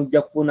kukaaba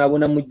mujja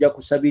kubonaabona mujja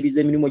kusabiriza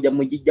emirimu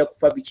gyammwe gijja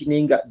kufa biki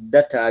naye nga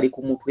data ali ku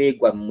mutwe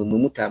gwammwe mwe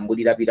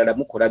mutambulira birala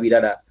mukola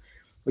birala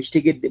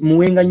okitegedde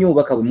muwenga nnyo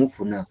obubaka bwe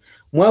mufuna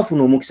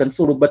mwafuna omukisa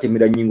tusobola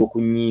okubatemera nnyingo ku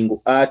nnyingo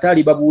ate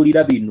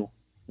alibabuulira bino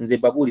nze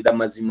babuulira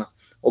mazima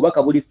obubaka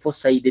buli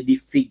four-sided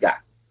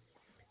figure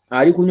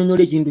ali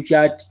kunyonyola ekintu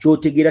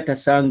ky'otegeera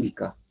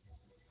tasangika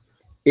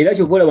era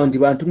kyova olaba nti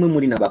bantu mwe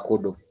muli na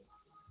bakodo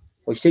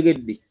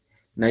okitegedde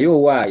naye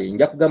owaaye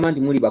nja kugamba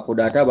nti muli bakodo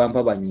ate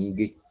abampa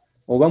banyiige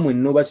oba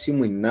mwenna oba si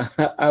mwenna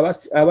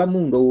abamu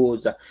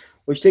ndowooza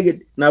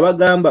okitegedde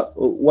nabagamba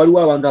waliwo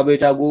abantu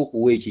abeetaaga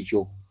okuwa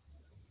ekikyo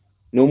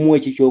n'omuwa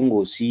ekikyo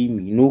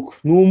ng'osiimi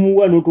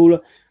n'omuwa n'otoola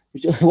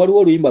waliwo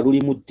oluyimba luli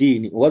mu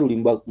ddiini oba luli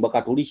mu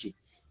bakatoliki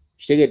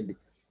kitegedde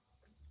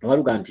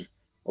obaluga nti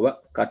oba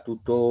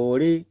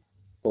katutoole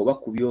oba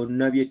ku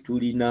byonna bye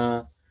tulina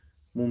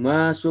mu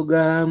maaso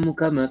ga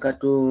Mukama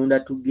Katonda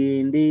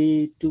tugende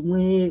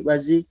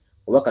tumwebaze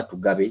oba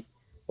katugabe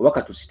oba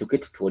katusituke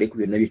tutoole ku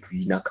byonna bye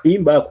tulina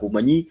kayimba ako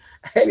manyi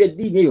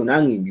ebyeddiini eyo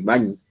nange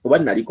mbimanyi oba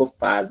naliko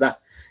faaza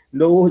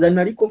ndowooza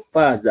naliko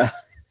faaza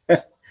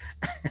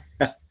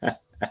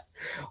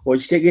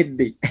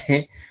okitegedde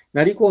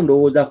naliko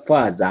ndowooza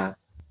faaza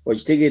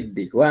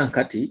okitegedde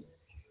wankati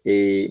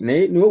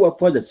naye niwe bwa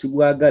faaza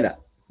sibwagala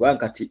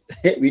wankati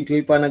ebintu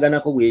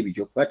ebifaanaganako bwe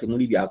bityo kuba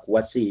temuli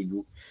byakuwasa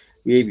ebyo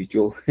bwe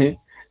bityo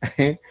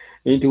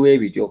ebintu bwe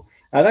bityo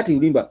akati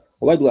ulimba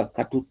oba dwa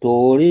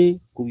katutoole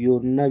ku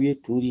byonna bye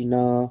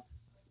tulina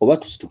oba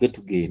tusituke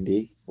tugende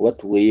oba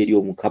tuweeyo eri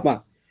Omukama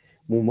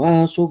mu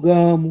maaso ga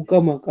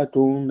Mukama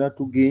Katonda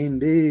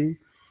tugende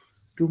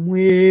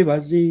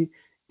tumwebaze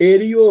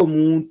eriyo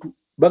omuntu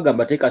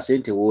bagamba teeka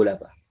sente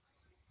woolaba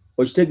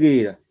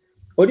okitegeera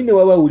oli ne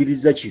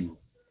wabawuliriza kino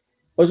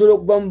osobola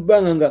okuva mu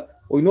bbanga nga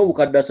olina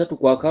obukadde 3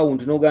 ku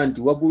akawunti n'ogamba nti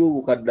wabula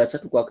obukadde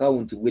 3 ku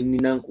akawunti bwe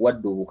nnina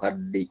nkuwadde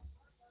obukadde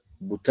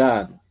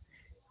 5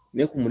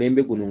 ne ku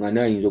mulembe guno nga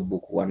naayinza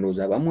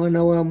obbukuwanooza aba mwana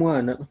wa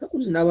mwana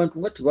nakuzina abantu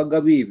nga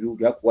tebagaba ebyo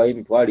byakuwayo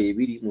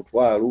 2,000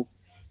 mutwalo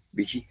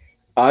biki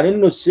ate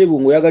nno ssebo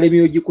ng'oyagala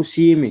emyoyo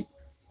gikusiime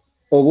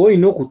oba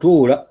olina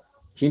okutoola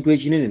kintu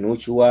ekinene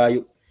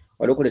n'okiwaayo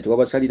walokole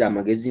tewabasalira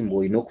amagezi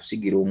mbw'olina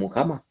okusigira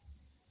Omukama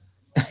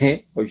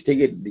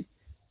okitegedde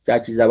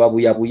kyakiza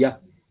babuyabuya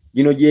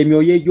gino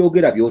gy'emyoyo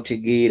egyogera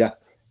by'otegeera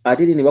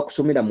ate ne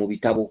bakusomera mu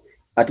bitabo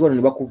ate wano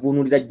ne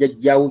bakuvuunulira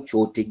jjajjaawo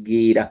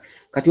ky'otegeera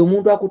kati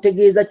omuntu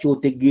akutegeeza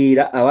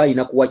ky'otegeera aba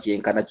alina kuwa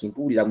kyenkana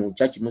kimpuulira mu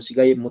kya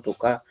kimusigayo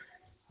emmotoka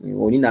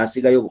oli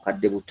n'asigayo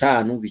obukadde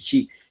 5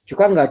 biki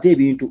kyokka ng'ate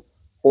ebintu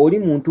oli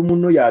muntu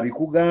munno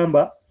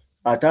yabikugamba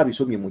ate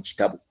abisomye mu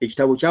kitabo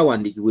ekitabo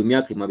kyawandiikibwa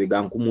emyaka emabega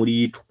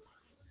nkumuliitu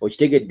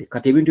okitegedde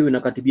kati ebintu ebyo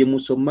nakati bye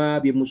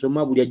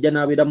musoma buli ajja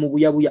n'abeera mu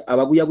buyabuya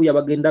ababuyabuya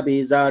bagenda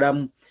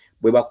beezaalamu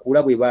bwe bakula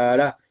bwe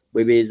baala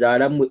bwe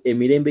beezaalamu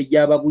emirembe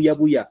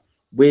gy'ababuyabuya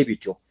bwe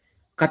bityo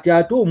kati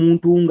ate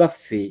omuntu nga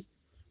ffe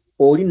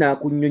oli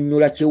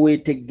n'akunnyonnyola kye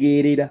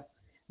weetegeerera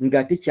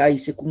ng'ate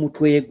kyayise ku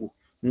mutwe gwo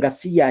nga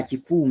si ya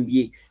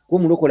kifumbye ko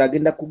mulokole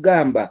agenda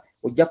kugamba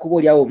ojja kuba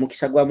oli awo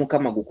omukisa gwa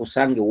Mukama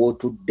gukusange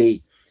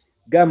wootudde.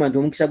 Gamba nti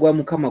omukisa gwa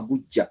Mukama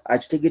gujja,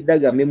 akitegedde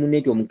agambe munne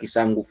nti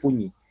omukisa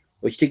ngufunye.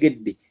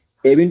 Okitegedde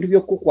ebintu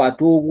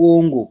by'okukwata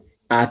obwongo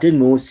ate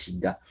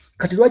n'osiga.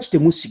 Kati lwaki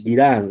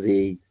temusigira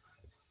nze?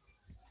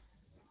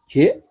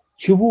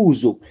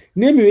 Kibuuzo.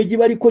 N'emyoyo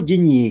gibaliko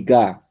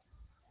ginyiiga.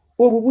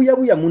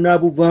 Obubuyabuya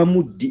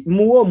munaabuvaamu ddi?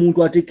 Muwe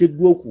omuntu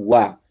ateekeddwa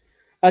okuwa.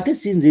 Ate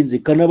si nze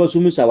nzekka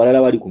n'abasomesa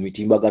abalala bali ku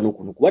mitimbagano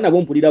kuno kuba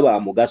nabo mpulira ba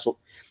mugaso.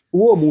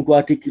 Uwo omuntu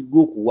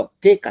ateekeddwa okuwa.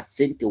 Teeka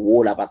ssente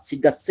woolaba,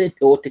 siga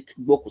ssente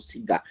wooteekeddwa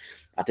okusiga.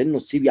 Ate nno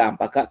si bya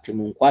mpaka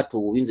temunkwata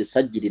obubi, nze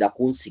sajjirira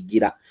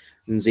kunsigira.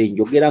 Nze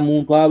njogera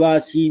muntu aba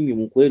asiimye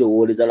mu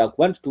kwerowooleza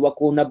lwakuba nti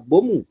tubakoona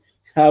bbomu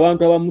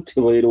abantu abamu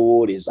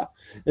tebeerowooleza.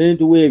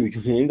 Ebintu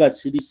bwebityo naye nga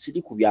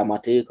siri ku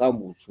byamateeka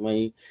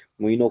mbusimanyi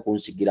mulina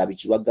okunsigira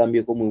biki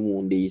bagambyeko mwe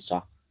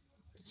mundeesa.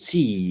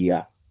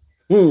 Siiya.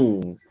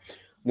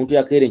 Muntu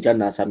yakeera enkya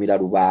n'asamira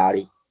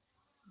lubaale.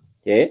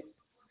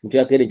 Muntu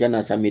yakeera enkya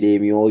n'asamira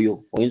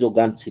emyoyo. Oyinza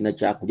okugaa nti sina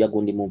kyakulya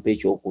gundi mumpe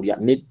ekyokulya.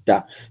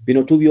 Nedda.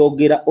 Bino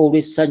tubyogera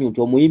olw'essanyu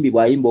nti omuyimbi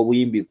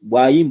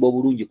bw'ayimba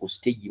obulungi ku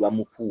stage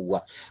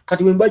bamufuuwa.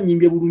 Kati bwe mba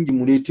nnyimbye bulungi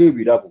muleete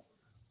ebirabo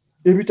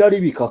ebitali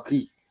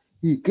bikaki.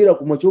 Keera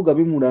ku makya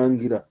ogabe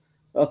Mulangira.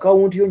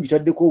 Akawunti yo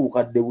ngitaddeko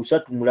obukadde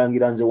 3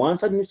 Mulangira nze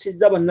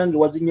wansanyusizza bannange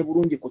wazinye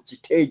bulungi ku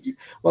stage.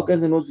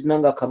 Wagenze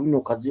n'ozinanga akabino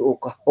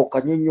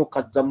okanyennyo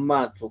kazza mu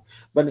maaso.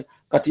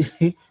 Kati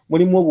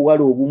mulimu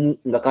obuwala obumu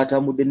nga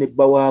katambudde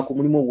nebba waako,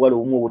 mulimu obuwala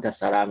obumu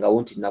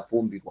obutasalangawo nti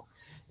nafumbirwa.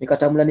 Ne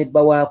katambula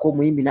nebba waako,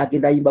 omuyimbi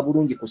n'agenda ayimba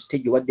bulungi ku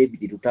stage wa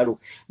David Lutalo.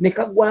 Ne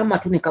kagwa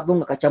amatu ne kava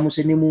nga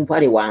kakyamuse ne mu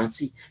mpale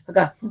wansi.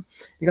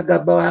 Ne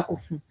kagabba waako.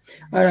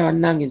 Ala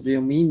bannange nze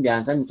omuyimbi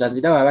ansanyusa,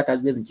 nzira baba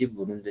batazze mu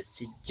kivvulu nze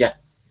sijja.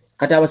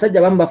 Kati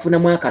abasajja bamu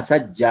bafunamu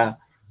akasajja.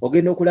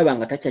 Ogenda okulaba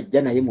nga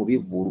takyajja naye mu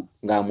bivvulu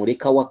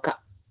ng'amuleka waka.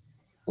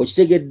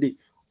 Okitegedde?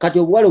 Kati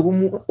obuwala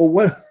obumu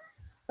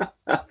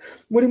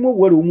mulimu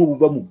obuwala obumu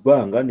obuva mu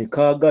bbanga ne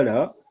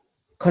kaagala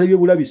kalebye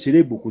bulabi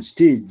serebu ku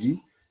stage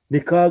ne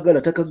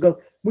kaagala takaga.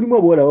 Mulimu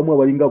abawala abamu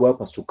abalinga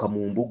bwapasuka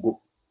mu mbugo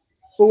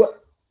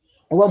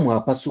oba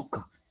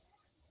mwapasuka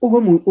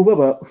mulimu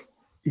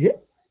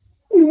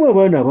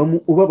abaana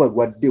abamu oba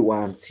balwadde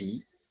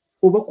wansi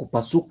oba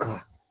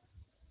kupasuka.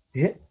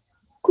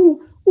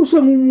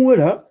 Osanga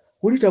omuwala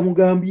oli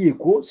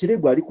tamugambyeko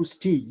serebu ali ku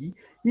stage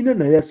ina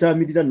naye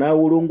asaamirira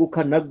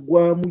n'awolongoka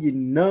naggwamu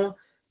yenna.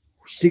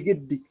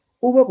 Kitegedde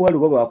oba bwali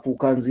oba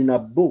baafuuka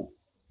nzinabbo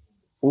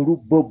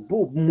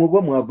olubobbo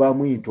muba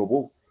mwavaamu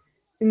entobo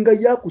nga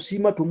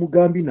yakusiima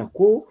tomugambye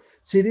nako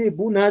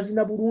serebu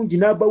n'azina bulungi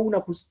n'abawuna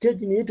ku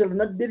stage naye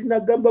talanadde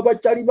linagamba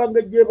bakyali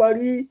bange gye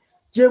bali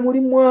gye muli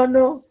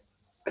mwana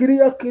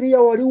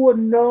kiriya wali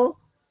wonna.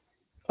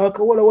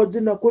 Akawala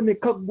wazze nako ne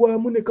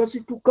kaggwamu ne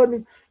kasituka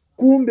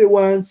kumbe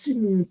wansi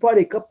mu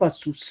mpale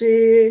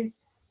kapasuse.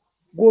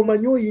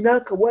 Gw'omanyi oyina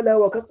akawala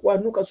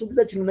awakakwano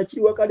kasuubiza kino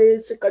nakiri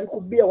wakaleese kali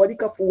ku bbiya wali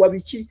kafuuwa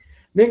biki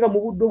naye nga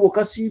mu budde obwo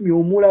kasiimye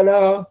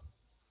omulala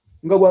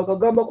nga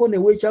bw'akagambako ne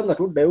weekyanga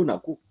toddayo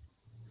nako.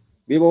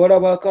 Be bawala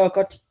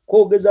bakaakati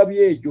koogeza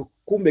byejo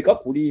kumbe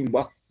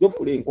kakulimba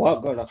yofule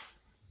nkwagala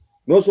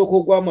n'osooka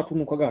ogw'amatu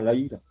nokagala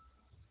layira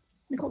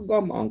ne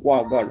kagamba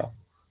nkwagala.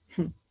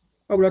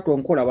 Abula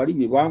tonkola bali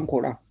bye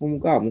bankola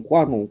omugaa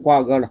mukwano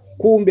nkwagala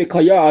kumbe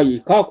kayaayi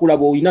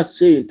kaakulaba olina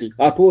ssente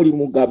ate oli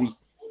mugabi.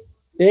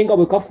 Naye nga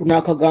bwe kafuna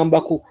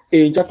akagambako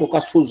enkya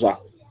tokasuza.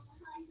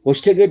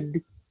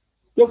 Okitegedde?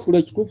 Yofula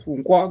ekituufu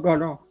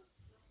nkwagala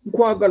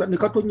ne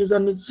katonyeza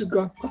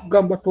n'eziga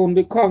kagamba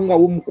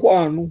tondekangawo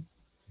mukwano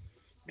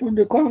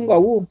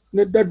tondekangawo.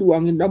 Ne daddi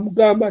wange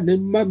namugamba ne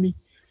mami.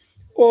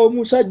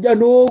 Omusajja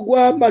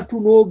n'ogw'amatu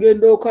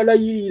n'ogenda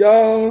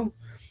okalayirira.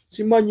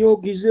 Simanyi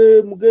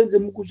ogize mugenze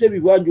mukuze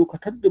ebibanja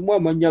okataddemu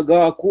amannya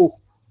gaako.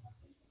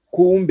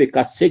 Kumbe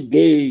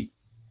kasege.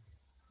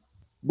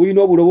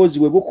 Bulina obulobozi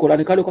bwe bukola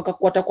ne kalyoka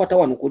kakwatakwata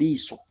wano ku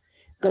liiso.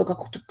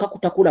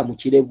 Kakutakula mu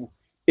kirevu.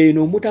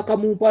 Eno omutaka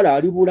mu mpale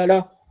ali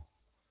bulala.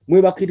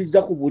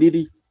 Mwebakiriza ku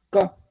buliri.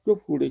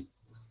 Yofule.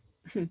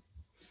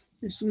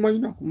 Simanyi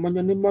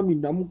nakumanya ne mami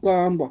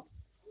namugamba.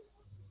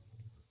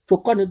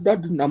 Kyokka ne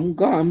daddi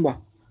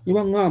namugamba. Ne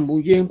baŋŋamba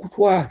nje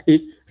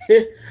nkutwale.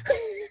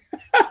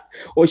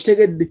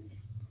 Okitegedde?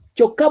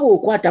 Kyokka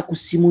bw'okwata ku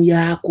ssimu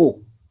yaako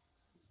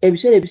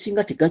ebiseera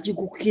ebisinga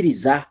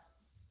tegakikukkiriza.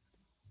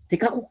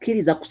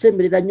 Tekakukkiriza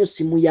kusemberera nnyo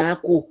ssimu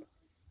yaako.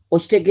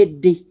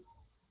 Okitegedde?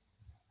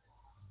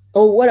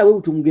 Obuwala bwe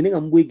buti mugende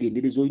nga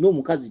mubwegendereza. Olina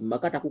omukazi mu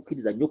maka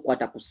takukkiriza nnyo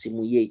okukwata ku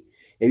ssimu ye.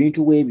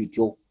 Ebintu bwe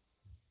bityo.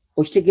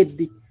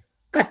 Okitegedde?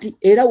 Kati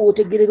era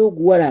w'otegerera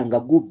oguwala nga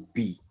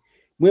gubbi.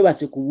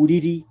 Mwebase ku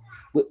buliri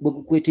bwe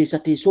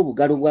gukweteesateesa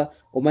obugalo bwa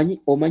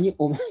omanyi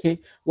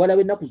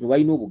walabe ennaku zino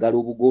balina obugalo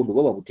obugondo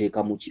baba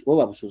buteeka mu ki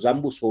oba babusuza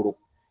mu busolo.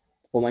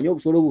 Omanyi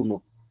obusolo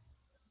buno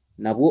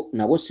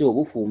nabwo si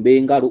obufumba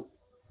engalo.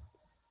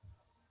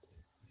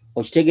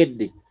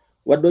 Okitegedde?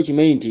 Wadde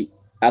okimanyi nti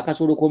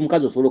akasolo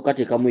k'omukazi osobola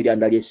okukateekamu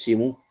eryanda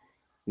ly'essimu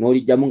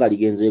n'olijjamu nga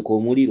ligenzeeko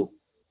omuliro.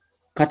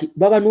 kati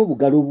baba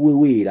n'obugalo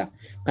obuweweera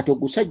kati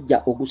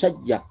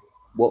ogusajja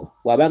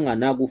bw'abanga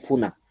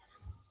n'agufuna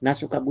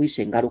n'asooka guyisa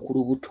engalo ku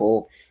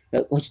lubuto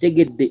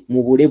okitegedde mu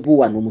bulevu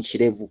wano mu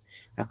kirevu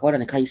akawala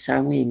ne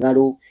kayisaamu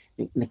engalo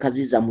ne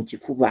kaziza mu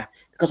kifuba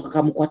kasooka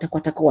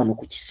kamukwatakwatako wano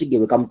ku kisige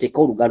bwe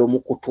kamuteeka olugalo mu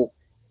kutu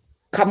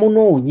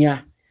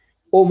kamunoonya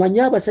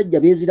omanye abasajja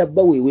beezira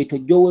bba weeweeto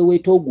ojja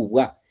oweeweeto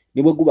ogubwa ne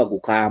bwe guba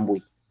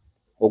gukambwe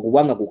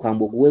ogubwa nga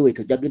gukambwe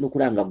oguweeweeto ojja genda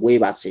okulanga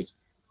gwebase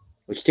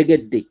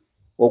okitegedde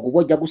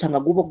ogubwa ojja gusanga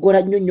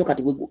gubogola nnyo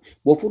kati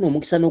bw'ofuna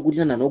omukisa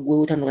n'ogulirana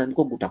n'ogweweeta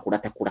n'otandika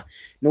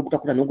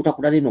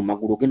n'ogutakula neno mu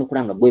magulu ogenda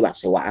okulanga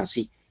gwebase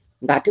wansi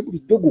ng'ate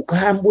bulijjo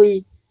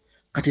gukambwe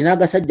kati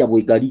n'agasajja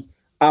bwe gali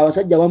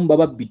abasajja abamu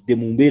bababbidde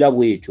mu mbeera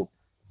bw'etyo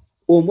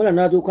omuwala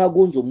n'atuuka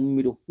agonza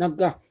omumiro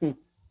nagga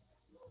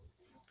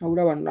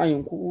awula bannaye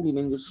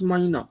nkubuulire nze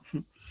simanyina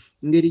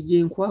ngeri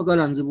gye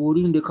nkwagala nze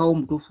bw'olindekawo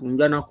mutuufu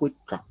nja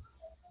nakwetta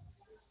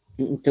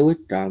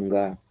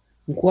tewettanga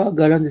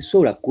nkwagala nze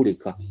sobola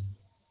kuleka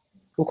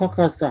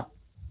okakasa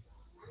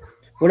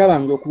olaba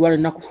nze okulwala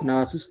nakufuna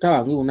abasisita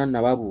wange bonna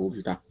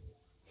nababuulira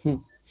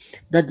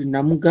dadi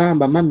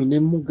namugamba mami ne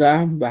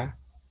mugamba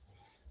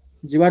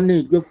nze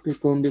banneejwefu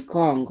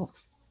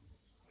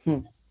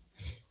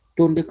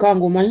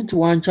tondekanga omanyi nti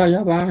wankyaya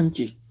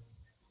bangi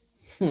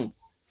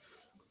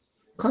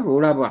kale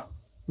olaba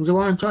nze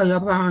wankyaya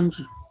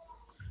bangi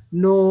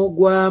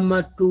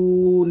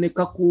n'ogwamatu ne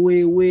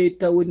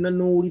kakuweeweeta wenna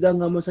n'owulira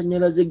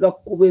ng'amasannyalaze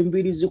gakkuba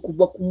enviiri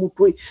zikuva ku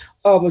mutwe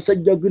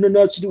abasajja genda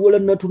n'asiriwala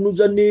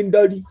natunuza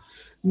n'endali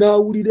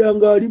n'awulira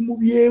ng'ali mu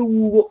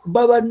byewuubo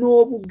baba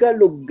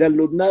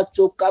n'obugalogalo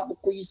n'asooka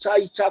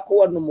bukuyisaayisaako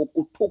wano mu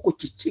kutu ku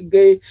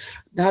kisige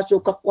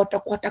n'asooka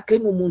kwatakwatako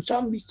eno mu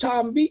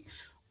nsambisambi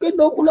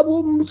genda okulaba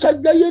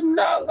omusajja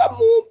yenna nga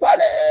mu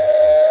mpale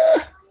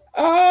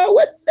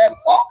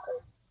aweddeko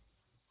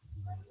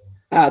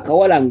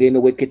akawala ng'eno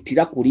bwe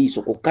kettira ku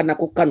liiso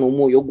kokka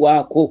n'omwoyo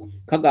gwako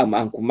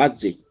kagamba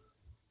nkumaze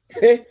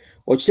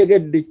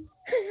okitegedde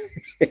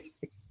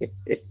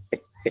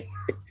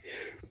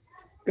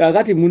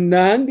kaakati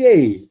munnange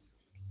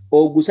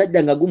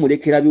ogusajja nga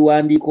gumulekera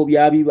biwandiiko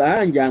bya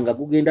bibanja nga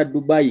gugenda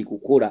Dubai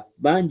kukola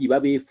bangi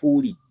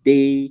babeefuulidde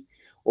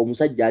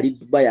omusajja ali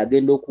Dubai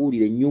agenda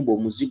okuwulira ennyumba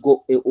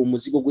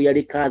omuzigo gwe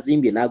yaleka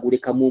azimbye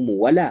n'agulekamu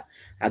omuwala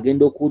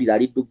agenda okuwulira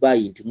ali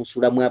Dubai nti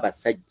musulamu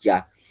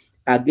abasajja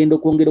agenda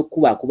okwongera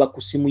okukuba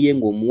ku ssimu ye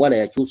ng'omuwala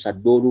yakyusa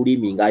dda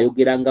olulimi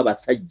ng'ayogera nga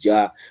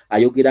basajja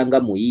ayogera nga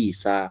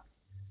muyiisa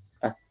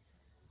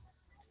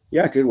ye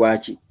ate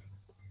lwaki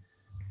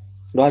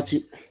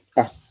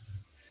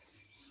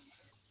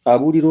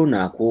abuulira ono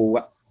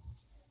akoowa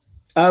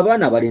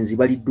abaana abalenzi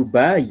bali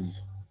Dubai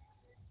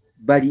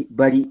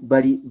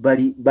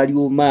bali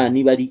omaani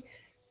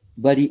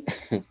bali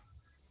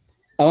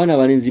abaana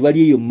abalenzi bali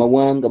eyo mu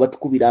mawanga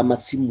batukubira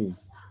amasimu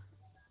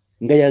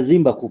nga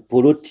yazimba ku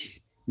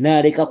poloti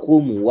n'alekako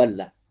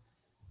omuwala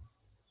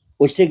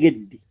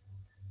okitegedde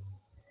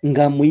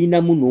nga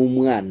muyinamu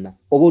n'omwana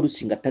oba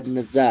oluusi nga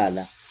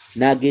talinazaala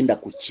n'agenda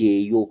ku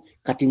kyeyo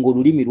kati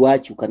ng'olulimi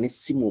lwakyuka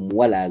n'essimu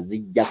omuwala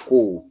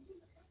aziggyako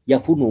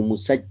yafuna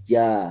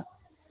omusajja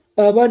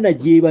abaana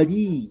gye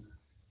bali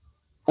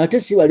ate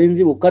si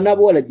balenzi bokka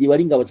n'abawala gye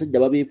bali nga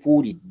abasajja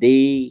babeefuulidde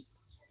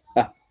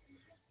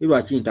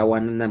lwaki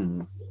ntawaana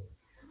nammwe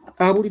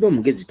abulira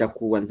omugezi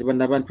takuwa nze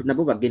bano abantu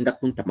nabo bagenda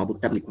kuntama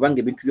butami kubanga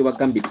ebintu bye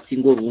bagambye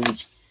bisinga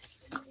olungi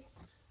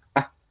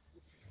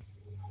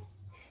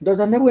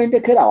ndoza ne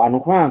bwendekera wano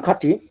kubanga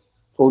kati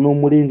ono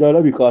omulenzi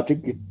alabika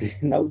ategedde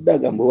nawudde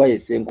agamba oba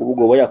yese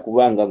enkubuga oba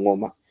yakubanga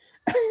ngoma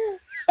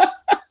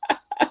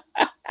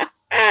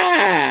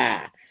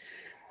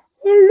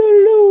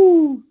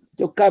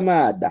kyokka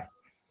maada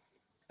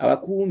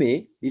abakuume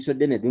liiso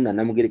ddene duna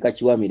Namugereka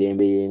Kiwa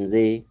Mirembe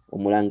yenze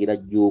Omulangira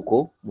Jjuuko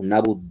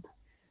Munabuddu.